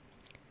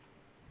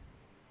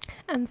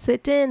 I'm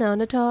sitting on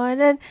the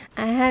toilet.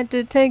 I had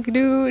to take a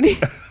duty.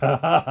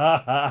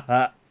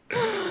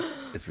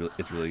 It's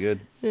really good.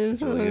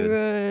 It's really so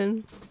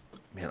good.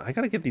 Man, I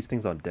gotta get these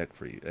things on deck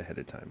for you ahead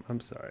of time. I'm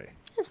sorry.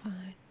 It's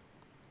fine.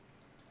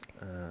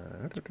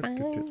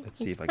 Let's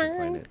see if I can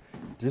find it.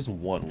 There's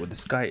one where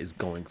this guy is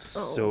going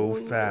so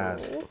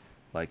fast. no.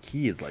 Like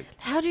he is like,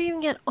 How do you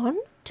even get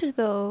onto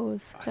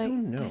those? I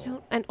don't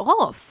know. And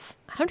off.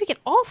 How do you get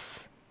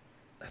off?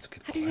 that's a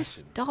good How do you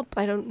question. stop?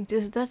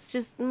 That's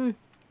just.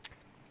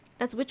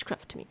 That's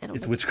witchcraft to me. I don't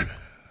It's know.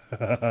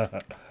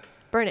 witchcraft.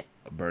 Burn it.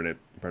 Burn it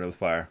with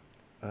fire.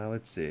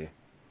 Let's see.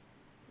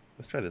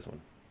 Let's try this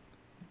one.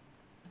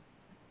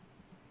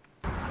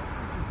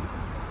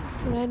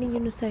 Riding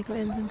unicycle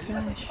ends in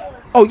crash.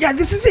 Oh yeah,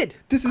 this is it.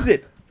 This is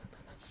it.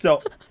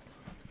 So,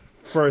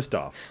 first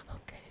off,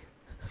 Okay.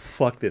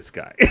 fuck this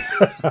guy,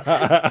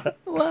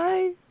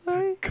 Why?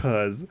 Why?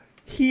 cause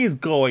he is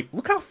going.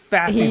 Look how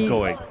fast He- he's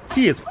going.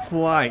 He is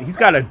flying. He's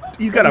got a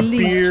At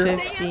least beer.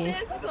 50.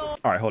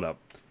 All right, hold up.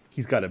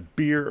 He's got a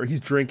beer, or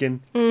he's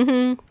drinking.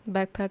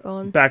 Backpack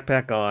on.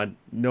 Backpack on,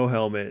 no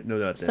helmet, no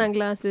nothing.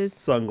 Sunglasses.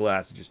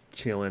 just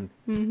chilling.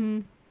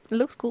 It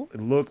looks cool.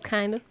 It looks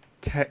Kind of.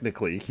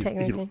 technically,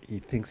 Technically. he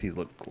thinks he's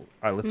looking cool.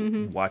 All right, let's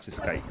watch this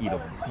guy eat a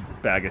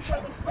bag of shit.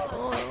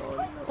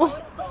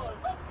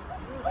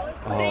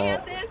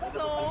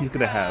 Oh, he's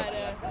gonna have.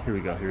 Here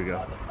we go.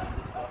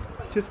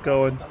 Just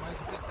going.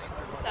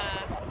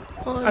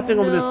 Oh, I think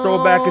I'm gonna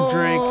throw back a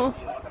drink.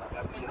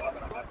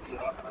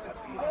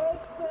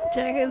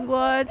 Check his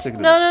watch. Check it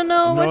No. out.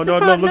 Watch No, the no,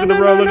 front. look at the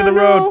road, look at the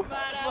road.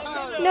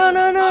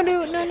 No,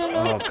 dude. No.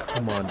 Oh,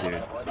 come on,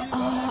 dude.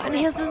 Oh, and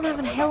he doesn't have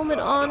a helmet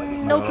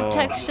on. No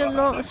protection.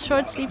 No a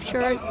short sleeve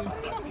shirt.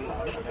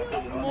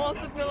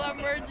 Moça, pelo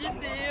amor de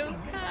Deus,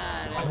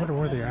 cara. I wonder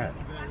where they're at.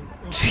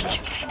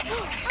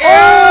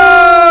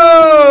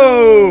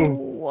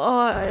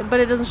 Oh! But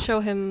it doesn't show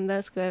him.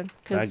 That's good.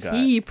 Because That guy.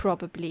 he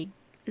probably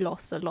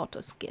lost a lot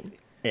of skin.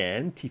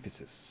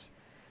 Antithesis.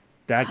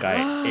 That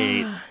guy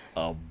ate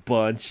a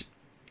bunch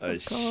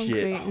of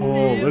shit. concrete.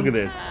 Oh, look at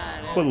this.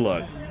 But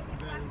look.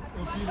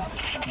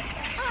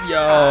 Yo.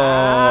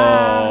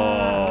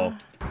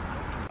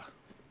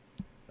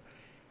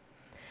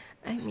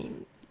 I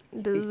mean,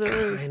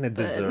 deserves Kind of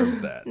that. deserves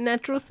that.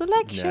 Natural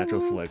selection.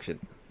 Natural selection.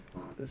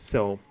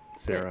 So,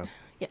 Sarah,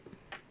 Yeah.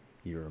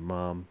 you're a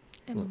mom.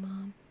 I'm a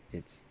mom.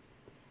 It's,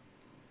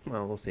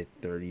 well, we'll say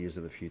 30 years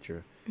in the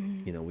future.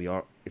 Mm-hmm. You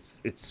know,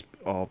 it's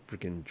all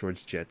freaking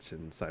George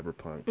Jetson,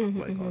 cyberpunk,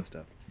 like all that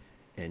stuff.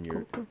 And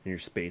your Cool. and your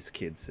space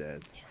kid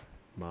says,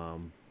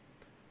 "Mom,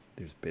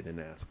 there's been an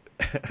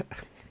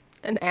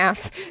An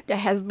ass. There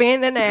has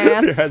been an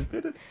ass.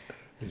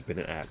 there's been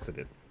an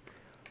accident.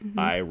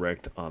 I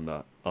wrecked on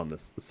the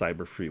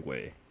cyber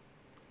freeway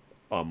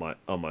on my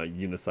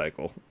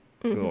unicycle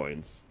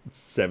going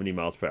 70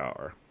 miles per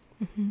hour.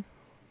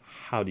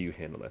 How do you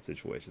handle that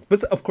situation?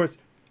 But of course,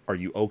 are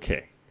you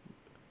okay?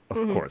 Of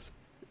course.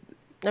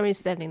 I mean,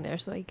 standing there,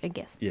 so I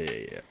guess. Yeah.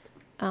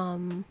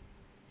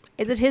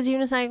 Is it his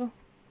unicycle?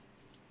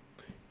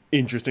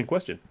 Interesting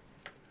question.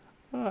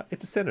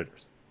 It's a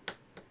senator's.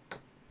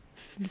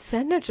 The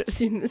senator's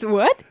unicycle?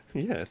 What?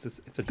 Yeah, it's a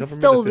He government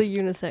stole official. the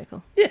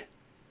unicycle. Yeah.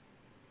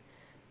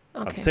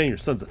 Okay. I'm saying your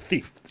son's a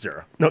thief,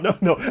 Sarah. No.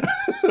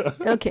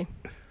 Okay.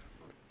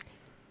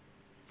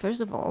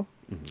 First of all,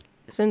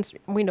 since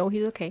we know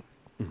he's okay,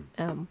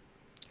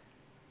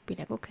 be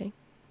like, okay.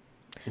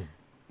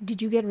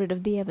 Did you get rid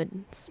of the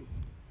evidence?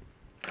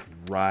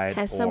 Ride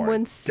Has or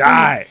someone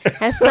die.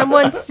 Has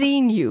someone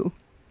seen you?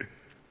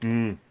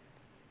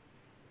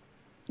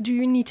 Do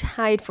you need to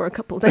hide for a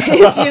couple days?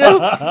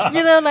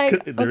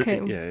 Like There-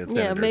 okay, yeah, it's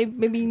senators.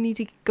 maybe you need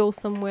to go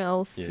somewhere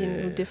else,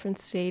 Yeah. different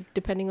state,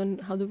 depending on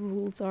how the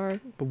rules are.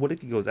 But what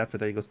if he goes after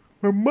that? He goes,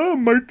 "My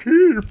mom, my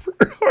teeth.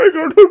 I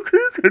got no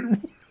teeth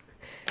anymore."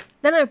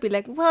 Then I'd be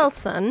like, well,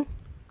 son,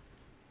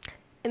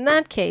 in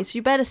that case,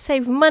 you better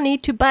save money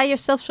to buy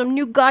yourself some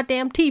new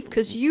goddamn teeth,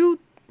 because you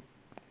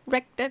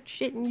wrecked that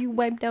shit and you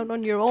wiped out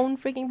on your own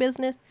freaking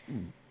business.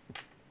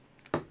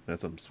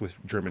 That's some Swiss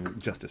German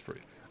justice for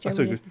you. Germany.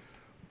 So he goes,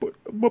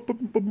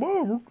 but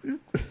mom,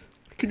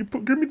 can you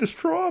give me the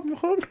straw? I'm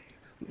hungry.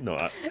 No,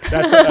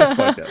 that's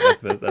fucked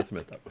up. That's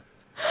messed up.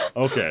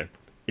 Okay,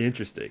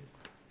 interesting.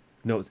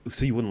 No,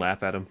 so you wouldn't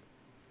laugh at him?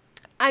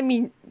 I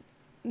mean,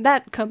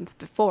 that comes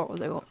before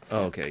the Oscar.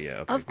 Oh, okay,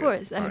 yeah. Okay, Of good.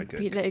 course, All I'd right, good.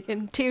 be like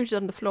in tears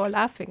on the floor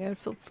laughing. I'd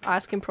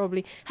ask him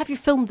probably, "Have you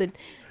filmed it?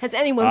 Has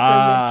anyone filmed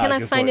it? Can I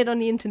good find point. it on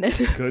the internet?"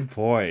 Good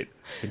point.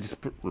 And just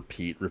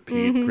repeat,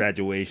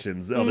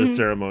 graduations, other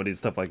ceremonies,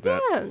 stuff like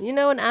that.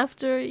 Yeah, and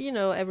after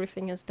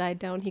everything has died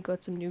down, he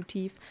got some new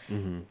teeth.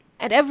 Mm-hmm.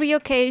 At every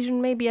occasion,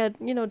 maybe at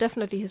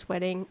definitely his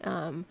wedding,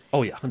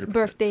 Oh yeah, 100%.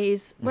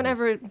 birthdays,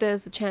 whenever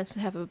there's a chance to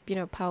have a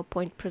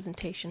PowerPoint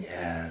presentation,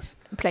 Yes,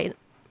 play it.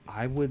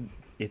 I would.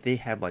 If they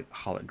had like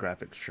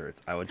holographic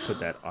shirts, I would put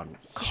that on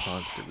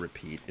constant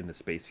repeat in the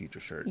Space Future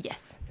shirt.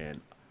 Yes. And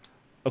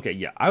okay,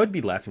 yeah, I would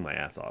be laughing my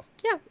ass off.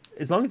 Yeah.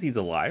 As long as he's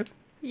alive,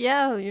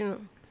 Yeah,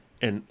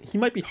 and he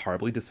might be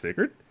horribly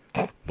disfigured,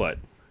 but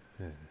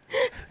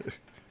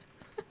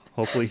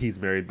hopefully he's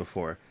married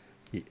before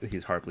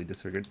he's horribly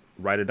disfigured.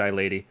 Ride or die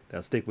lady,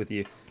 that'll stick with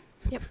you.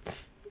 Yep.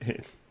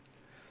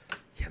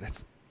 Yeah,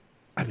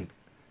 I mean,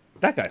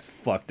 that guy's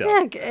fucked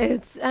up. Yeah,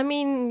 it's. I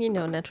mean,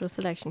 natural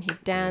selection. He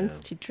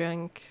danced. He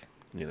drank.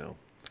 Yeah,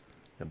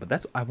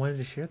 but I wanted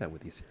to share that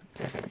with you, sir.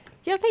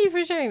 Yeah, thank you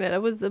for sharing that.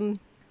 That was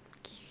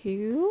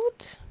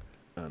cute.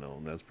 I know,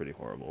 that's pretty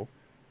horrible.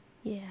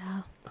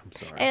 Yeah. I'm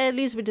sorry. At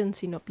least we didn't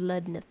see no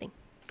blood, nothing.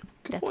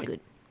 That's point. good.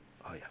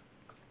 Oh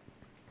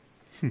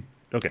yeah.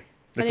 Okay.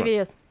 Next Any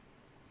one. videos?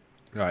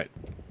 All right.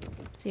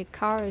 See a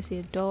car. I see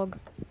a dog.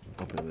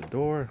 Open the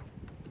door.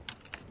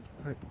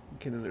 All right,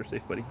 get in there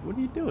safe, buddy. What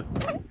are you doing?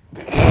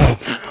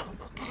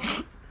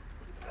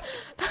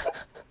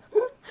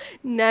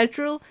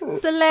 Natural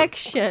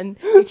selection.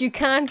 If you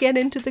can't get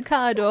into the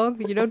car,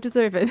 dog, you don't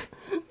deserve it.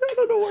 I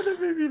don't know why that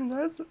made me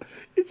laugh.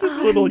 It's just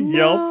a little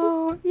yelp.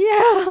 No.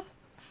 Yeah.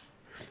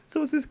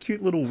 So it's this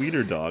cute little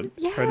wiener dog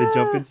trying to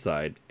jump Yeah.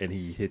 inside, and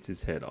he hits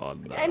his head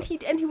on. And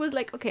he was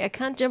like, okay, I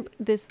can't jump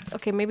this.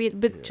 Okay, maybe a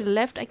bit to the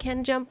left. I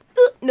can jump.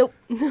 Nope.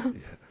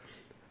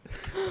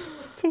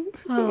 so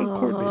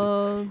uncoordinated.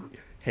 Oh.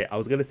 Hey, I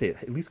was gonna say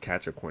at least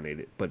cats are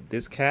coordinated, but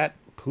this cat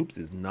poops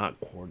is not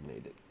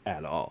coordinated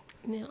at all.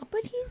 No,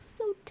 but he's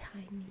so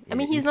tiny. I Yeah,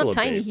 mean, he's he's still not a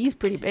tiny. babe. He's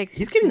pretty big.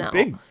 He's getting now.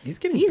 big. He's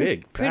getting He's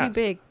big. pretty fast.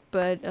 big,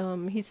 but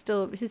he's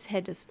still his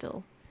head is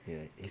still.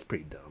 Yeah, he's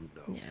pretty dumb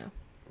though. Yeah.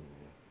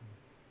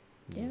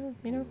 Yeah,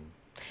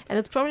 and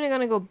it's probably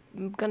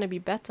gonna be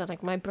better.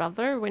 Like my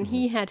brother, when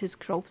he had his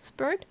growth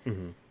spurt,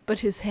 but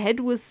his head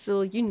was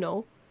still,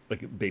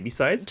 Like baby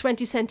size.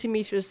 20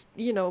 centimeters,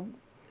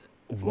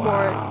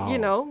 Wow. more, you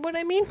know what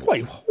I mean?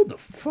 Wait, hold the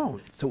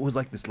phone. So it was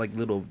like this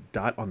little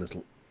dot on this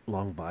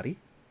long body.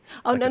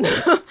 Oh, no,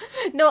 no.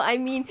 No, I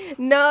mean,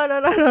 no.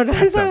 That's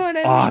not sounds what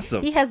I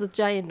awesome. mean. He has a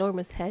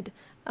ginormous head.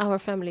 Our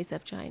families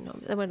have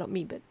ginormous. Well, not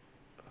me, but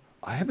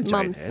I have a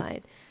giant mom's head.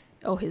 side.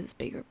 Oh, his is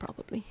bigger,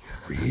 probably.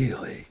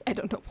 Really? I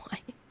don't know why.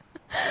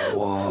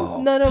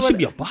 Whoa. No, He should but-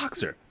 be a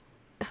boxer.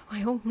 I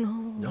hope no.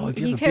 No, if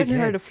you He have a big couldn't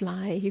hurt head. a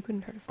fly. He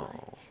couldn't hurt a fly.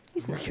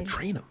 He's We nice. can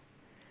train him.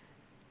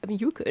 I mean,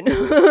 you could.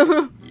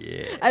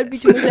 Yeah. I'd be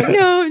too much like,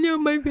 no,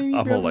 my baby. I'm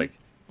all brother." like,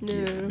 No.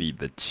 give me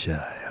the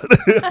child.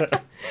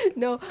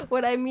 No,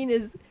 what I mean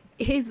is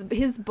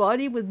his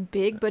body was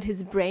big, but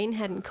his brain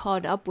hadn't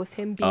caught up with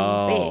him being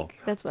Oh. big.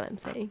 That's what I'm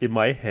saying. In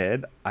my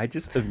head, I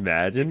just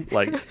imagine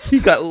like he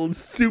got a little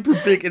super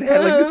big and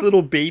had like this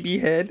little baby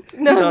head.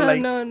 No, you know, no,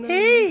 like, no, no.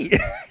 Hey,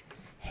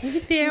 hey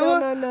there.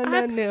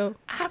 No.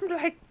 I'm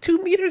like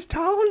 2 meters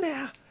tall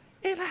now,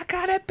 and I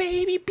got a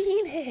baby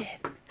bean head.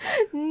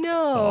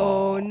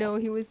 No,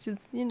 he was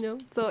just,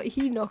 so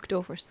he knocked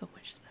over so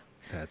much stuff.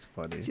 That's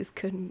funny. Just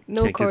couldn't,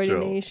 no Can't control.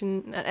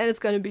 coordination. And it's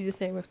going to be the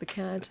same with the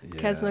cat.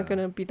 Cat's Yeah. not going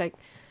to be like,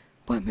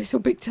 why am I so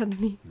big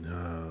suddenly?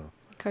 No,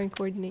 Can't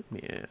coordinate.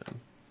 man,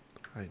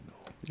 I know.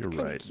 You're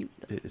Kinda right. cute,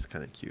 though. It is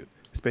kind of cute,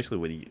 especially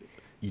when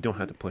you don't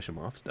have to push him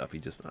off stuff. He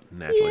just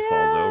naturally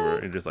falls over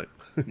and just like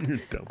you're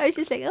dumb. I was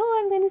just like, oh,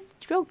 I'm going to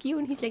stroke you.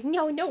 And he's like,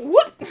 no,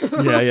 whoop.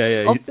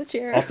 Yeah. Off the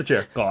chair. Off the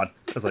chair. Gone.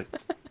 I was like,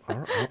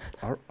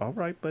 all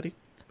right, buddy.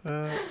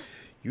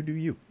 You do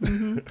you.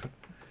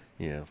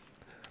 Yeah.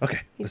 Okay.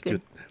 He's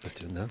Let's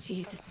do it now.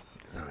 Jesus.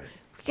 All right.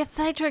 We get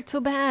sidetracked so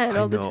bad I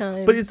all the know,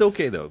 time. but it's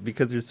okay though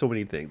because there's so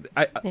many things.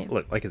 Yeah.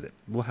 Look, like I said,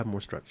 we'll have more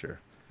structure.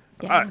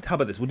 Yeah. All right, how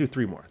about this? We'll do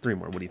three more. What do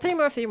you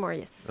think? Three more,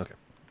 yes. Okay.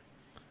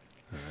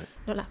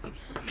 No laughing.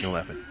 No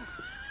laughing.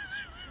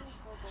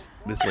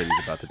 This lady's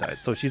about to die.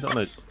 So she's on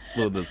a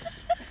little of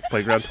those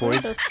playground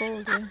toys. Those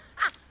cold, yeah.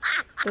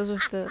 Those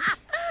with the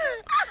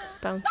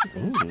bouncy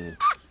thing. Ooh.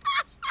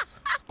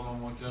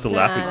 The Nah,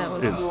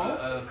 laughing that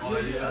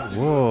is.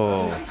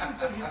 Whoa.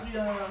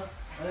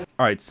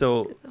 All right,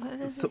 so What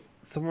is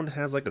someone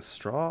has like a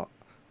straw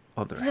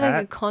on their Is it like a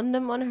hat.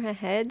 condom on her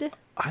head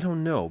I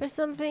don't know. or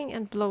something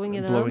and blowing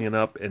it Blowing up? it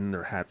up and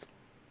their hat's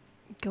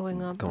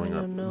Going up. going I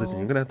up. don't know. Listen,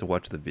 you're gonna have to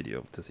watch the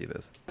video to see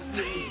this.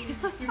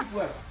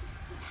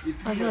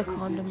 I thought a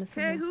condom is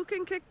Okay, something. who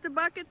can kick the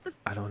bucket the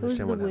I don't Who's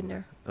understand the what happened.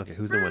 winner? Okay,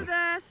 who's the winner?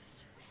 furthest?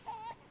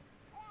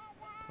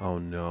 Oh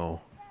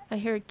no. I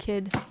hear a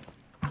kid.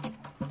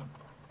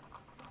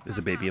 There's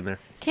a baby in there.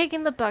 Kick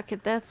in the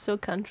bucket. That's so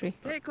country.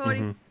 Hey, Cody.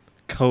 Mm-hmm.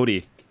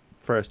 Cody.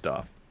 First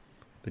off,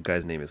 the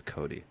guy's name is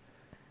Cody.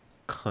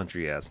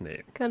 Country ass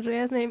name. Country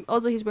ass name.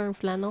 Also, he's wearing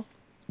flannel.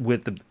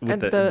 with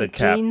and the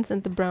cap. jeans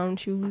and the brown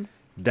shoes.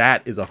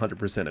 That is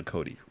 100% a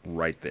Cody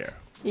right there.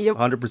 Yep.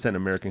 100%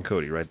 American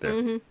Cody right there.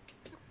 Mm-hmm.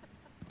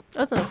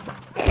 That's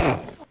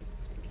not.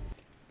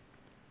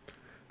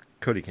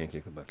 Cody can't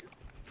kick the bucket.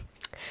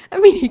 I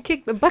mean, he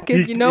kicked the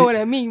bucket. You know what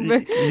I mean?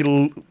 But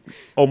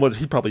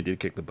He probably did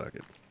kick the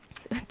bucket.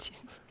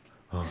 Jesus.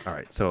 Oh, all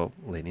right, so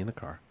lady in the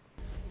car.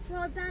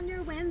 Roll down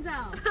your window.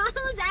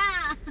 Roll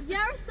down.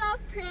 You're so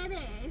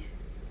pretty.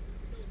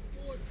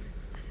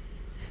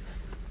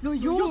 No,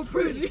 you're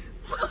pretty.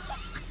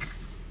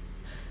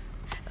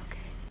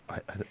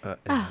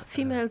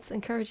 Females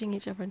encouraging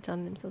each other and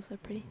telling themselves they're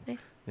pretty.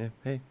 Nice. Yeah.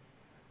 Hey,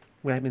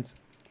 what happens?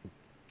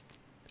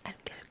 I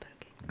don't get it, but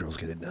okay. Girls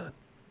get it done.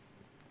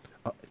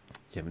 Oh,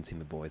 you haven't seen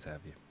The Boys,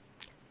 have you?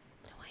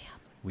 No, I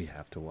haven't. We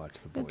have to watch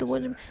The We have Boys. to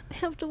watch. Sarah. We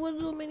have to watch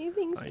so many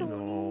things. I Tony.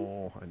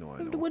 know.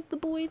 We have to watch The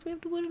Boys. We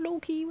have to watch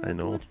Loki. We I have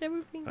know. to watch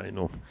everything. I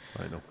know.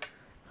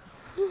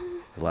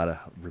 A lot of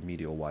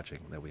remedial watching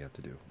that we have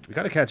to do. We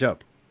got to catch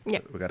up. Yeah.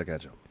 We got to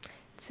catch up.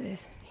 It's, yeah.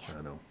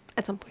 I know.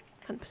 At some point,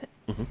 100%.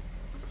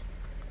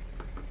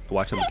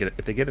 Watch them get it.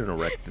 If they get in a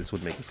wreck, this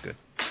would make us good.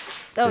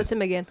 Oh, it's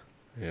him again.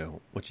 Yeah.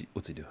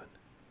 What's he doing?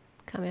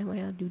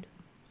 Kamehameha, dude.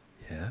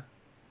 Yeah.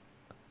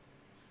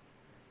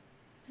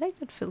 I like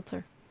that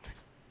filter.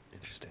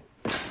 Interesting.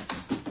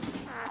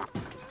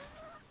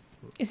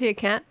 Is he a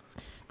cat?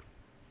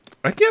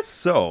 I guess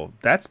so.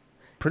 That's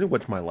pretty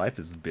much my life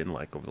has been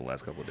like over the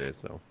last couple of days.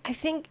 So I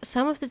think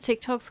some of the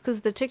TikToks,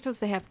 because the TikToks,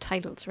 they have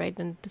titles, right,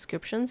 and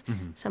descriptions.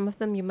 Some of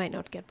them you might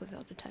not get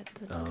without the titles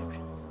and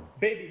descriptions.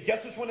 Baby,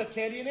 guess which one has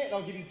candy in it, and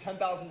I'll give you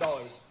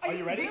 $10,000. Are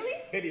you ready?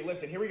 Really? Baby,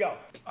 listen, here we go.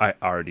 I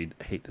already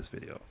hate this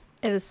video.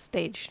 It is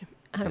staged,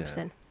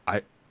 100%.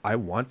 I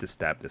want to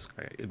stab this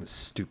guy in the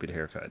stupid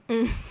haircut.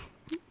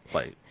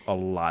 Like a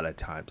lot of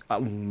times,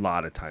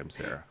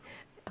 Sarah.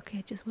 Okay,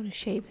 I just want to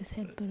shave his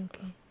head, but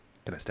okay.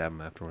 Can I stab him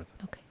afterwards?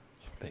 Okay.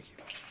 Yes. Thank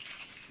you.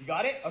 You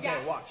got it? Okay,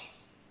 Yeah. watch.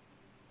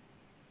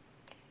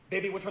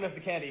 Baby, which one has the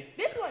candy?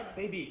 This one.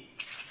 Baby.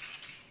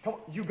 Come on,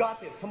 you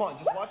got this. Come on,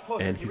 just watch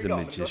closer. And Here he's we a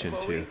go. magician, Go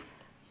slowly. too.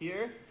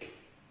 Here.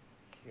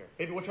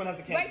 Baby, which one has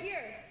the candy? Right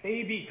here.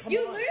 Baby, come You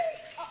on. literally.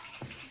 Oh,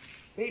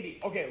 Baby,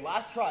 okay,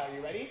 last try. Are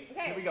you ready?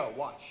 Okay. Here we go.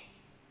 Watch.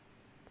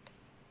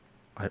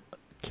 I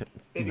can't.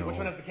 Baby, no. which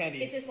one has the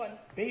candy? it's this one.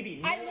 Baby,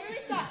 no, I literally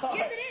it's saw. not.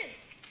 Yes, it is.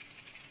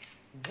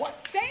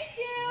 What? Thank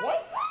you.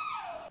 What?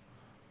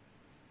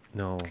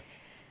 No.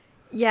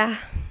 Yeah,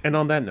 And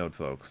on that note,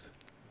 folks,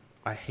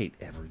 I hate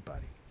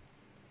everybody.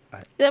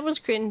 that was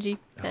cringy.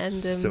 That And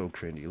was so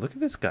cringy. Look at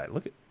this guy.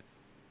 Look at.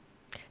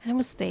 and it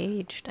was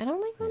staged. I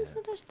don't like ones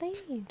that are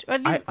staged. Or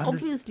at I least under-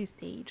 obviously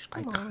staged.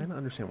 I Come kind on. of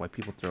understand why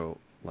people throw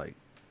like.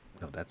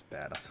 No, that's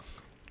bad.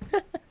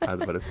 I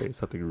was about to say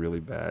something really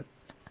bad.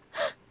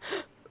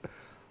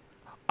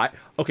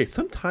 Okay.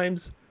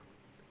 Sometimes,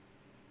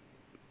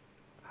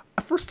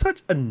 for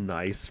such a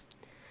nice,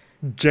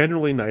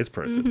 generally nice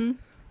person,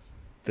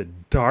 the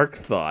dark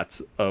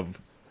thoughts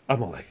of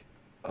I'm all like,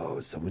 oh,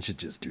 someone should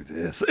just do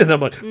this, and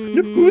I'm like,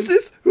 no, who's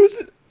this? Who's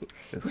it?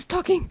 Who's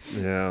talking?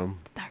 Yeah,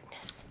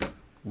 Darkness.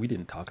 we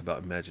didn't talk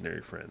about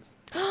imaginary friends.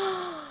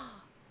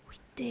 We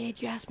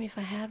did. You asked me if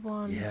I had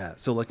one. Yeah,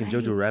 so like in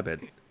Jojo Rabbit,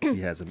 he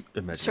has an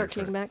imaginary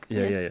Circling friend. back,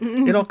 Yeah, yes.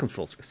 yeah. It all comes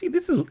full circle. See,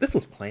 this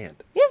was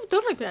planned, Yeah,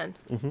 totally planned.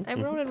 I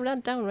wrote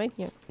it down right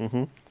here.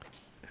 and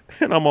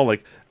I'm all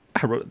like,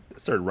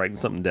 started writing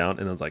something down,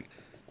 and I was like,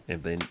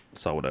 if they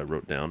saw what I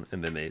wrote down,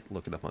 and then they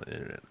look it up on the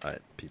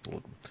internet,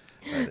 people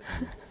would.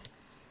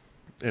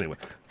 Anyway,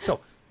 so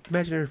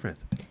imaginary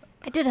friends.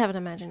 I did have an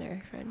imaginary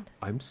friend.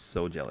 I'm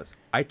so jealous.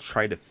 I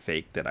tried to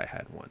fake that I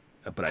had one,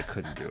 but I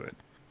couldn't do it.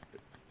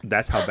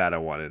 That's how bad I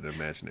wanted an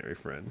imaginary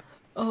friend.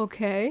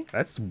 Okay.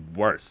 That's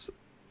worse.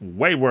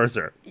 Way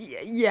worser.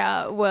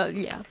 Yeah, well,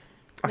 yeah.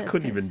 I That's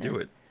couldn't kinda even do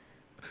sad. it.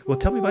 Well,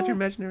 tell me about your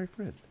imaginary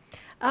friend.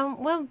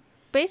 Well,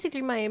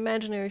 basically, my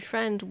imaginary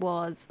friend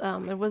was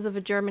it was of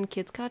a German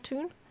kids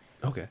cartoon.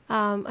 Okay.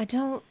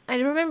 I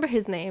remember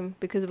his name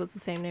because it was the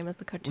same name as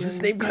the cartoon. Was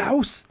his name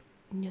Klaus?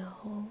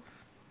 No.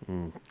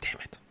 Damn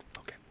it.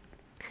 Okay.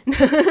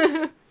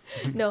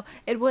 No,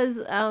 it was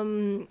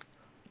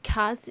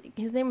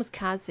his name was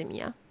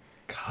Casimir.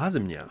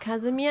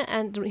 Kazimia.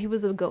 And he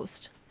was a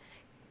ghost.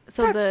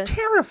 So That's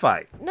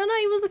terrifying. No,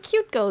 he was a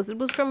cute ghost. It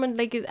was from an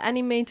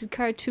animated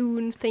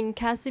cartoon thing,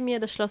 Casimir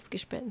the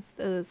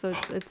Schlossgespenst. So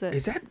it's a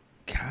Is that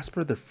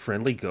Casper the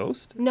Friendly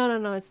Ghost?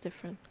 No, it's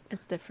different.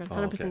 It's different.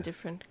 100% okay.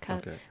 different.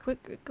 Okay.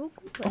 Quick, go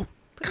Google it. Oh,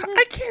 Put it in.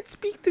 I can't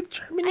speak the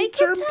German I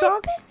can germ type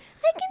talk. it.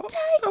 I can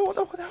type.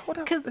 Hold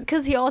on.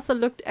 Because he also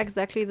looked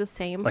exactly the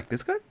same. Like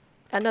this guy?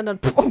 And then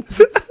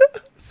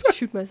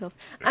shoot myself.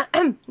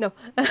 No.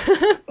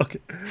 Okay,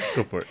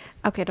 go for it.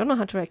 Okay, I don't know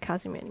how to write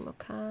Casimir anymore.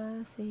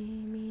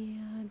 Casimir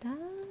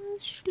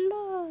das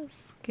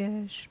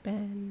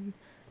Schlossgespenst.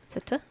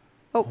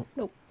 Oh,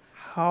 no.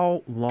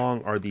 How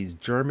long are these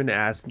German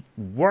ass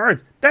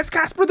words? That's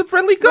Casper the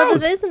Friendly No,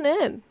 Ghost.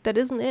 that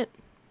isn't it.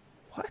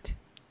 What?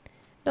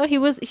 No, he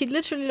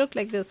literally looked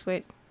like this.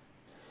 Wait.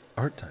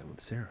 Art time with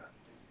Sarah.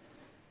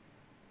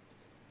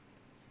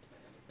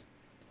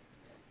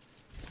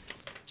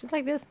 Just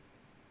like this.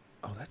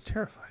 Oh, that's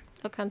terrifying.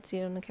 I can't see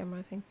it on the camera,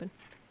 I think, but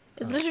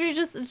it's literally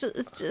just it let's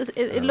looked see if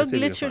we can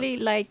literally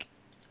like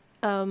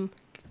yeah,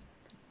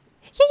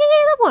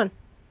 that one.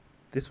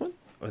 This one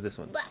or this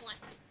one? That one.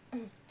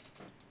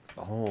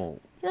 Oh,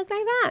 It looked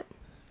like that.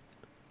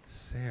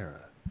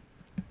 Sarah.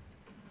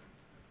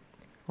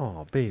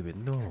 Oh, baby,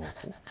 no.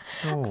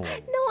 No. No,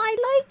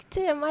 I liked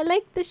him. I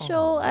liked the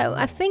show.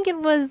 I think it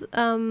was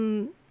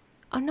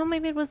oh no,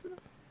 maybe it was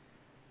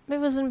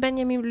in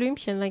Benjamin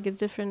Blümchen, like a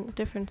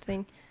different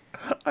thing.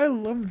 I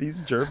love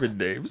these German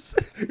names.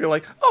 You're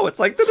like, oh, it's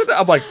like,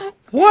 I'm like,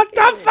 what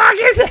the fuck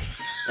is it?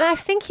 I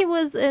think he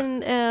was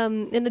in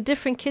a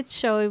different kids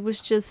show. It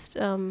was just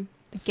a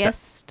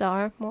guest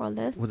star, more or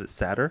less. Was it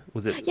Sadder?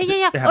 Was it? Yeah. They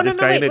have Oh no, this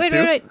guy in it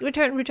too? wait.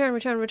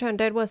 Return.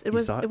 That was it.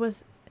 saw it? It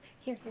was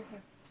here.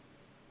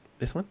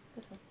 This one?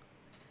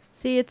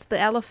 See, it's the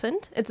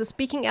elephant. It's a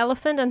speaking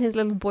elephant and his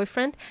little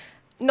boyfriend.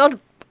 Not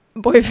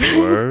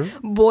boyfriend.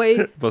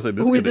 Boy Plus, like,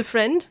 this who is is a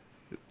friend.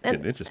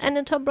 getting interesting. And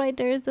in top right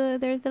there's the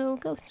little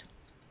ghost.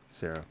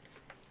 Sarah,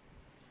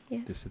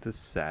 Yes. this is the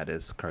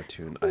saddest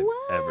cartoon I've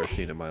ever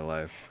seen in my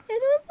life.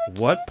 It was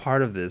so What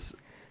part of this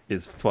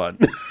is fun?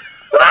 No,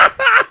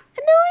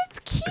 it's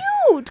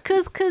cute.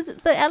 Cause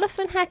the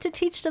elephant had to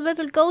teach the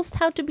little ghost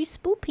how to be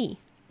spoopy.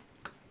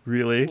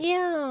 Really?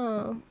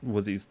 Yeah.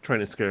 Was he trying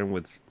to scare him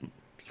with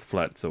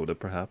flat soda,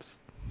 perhaps?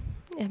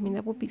 I mean,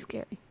 that would be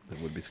scary.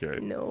 That would be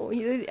scary. No,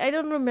 I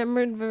don't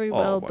remember it very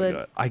well, my but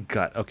God. I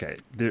got, okay.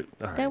 There,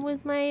 all right. that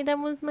was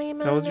my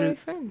imaginary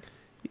friend.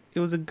 It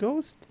was a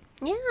ghost?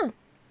 Yeah.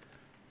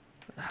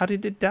 How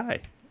did it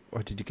die?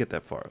 Or did you get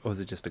that far? Or was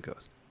it just a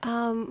ghost?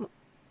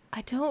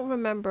 I don't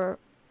remember.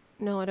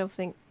 No, I don't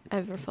think I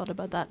ever thought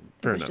about that.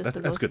 It Fair was enough. just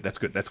a That's ghost.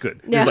 good. That's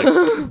good. Yeah. He's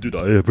like, did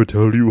I ever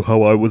tell you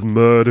how I was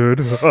murdered?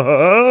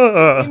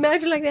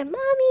 Imagine like that.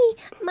 Mommy,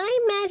 my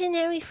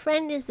imaginary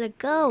friend is a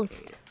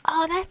ghost.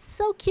 Oh, that's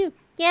so cute.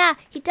 Yeah,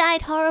 he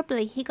died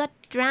horribly. He got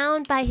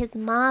drowned by his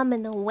mom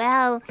in the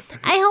well.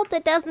 I hope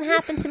that doesn't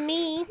happen to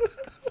me.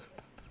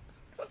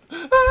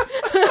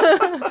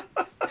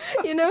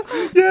 You know?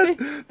 Yes,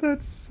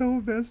 that's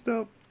so messed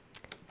up.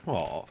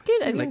 Aw. It's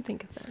good. I didn't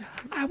think of that.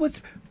 I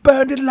was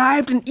burned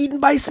alive and eaten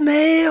by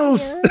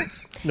snails. Yeah.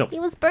 No. He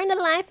was burned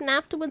alive, and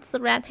afterwards the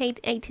rat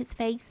ate his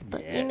face.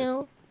 But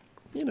Yes.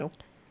 You know,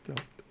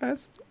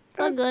 as it's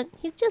all good.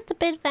 He's just a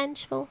bit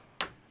vengeful.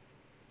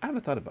 I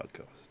haven't thought about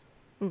ghosts.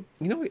 You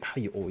know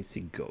how you always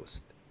see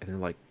ghosts and they're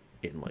like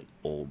in like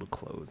old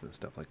clothes and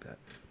stuff like that.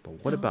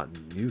 But what about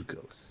new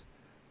ghosts?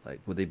 Like,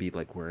 would they be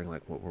like wearing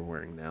like what we're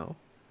wearing now?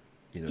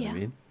 You know what I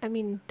mean? I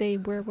mean, they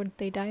were what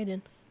they died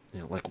in. You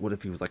know, like what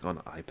if he was like on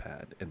an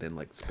iPad and then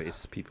like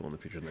space people in the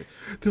future like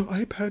the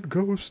iPad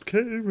ghost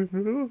came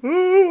and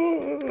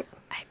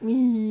I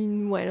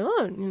mean, why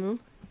not? You know.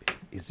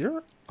 Is there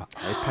an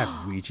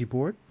iPad Ouija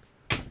board?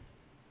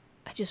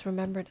 I just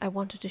remembered I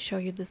wanted to show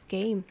you this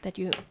game that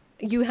you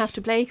have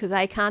to play because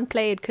I can't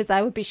play it because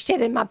I would be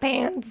shitting my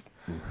pants.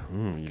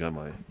 You got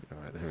my. All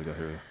right, here we go.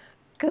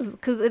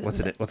 Because What's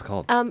it? What's it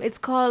called? It's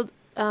called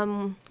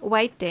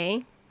White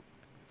Day.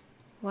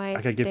 White.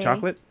 I gotta give Day.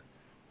 chocolate.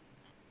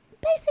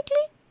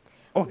 Basically.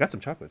 Oh, I got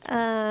some chocolates.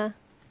 Yeah,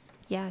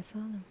 I saw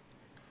them.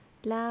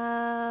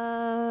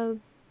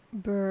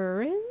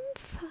 Labyrinth.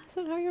 Is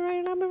that how you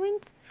write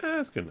Labyrinth?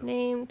 That's good enough.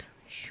 Named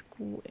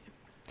School.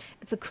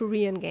 It's a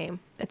Korean game.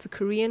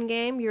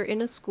 You're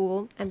in a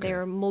school, and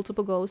there are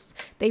multiple ghosts.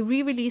 They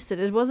re-released it.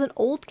 It was an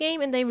old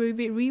game, and they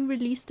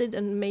re-released it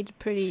and made it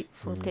pretty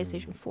for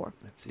PlayStation 4.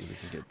 Let's see if we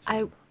can get. I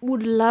Some.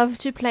 would love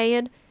to play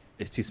it,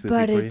 It's too spooky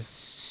but for it's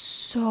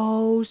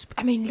so.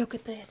 I mean, look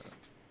at this. you.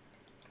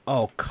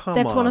 Oh come on!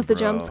 That's one of the bro.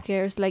 jump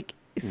scares. Like,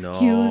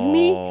 excuse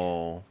me.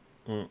 No.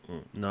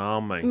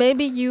 No, man.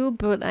 Maybe you,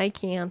 but I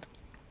can't.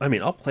 I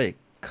mean, I'll play it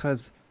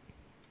because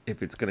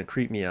if it's gonna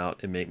creep me out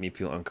and make me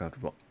feel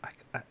uncomfortable,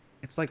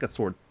 it's like a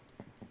sore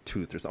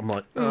tooth or something. I'm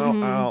like,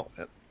 ow.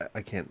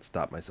 I can't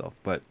stop myself.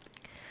 But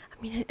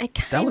I mean, I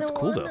kind of that looks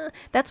cool though.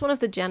 That's one of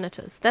the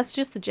janitors. That's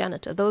just the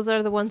janitor. Those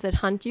are the ones that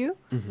hunt you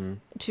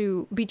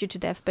to beat you to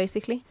death,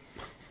 basically.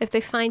 If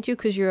they find you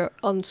because you're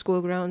on school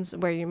grounds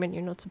where you're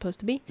not supposed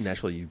to be.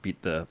 Naturally, you beat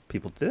the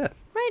people to death.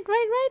 Right.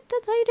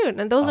 That's how you do it.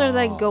 And those are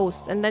like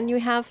ghosts. And then you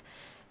have,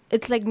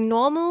 it's like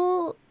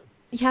normal.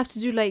 You have to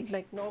do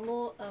like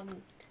normal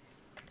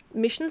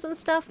missions and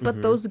stuff.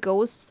 But those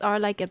ghosts are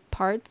like at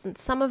parts, and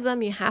some of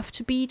them you have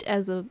to beat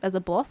as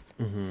a boss,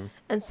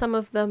 and some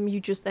of them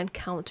you just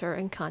encounter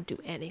and can't do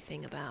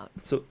anything about.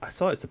 So I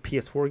saw it's a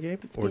PS4 game.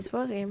 It's a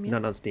PS4 game. Yeah.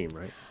 Not on Steam,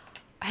 right?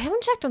 I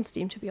haven't checked on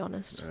Steam, to be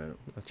honest.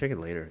 I'll check it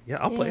later. Yeah,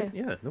 I'll play it.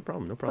 Yeah, no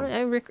problem. But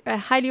I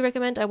highly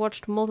recommend. I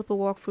watched multiple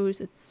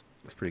walkthroughs. It's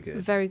pretty good.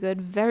 very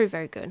good. Very,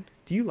 very good.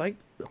 Do you like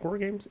horror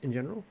games in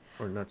general,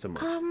 or not so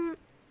much?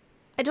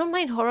 I don't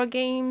mind horror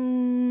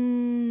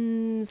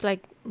games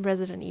like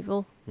Resident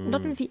Evil.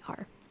 Not in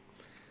VR.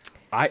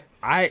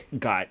 I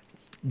got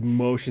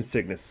motion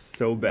sickness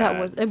so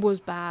bad. It was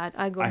bad.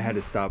 I had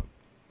to stop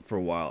for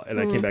a while, and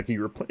I came back and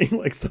you were playing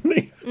like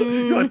something.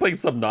 You're like playing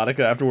Subnautica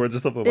afterwards or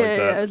something like that.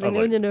 Yeah, I was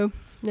like, no,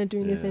 not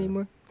doing this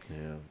anymore.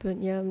 Yeah. But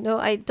yeah, no,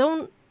 I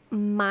don't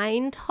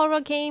mind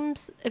horror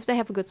games if they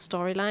have a good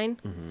storyline.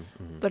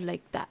 But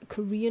like that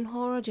Korean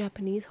horror,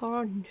 Japanese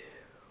horror, no.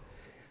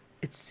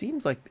 It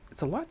seems like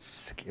it's a lot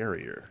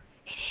scarier.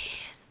 It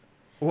is.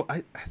 Well,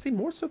 I say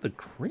more so the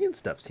Korean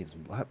stuff seems a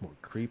lot more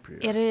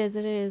creepier. It is.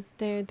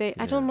 They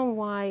I don't know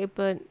why,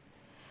 but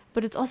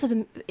it's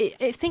also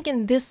I think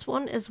in this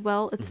one as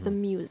well, it's the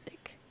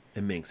music.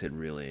 It makes it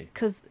really.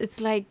 Because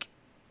it's like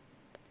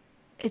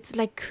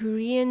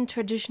Korean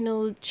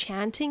traditional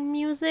chanting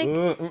music.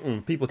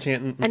 People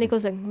chanting. And it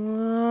goes like,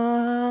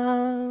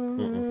 No,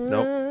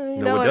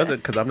 it doesn't,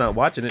 because I'm not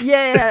watching it.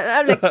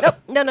 Yeah. I'm like,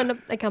 no,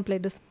 I can't play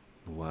this.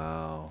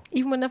 Wow.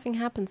 Even when nothing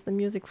happens, the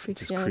music freaks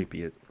Just you out.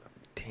 creepy.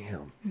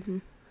 Damn.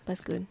 That's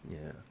good.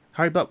 Yeah.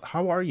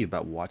 How are you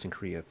about watching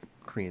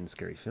Korean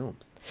scary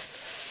films?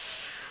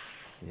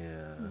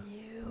 Yeah.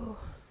 No.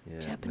 Yeah.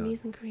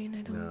 Japanese and Korean,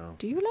 I don't. No.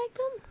 Do you like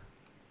them?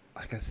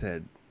 Like I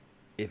said,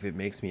 if it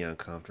makes me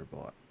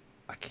uncomfortable,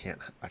 I can't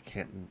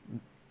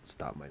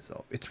stop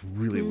myself. It's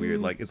really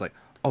weird. Like, it's like,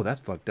 oh, that's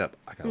fucked up.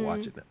 I gotta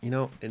watch it now. You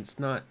know, it's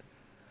not.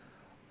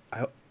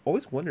 I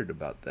always wondered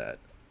about that.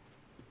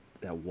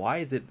 That why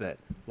is it that,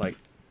 like,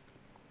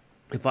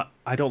 if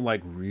I don't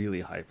like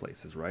really high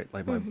places, right?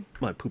 Like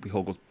my poopy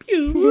hole goes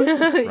pew,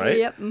 right?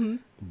 Yep.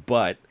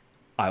 But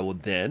I will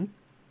then,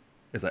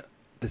 it's like,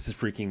 this is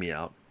freaking me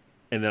out,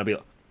 and then I'll be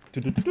like,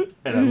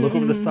 and I look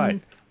over the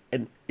side,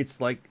 and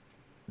it's like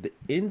the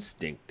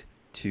instinct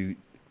to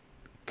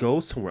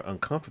go somewhere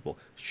uncomfortable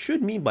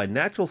should mean by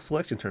natural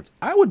selection terms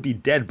I would be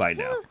dead by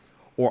now,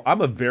 or I'm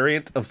a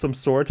variant of some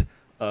sort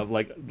of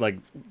like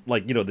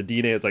you know, the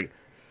DNA is like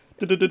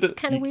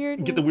Kind of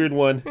weird. Get the weird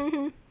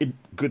one.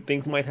 Good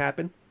things might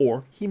happen,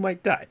 or he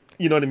might die.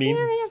 You know what I mean?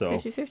 Yeah, So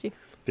 50-50.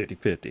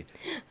 50-50.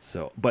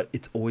 So, but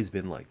it's always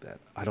been like that.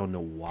 I don't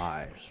know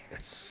why.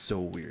 It's so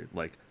weird.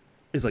 Like,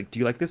 it's like, do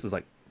you like this? It's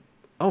like,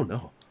 oh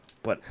no,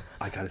 but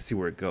I gotta see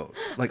where it goes.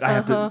 Like, I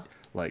have to,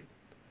 like,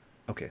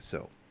 okay,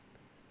 so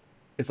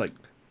it's like,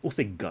 we'll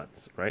say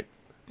guns, right?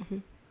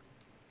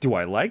 Do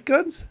I like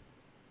guns?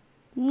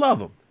 Love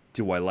them.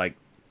 Do I like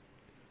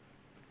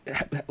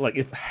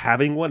if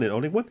having one and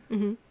owning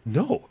one?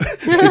 No.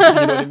 You know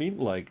what I mean?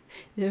 Like,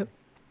 Yep.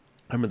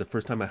 I remember the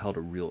first time I held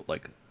a real,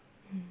 like,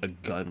 a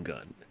gun,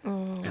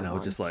 and I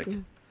was just like,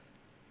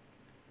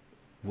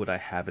 would I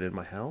have it in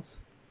my house?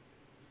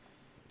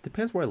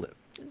 Depends where I live.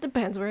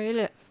 Depends where you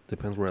live.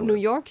 Depends where I New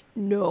live. York?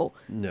 No.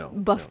 No.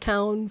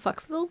 Bufftown,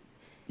 Foxville?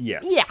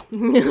 Yes.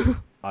 Yeah.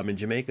 I'm in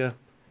Jamaica.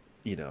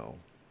 You know,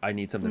 I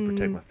need something to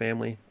protect my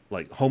family,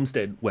 like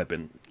homestead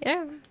weapon.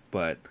 Yeah.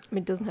 But I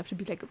mean, it doesn't have to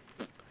be like a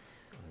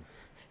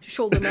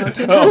shoulder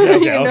mounted.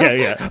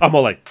 okay, yeah. I'm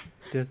all like,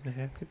 doesn't it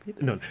have to be?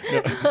 No.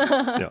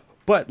 No.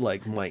 But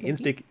like, my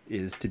instinct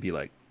is to be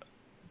like,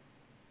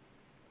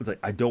 it's like,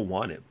 I don't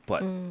want it,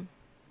 but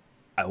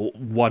I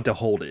want to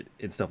hold it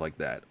and stuff like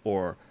that.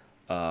 Or,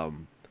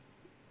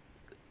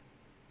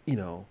 you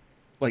know,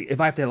 like if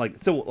I have to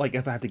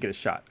if I have to get a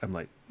shot, I'm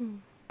like,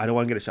 I don't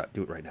want to get a shot.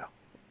 Do it right now.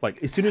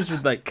 Like, as soon as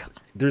there's like,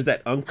 there's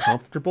that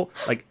uncomfortable,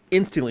 like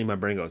instantly my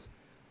brain goes,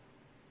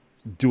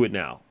 do it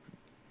now.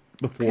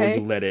 Before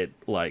you let it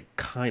like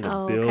kind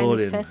of build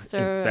and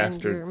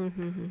fester.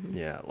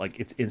 Yeah, like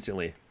it's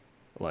instantly,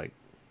 like,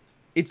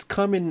 it's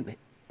come in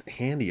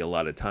handy a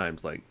lot of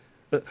times. Like,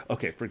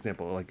 okay, for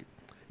example, like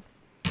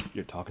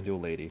you're talking to a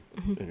lady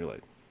and you're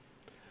like,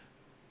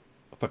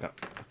 fuck up.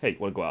 Hey,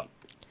 want to go out?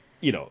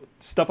 You know,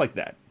 stuff like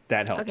that.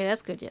 That helps. Okay,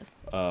 that's good, yes.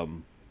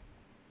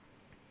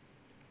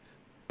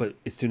 But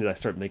as soon as I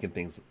start making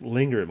things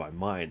linger in my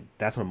mind,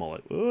 that's when I'm all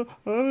like,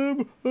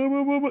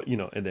 you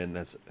know, and then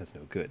that's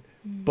no good.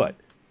 But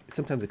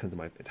sometimes it comes to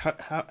my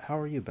how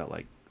are you about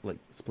like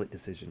split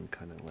decision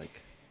kind of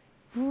like?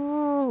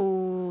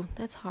 Ooh,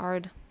 that's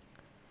hard.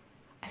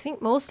 I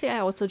think mostly I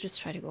also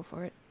just try to go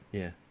for it.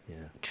 Yeah.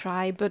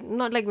 Try, but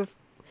not like with.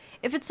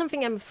 If it's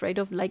something I'm afraid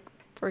of, like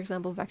for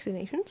example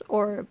vaccinations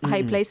or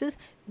high places,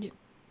 no.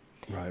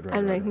 Right.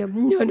 I'm like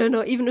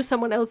no. Even if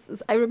someone else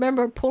is, I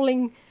remember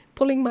pulling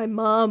my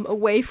mom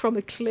away from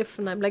a cliff,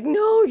 and I'm like,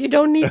 no, you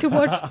don't need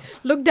to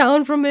look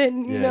down from it.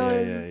 You know,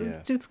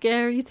 it's too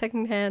scary,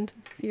 secondhand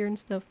fear and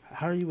stuff.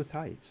 How are you with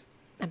heights?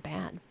 I'm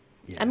bad.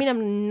 Yeah. I mean,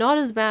 I'm not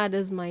as bad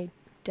as my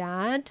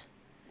dad,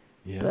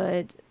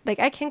 but like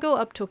I can go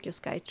up Tokyo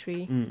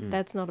Skytree.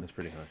 That's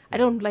pretty high. I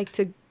don't like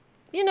to,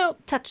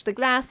 touch the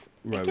glass.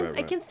 Right.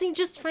 I can see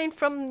just fine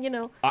from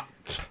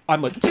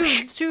I'm like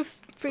 2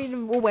 feet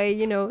away.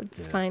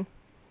 It's fine.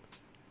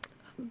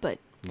 But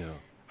no.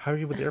 How are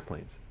you with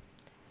airplanes?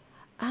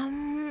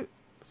 I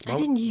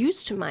didn't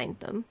used to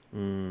mind them,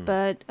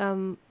 but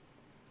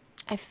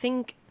I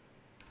think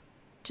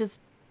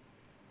just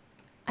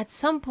at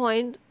some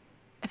point,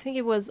 I think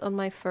it was on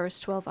my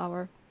first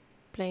 12-hour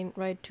plane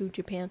ride to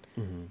Japan,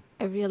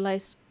 I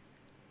realized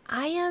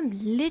I am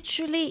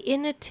literally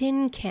in a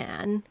tin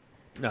can.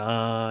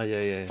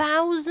 Yeah.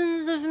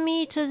 Thousands of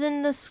meters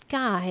in the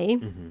sky,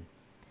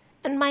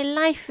 and my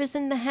life is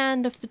in the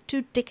hand of the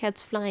 2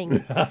 dickheads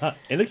flying.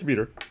 And a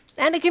computer.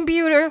 And a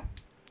computer.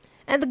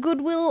 and the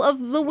goodwill of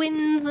the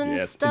winds and Yes,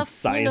 and stuff,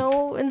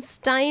 science. and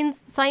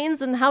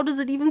science, and how does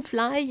it even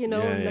fly,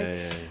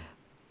 Yeah.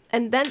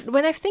 And then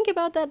when I think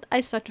about that, I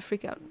start to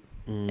freak out.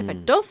 If I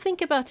don't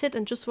think about it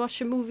and just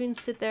watch a movie and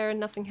sit there and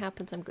nothing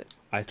happens, I'm good.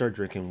 I start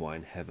drinking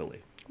wine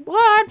heavily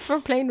What?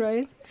 For plane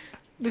rides?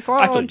 Before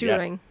or Actually, yes.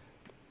 during?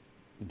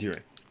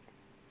 during.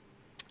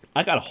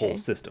 I got a whole Okay.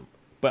 system,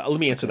 but let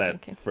me answer that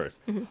Okay.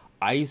 first.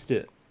 I used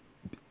to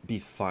be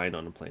fine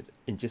on the planes,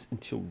 and just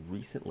until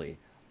recently,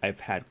 I've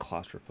had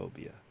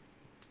claustrophobia.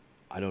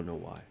 I don't know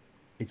why.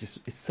 It's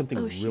something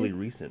Oh, really shit.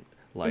 recent,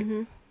 like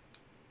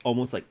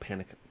almost like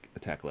panic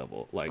attack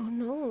level. Like Oh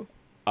no.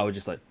 I would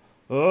just like,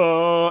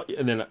 oh,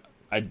 and then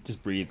I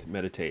just breathe,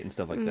 meditate, and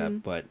stuff like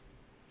that. But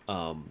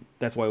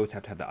that's why I always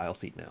have to have the aisle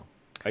seat now.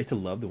 I used to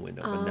love the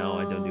window, but now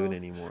I don't do it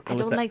anymore. I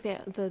don't like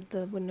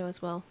the window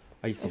as well.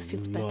 I used to it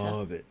feels better.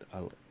 love it.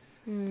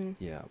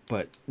 Yeah,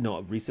 but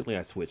no, recently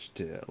I switched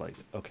to like,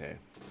 okay,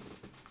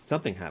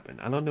 something happened.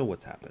 I don't know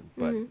what's happened,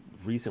 but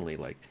recently,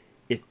 like,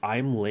 if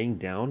I'm laying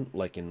down,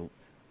 like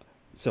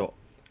so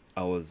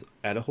I was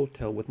at a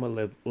hotel with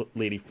my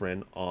lady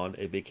friend on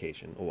a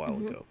vacation a while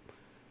ago.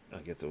 I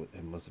guess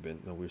it must have been,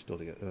 no, we were still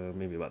together,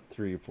 maybe about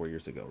 3 or 4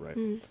 years ago, right?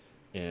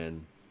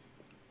 And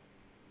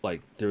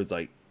like, there was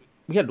like,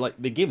 we had like,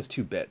 they gave us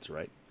 2 beds,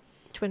 right?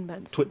 Twin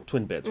beds.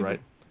 Twin beds, right?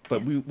 But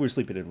Yes. we were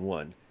sleeping in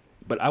one.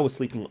 But I was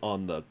sleeping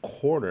on the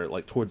corner,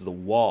 like towards the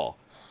wall,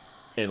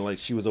 and like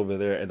she was over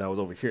there, and I was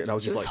over here, and I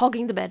was She just was like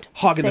hogging the bed.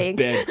 hogging saying.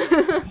 the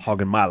bed,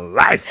 hogging my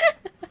life.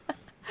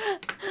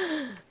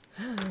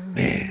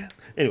 Man.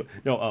 Anyway,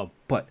 no,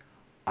 but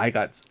I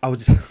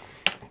was just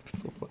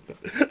so fucked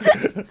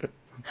up.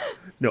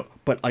 No,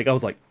 but like I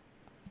was like,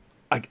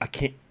 I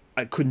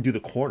couldn't do the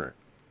corner.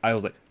 I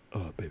was like,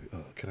 oh baby,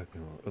 can I be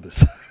on the other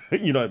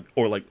side?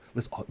 Or like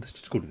let's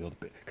just go to the other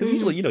bed, because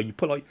usually you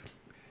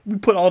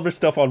put all of our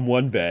stuff on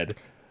one bed,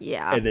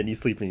 Yeah. and then you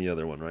sleep in the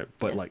other one, right?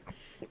 But Yes. like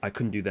I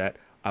couldn't do that.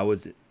 I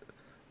was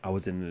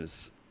in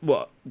this,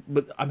 well,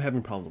 but I'm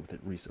having problems with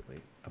it recently.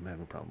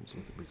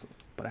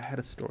 But I had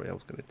a story I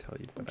was going to tell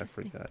you, but I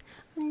forgot.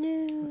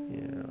 No.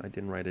 Yeah, I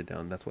didn't write it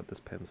down. That's what this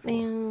pen's for.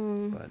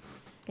 Damn. But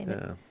Damn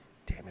it.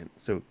 damn it.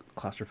 So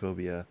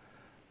claustrophobia.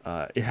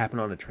 It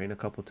happened on a train a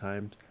couple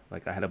times.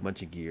 Like I had a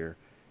bunch of gear,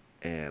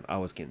 and I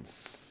was getting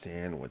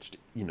sandwiched.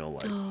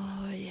 Like.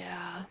 Oh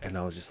yeah. And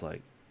I was just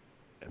like,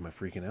 am I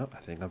freaking out? I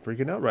think I'm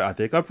freaking out right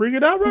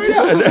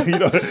now. And then,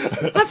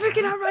 I'm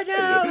freaking out right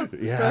now.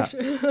 yeah.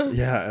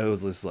 Yeah. It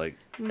was just like,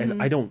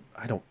 and I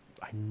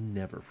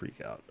never freak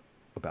out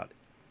about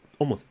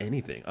almost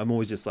anything. I'm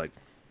always just like,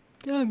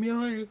 I'm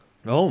yawning.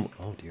 oh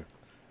dear.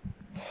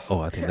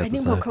 Oh, I think that's I a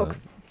need more sign. Coke.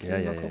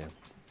 Yeah.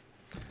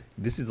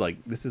 This is like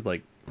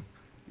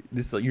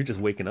you're just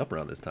waking up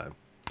around this time.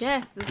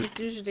 Yes, this is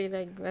usually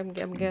like I'm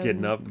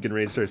Getting up, getting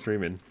ready to start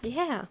streaming.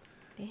 Yeah.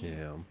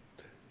 Yeah.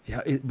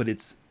 But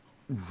it's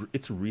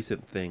a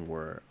recent thing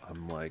where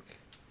I'm like,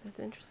 That's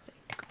interesting.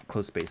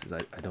 close spaces.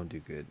 I don't do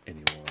good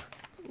anymore.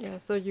 Yeah,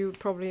 so you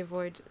probably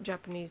avoid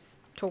Japanese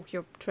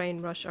Tokyo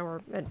train rush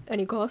hour at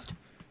any cost.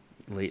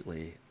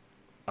 Lately,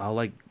 I'll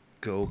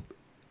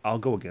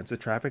go against the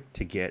traffic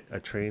to get a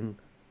train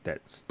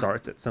that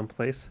starts at some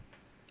place,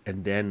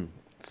 and then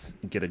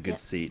get a good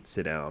seat,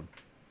 sit down,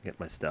 get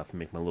my stuff,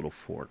 make my little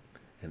fort,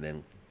 and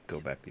then go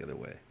back the other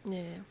way.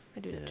 Yeah, I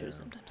do that too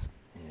sometimes.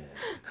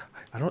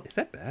 Yeah. Is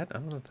that bad? I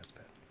don't know if that's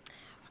bad.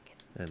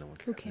 I don't know.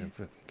 Who cares?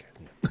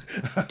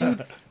 Yeah.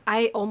 Dude,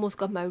 I almost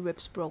got my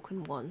ribs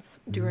broken once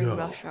during No.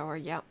 rush hour.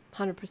 Yeah,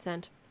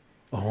 100%.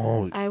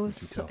 Oh, I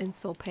was you tell. in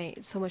so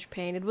much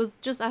pain. It was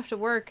just after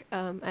work,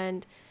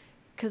 and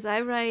because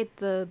I ride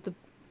the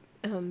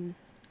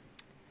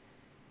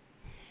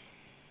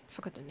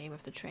forgot the name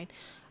of the train,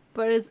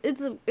 but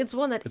it's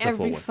one that It's a full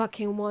every one.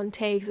 fucking one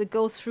takes. It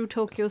goes through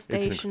Tokyo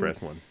Station. It's an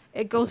express one.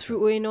 It goes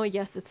through Ueno.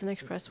 Yes, it's an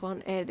express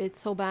one, and it's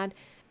so bad.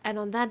 And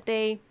on that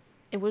day,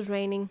 it was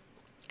raining,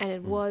 and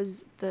it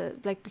was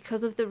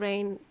because of the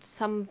rain,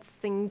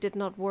 something did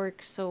not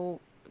work, so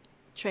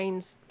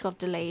trains got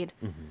delayed,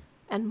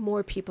 and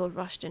more people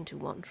rushed into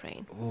one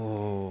train.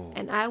 Oh.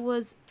 And I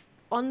was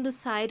on the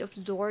side of the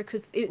door,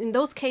 because in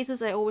those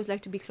cases, I always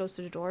like to be close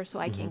to the door so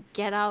I can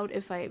get out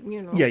if I,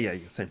 Yeah.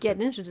 Same.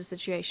 get into the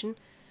situation.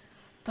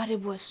 But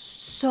it was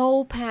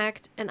so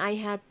packed, and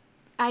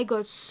I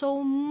got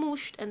so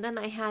mushed, and then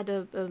I had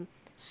a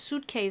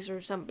suitcase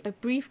or a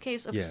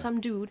briefcase of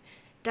some dude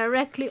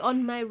directly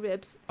on my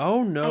ribs.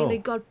 Oh no. And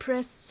it got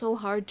pressed so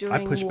hard during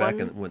I pushed back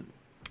and went.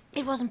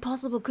 It wasn't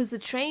possible because the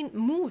train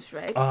moves,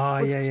 right? Ah,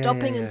 With yeah,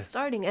 stopping yeah. and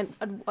starting. And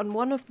on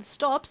one of the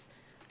stops,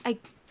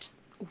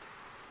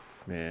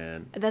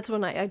 Man. that's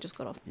when I just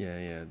got off.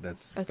 Yeah.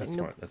 That's I was like,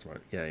 smart. nope. That's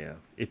smart. Yeah.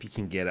 If you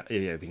can get out.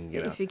 Yeah, if you can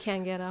get out. If you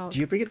can't get out. Do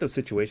you ever get those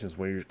situations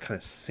where you're kind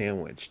of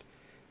sandwiched,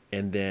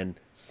 and then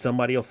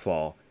somebody will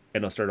fall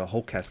and they'll start a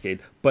whole cascade,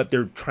 but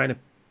they're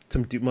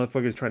some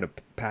motherfuckers trying to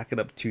pack it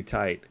up too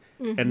tight,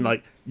 and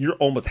like you're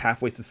almost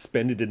halfway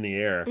suspended in the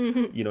air.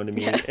 You know what I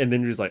mean? Yes. And then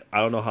you're just like, I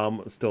don't know how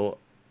I'm still.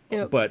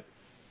 Yep. But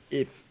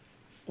if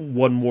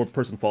one more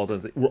person falls,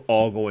 we're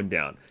all going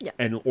down. Yeah.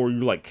 Or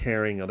you're like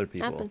carrying other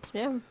people. Happens,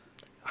 yeah.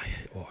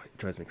 It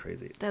drives me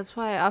crazy. That's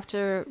why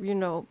after,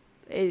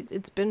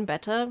 it's been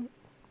better.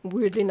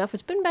 Weirdly enough,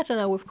 it's been better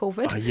now with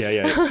COVID.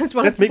 Yeah. It's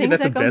one of the maybe things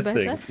that's the that got best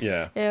better. things.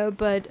 Yeah. Yeah,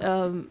 but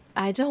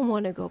I don't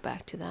want to go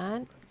back to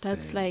that.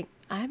 That's Same. like,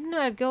 I'm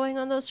not going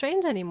on those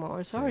trains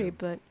anymore. Sorry, Same.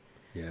 but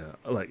Yeah,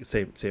 like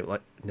same.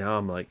 Like now,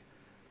 I'm like,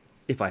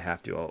 if I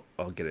have to,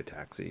 I'll get a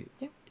taxi.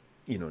 Yeah.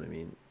 You know what I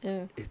mean?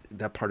 yeah.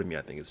 That part of me,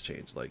 I think, has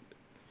changed. Like,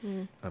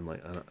 I'm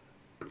like,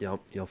 y'all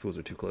fools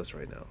are too close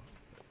right now,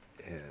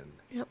 and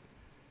Yep.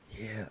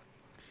 yeah,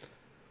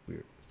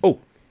 weird. Oh,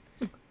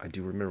 I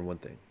do remember one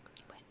thing.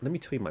 Let me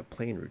tell you my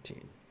plane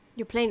routine.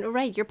 Your plane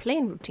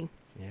routine.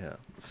 Yeah.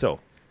 So,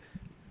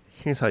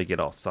 here's how you get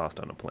all sauced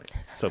on a plane.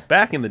 So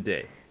back in the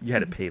day, you had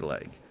to pay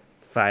like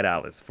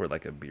 $5 for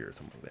like a beer or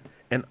something like that.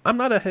 And I'm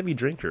not a heavy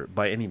drinker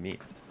by any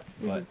means,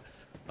 but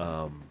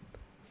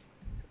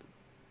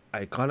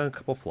I got on a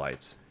couple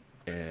flights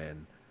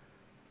and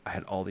I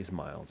had all these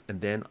miles,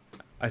 and then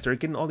I started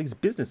getting all these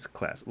business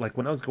class. Like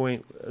when I was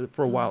going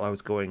for a while, I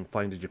was flying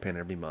to Japan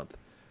every month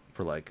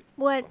for like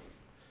What?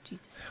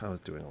 Jesus. I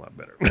was doing a lot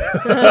better.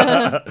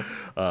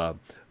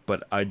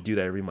 But I'd do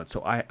that every month.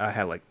 So I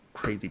had like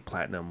crazy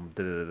platinum,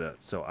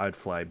 So I'd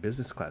fly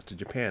business class to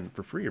Japan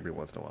for free every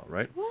once in a while,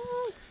 right?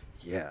 What?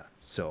 Yeah.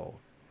 So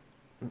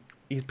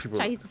these people,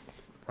 Jesus.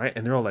 right?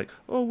 And they're all like,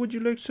 "Oh, would you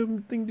like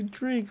something to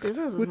drink?"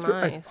 Business is with your-"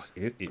 nice.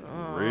 It's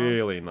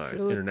really nice.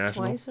 Flew it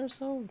International. Twice or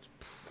so.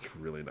 It's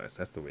really nice.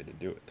 That's the way to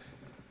do it.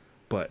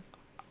 But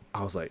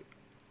I was like,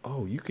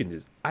 "Oh, you can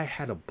just." I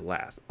had a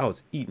blast. I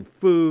was eating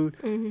food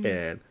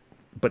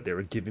but they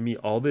were giving me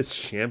all this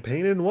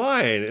champagne and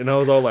wine. And I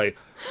was all like,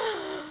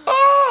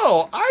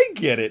 oh, I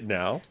get it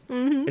now.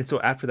 And so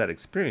after that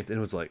experience, it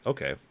was like,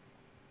 okay,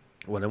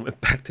 when I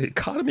went back to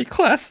economy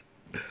class,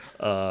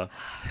 I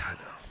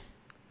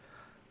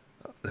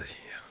know.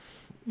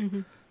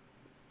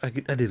 I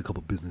did a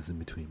couple business in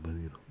between,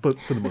 but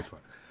for the most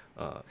part,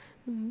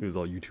 it was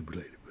all YouTube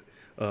related.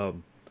 But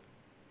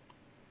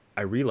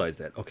I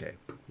realized that, okay,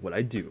 what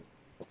I do,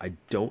 I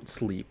don't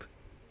sleep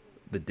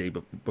the day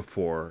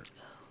before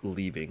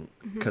leaving,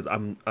 because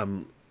I'm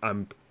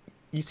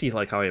you see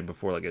like how I am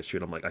before like a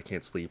shoot. I'm like, I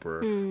can't sleep,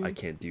 or I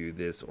can't do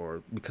this,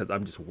 or because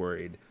I'm just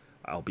worried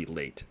I'll be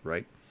late,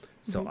 right?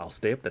 So I'll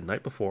stay up the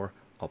night before,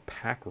 I'll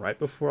pack right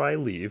before I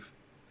leave,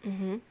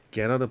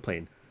 get on the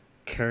plane,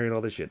 carrying all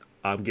this shit.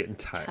 I'm getting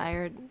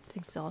Tired,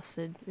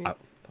 exhausted.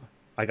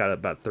 I got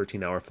about a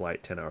 13-hour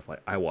flight, 10-hour flight.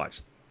 I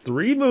watched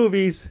 3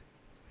 movies.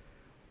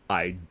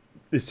 As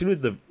soon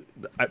as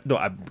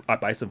I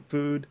buy some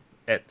food,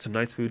 at some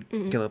nice food,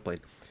 get on the plane.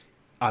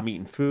 I'm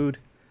eating food.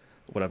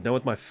 When I'm done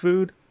with my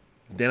food,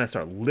 then I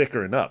start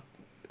liquoring up.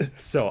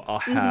 So I'll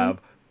have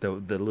the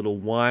little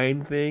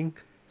wine thing,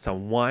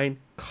 some wine,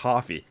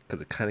 coffee, because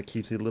it kind of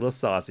keeps me a little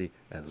saucy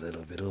and a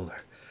little bit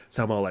alert.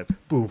 So I'm all like,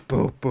 boom,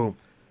 boom, boom.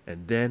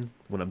 And then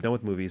when I'm done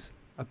with movies,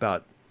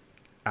 about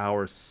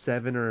hour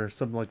 7 or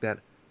something like that,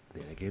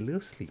 then I get a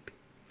little sleepy.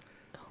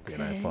 Okay.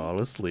 Then I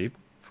fall asleep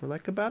for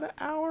like about an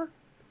hour.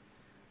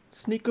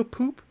 Sneak a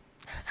poop.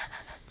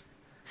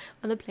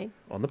 On the plane.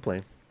 On the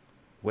plane.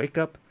 Wake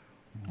up,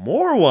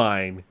 more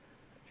wine,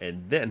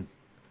 and then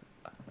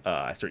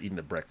I start eating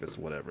the breakfast,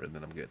 whatever, and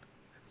then I'm good.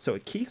 So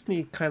it keeps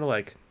me kind of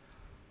like,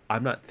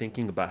 I'm not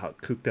thinking about how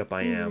cooped up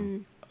I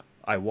am.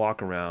 I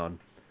walk around.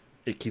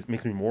 It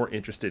makes me more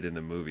interested in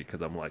the movie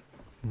because I'm like,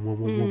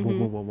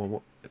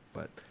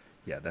 but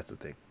yeah, that's the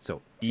thing.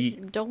 So eat.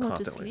 You don't want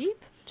constantly. to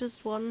sleep?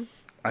 Just 1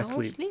 hour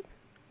sleep?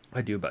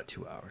 I do about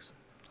 2 hours.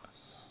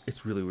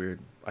 It's really weird.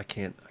 I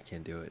can't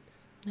do it.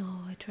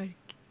 No, I try to.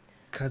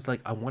 Cause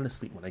like I want to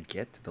sleep when I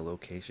get to the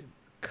location,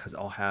 cause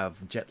I'll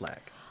have jet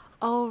lag.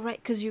 Oh,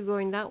 right, because you're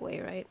going that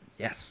way, right?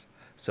 Yes.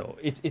 So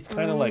it's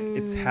kind of like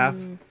it's half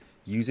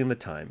using the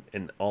time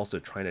and also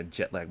trying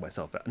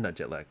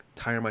to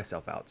tire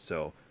myself out.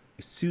 So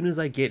as soon as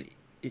I get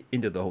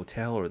into the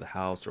hotel or the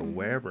house or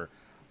wherever,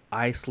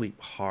 I sleep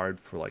hard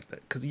for like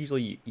that. Cause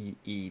usually you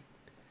eat,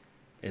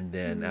 and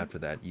then after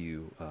that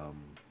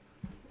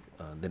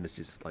then it's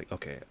just like,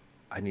 okay,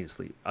 I need to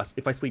sleep.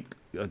 If I sleep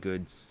a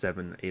good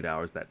 7-8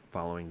 hours that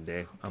following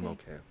day, I'm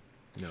okay.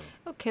 No.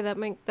 Okay, that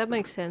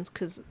makes sense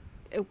because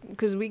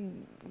we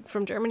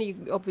from Germany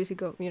you obviously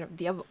go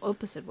the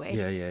opposite way.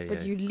 Yeah.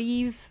 But you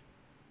leave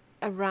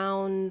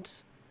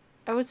around,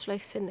 I would fly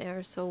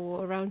Finnair,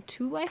 so around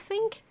 2 I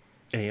think.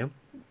 AM.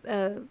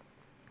 PM.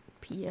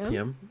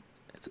 PM.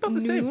 It's about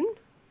the same. Noon.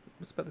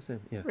 It's about the same.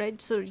 Yeah. Right.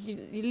 So you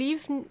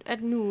leave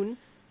at noon,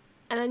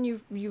 and then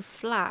you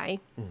fly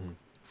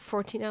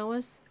 14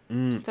 hours.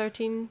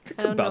 13. It's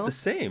I don't about know. the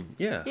same.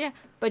 Yeah. Yeah,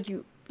 but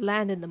you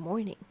land in the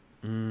morning.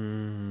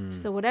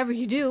 So whatever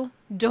you do,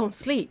 don't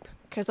sleep,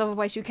 because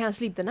otherwise you can't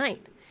sleep the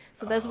night.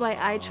 So that's why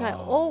I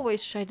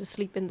always try to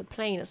sleep in the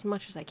plane as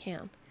much as I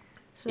can,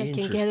 so I can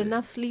get Interesting.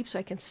 enough sleep, so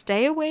I can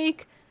stay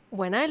awake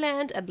when I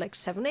land at like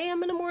 7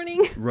 a.m. in the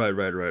morning. Right.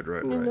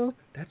 know?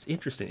 That's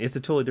interesting. It's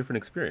a totally different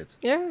experience.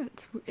 Yeah,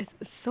 it's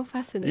so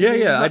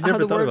fascinating. Yeah. I how never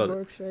the thought world about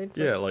works, it. right?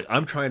 Yeah, like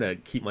I'm trying to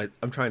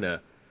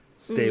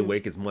stay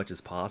awake as much as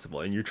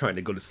possible, and you're trying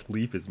to go to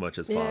sleep as much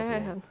as possible.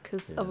 Yeah,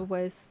 because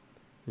otherwise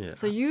Yeah.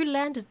 So you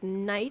land at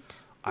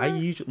night? I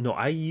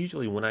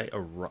usually when I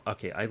arrive.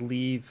 Okay, I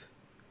leave.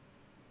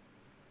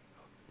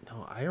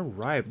 No, I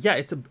arrive.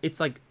 Yeah, it's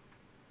like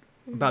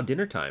about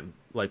dinner time.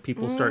 Like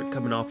people start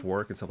coming off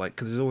work and stuff like,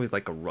 because there's always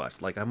like a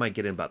rush. Like I might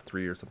get in about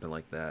 3 or something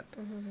like that,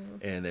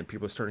 and then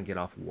people are starting to get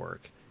off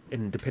work.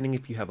 And depending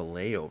if you have a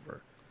layover.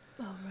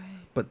 Oh right.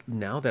 But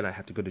now that I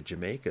have to go to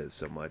Jamaica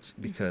so much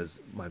because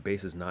my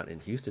base is not in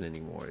Houston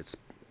anymore, it's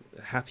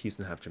half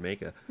Houston, half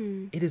Jamaica.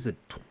 It is a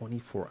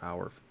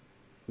 24-hour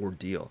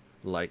ordeal.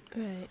 Like,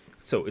 Right.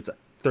 so it's a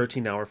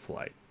 13-hour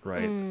flight,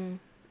 right,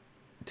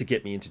 to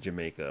get me into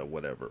Jamaica,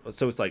 whatever.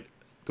 So it's like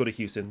go to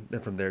Houston,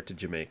 then from there to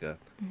Jamaica.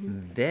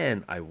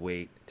 Then I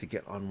wait to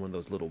get on one of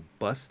those little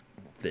bus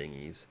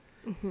thingies,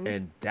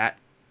 and that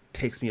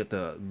takes me up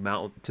the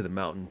mountain to the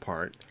mountain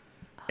part,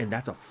 and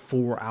that's a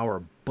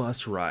 4-hour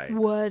bus ride.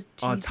 What?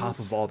 On Jesus. top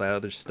of all that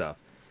other stuff.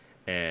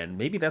 And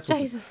maybe that's what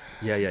Jesus.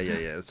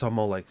 Yeah. So I'm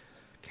all like,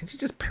 can't you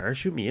just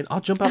parachute me in? I'll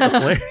jump out the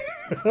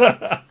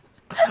plane.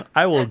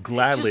 I will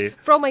gladly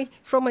Just throw my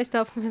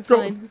stuff. It's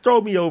fine.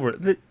 throw me over.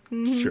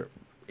 Sure.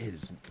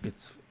 It's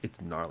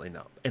gnarly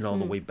now. And on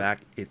the way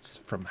back, it's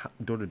from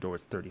door to door,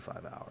 it's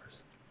 35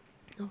 hours.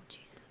 Oh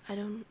Jesus. I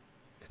don't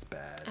It's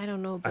bad.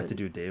 know. I have to But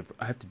do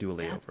a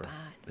layover. That's bad.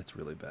 It's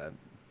really bad.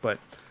 But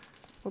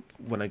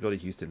when I go to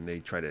Houston, they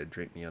try to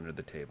drink me under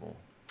the table,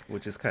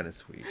 which is kind of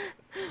sweet.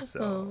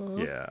 So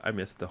yeah, I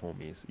miss the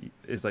homies.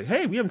 It's like,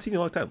 hey, we haven't seen you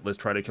in a long time. Let's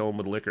try to kill them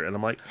with liquor. And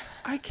I'm like,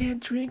 I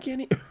can't drink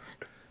any.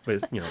 But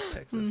it's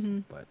Texas.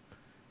 But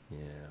yeah,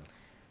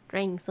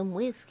 drink some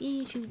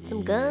whiskey, shoot some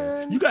Yeah.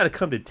 guns. You got to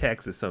come to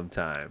Texas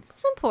sometime. At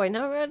some point,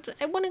 I want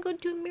to go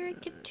to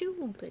America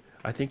too, but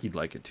I think you'd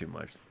like it too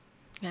much.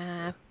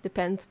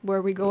 depends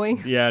where we're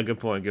going. Yeah, good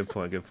point.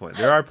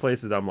 There are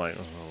places I'm like,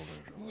 oh.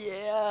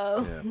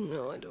 Yeah. Yeah.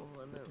 No, I don't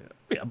want to.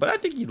 Yeah, but I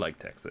think you'd like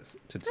Texas.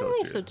 To tell I the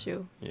think so truth.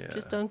 too. Yeah.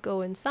 Just don't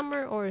go in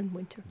summer or in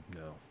winter.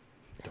 No,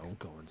 don't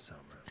go in summer.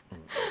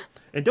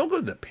 And don't go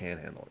to the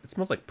Panhandle. It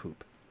smells like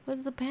poop.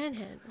 What's the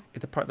Panhandle?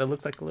 The part that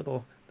looks like the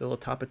little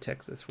top of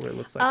Texas, where it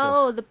looks like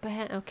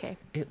Okay.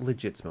 it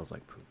legit smells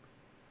like poop.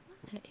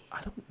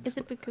 I don't. Is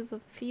it because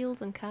of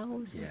fields and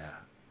cows? Yeah.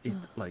 It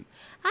like.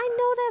 I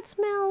know that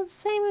smell. It's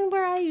the same in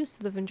where I used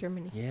to live in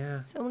Germany.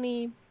 Yeah. So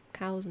many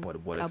cows and What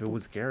cow if it poop.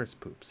 was Garrett's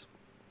poops?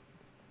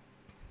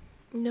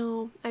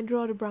 No, I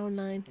draw the brown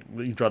line.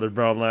 You draw the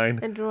brown line.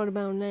 I draw the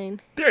brown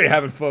line. There you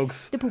have it,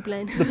 folks. The poop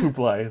line. The poop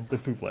line. The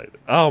poop line.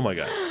 Oh my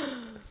God,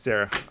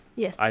 Sarah.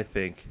 Yes. I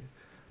think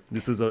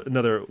this is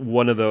another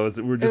one of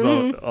those. We're just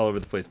all over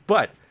the place.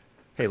 But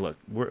hey, look,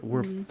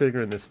 we're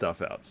figuring this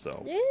stuff out.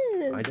 So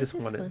Yes, I just it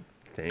is want to fun.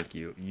 thank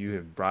you. You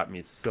have brought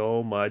me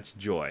so much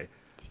joy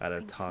out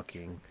of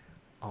talking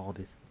all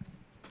this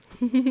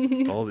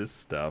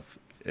stuff.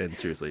 And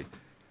seriously,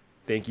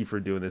 thank you for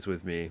doing this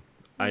with me.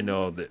 I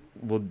know that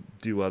we'll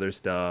do other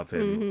stuff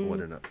and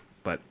whatnot,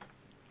 but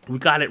we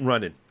got it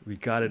running. We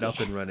got it up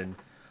and running.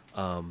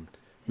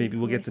 Maybe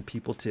we'll get some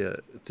people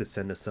to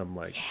send us some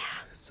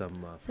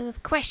Send us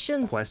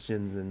questions.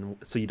 questions, and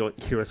so you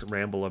don't hear us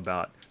ramble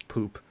about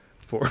poop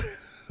for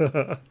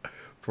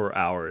for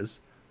hours.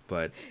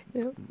 But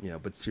Yep.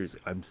 but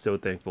seriously, I'm so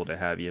thankful to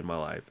have you in my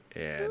life,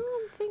 and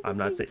thank I'm you,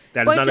 not thank saying you.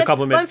 that is Point not a flip,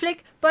 compliment. Point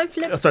flick. Point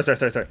flip. Oh, sorry.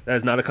 That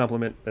is not a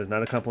compliment. That is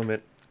not a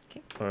compliment.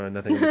 Okay. Or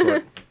nothing of the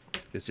sort.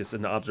 It's just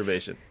an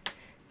observation.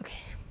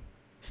 Okay.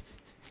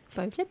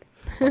 Point flip.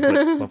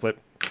 One flip.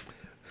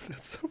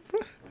 That's so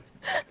funny.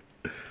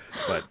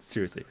 But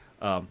seriously,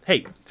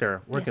 hey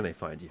Sarah, where can they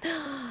find you?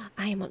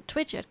 I am on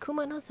Twitch at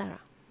Kumano Sarah.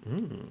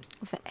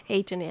 With a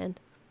H in the end.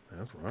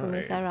 That's Kumano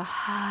right, Sarah.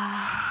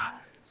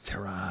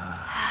 Sarah.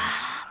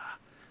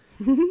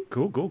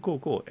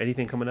 Cool.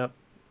 Anything coming up?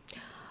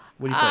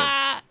 What are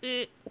you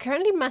playing?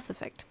 Currently Mass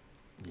Effect.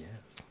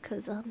 Yes.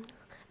 Because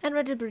and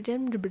Red Dead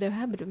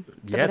Redemption.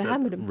 Yeah. A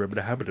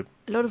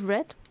lot of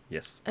Red,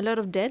 Yes, a lot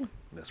of Dead,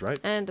 that's right.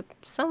 and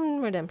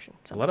some Redemption.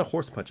 A lot of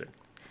horse punching.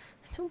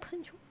 Don't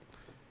punch.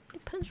 I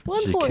punched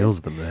one horse.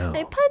 them now.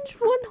 I punched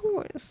one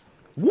horse.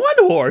 One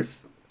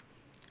horse.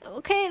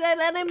 Okay,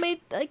 and I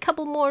made a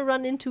couple more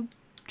run into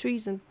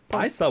trees and.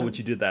 I saw what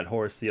you did that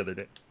horse the other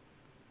day.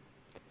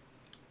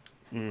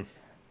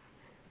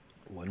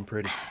 One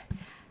pretty.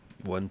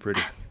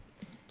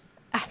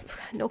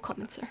 No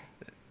comment, sir.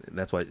 And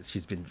that's why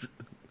she's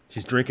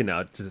drinking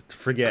now to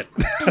forget.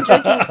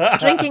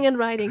 Drinking and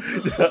riding.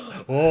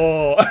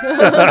 Oh.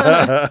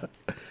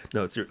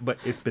 No, but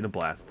it's been a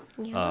blast.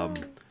 Yeah.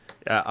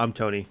 I'm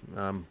Tony.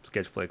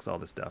 Sketchflix, all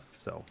this stuff.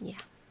 So Yeah.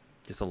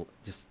 just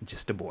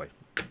a boy.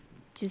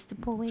 Just a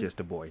boy. Just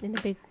a boy. In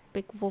a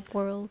big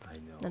world. I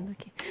know. And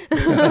okay.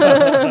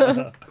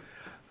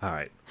 All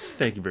right.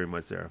 Thank you very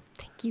much, Sarah.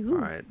 Thank you.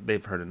 All right.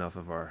 They've heard enough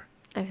of our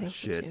I think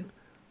so shit. too.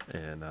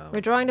 And We're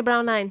drawing the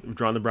brown line. we've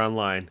drawn the brown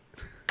line.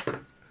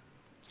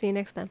 See you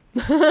next time.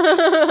 See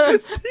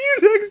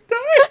you next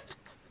time.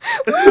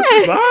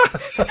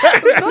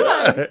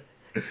 Bye.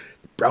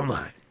 Brown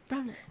line.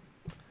 Brown line.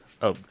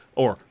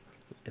 Oh,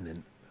 and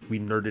then we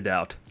nerded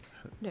out.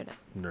 Nerd out.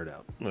 Nerd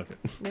out. Okay.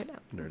 Nerd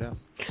out. Nerd out.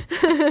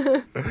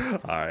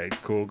 All right.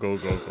 Cool. Go.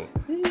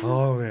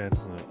 Oh man.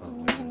 Oh,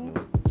 wait a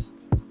minute.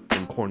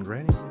 And corn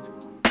granny.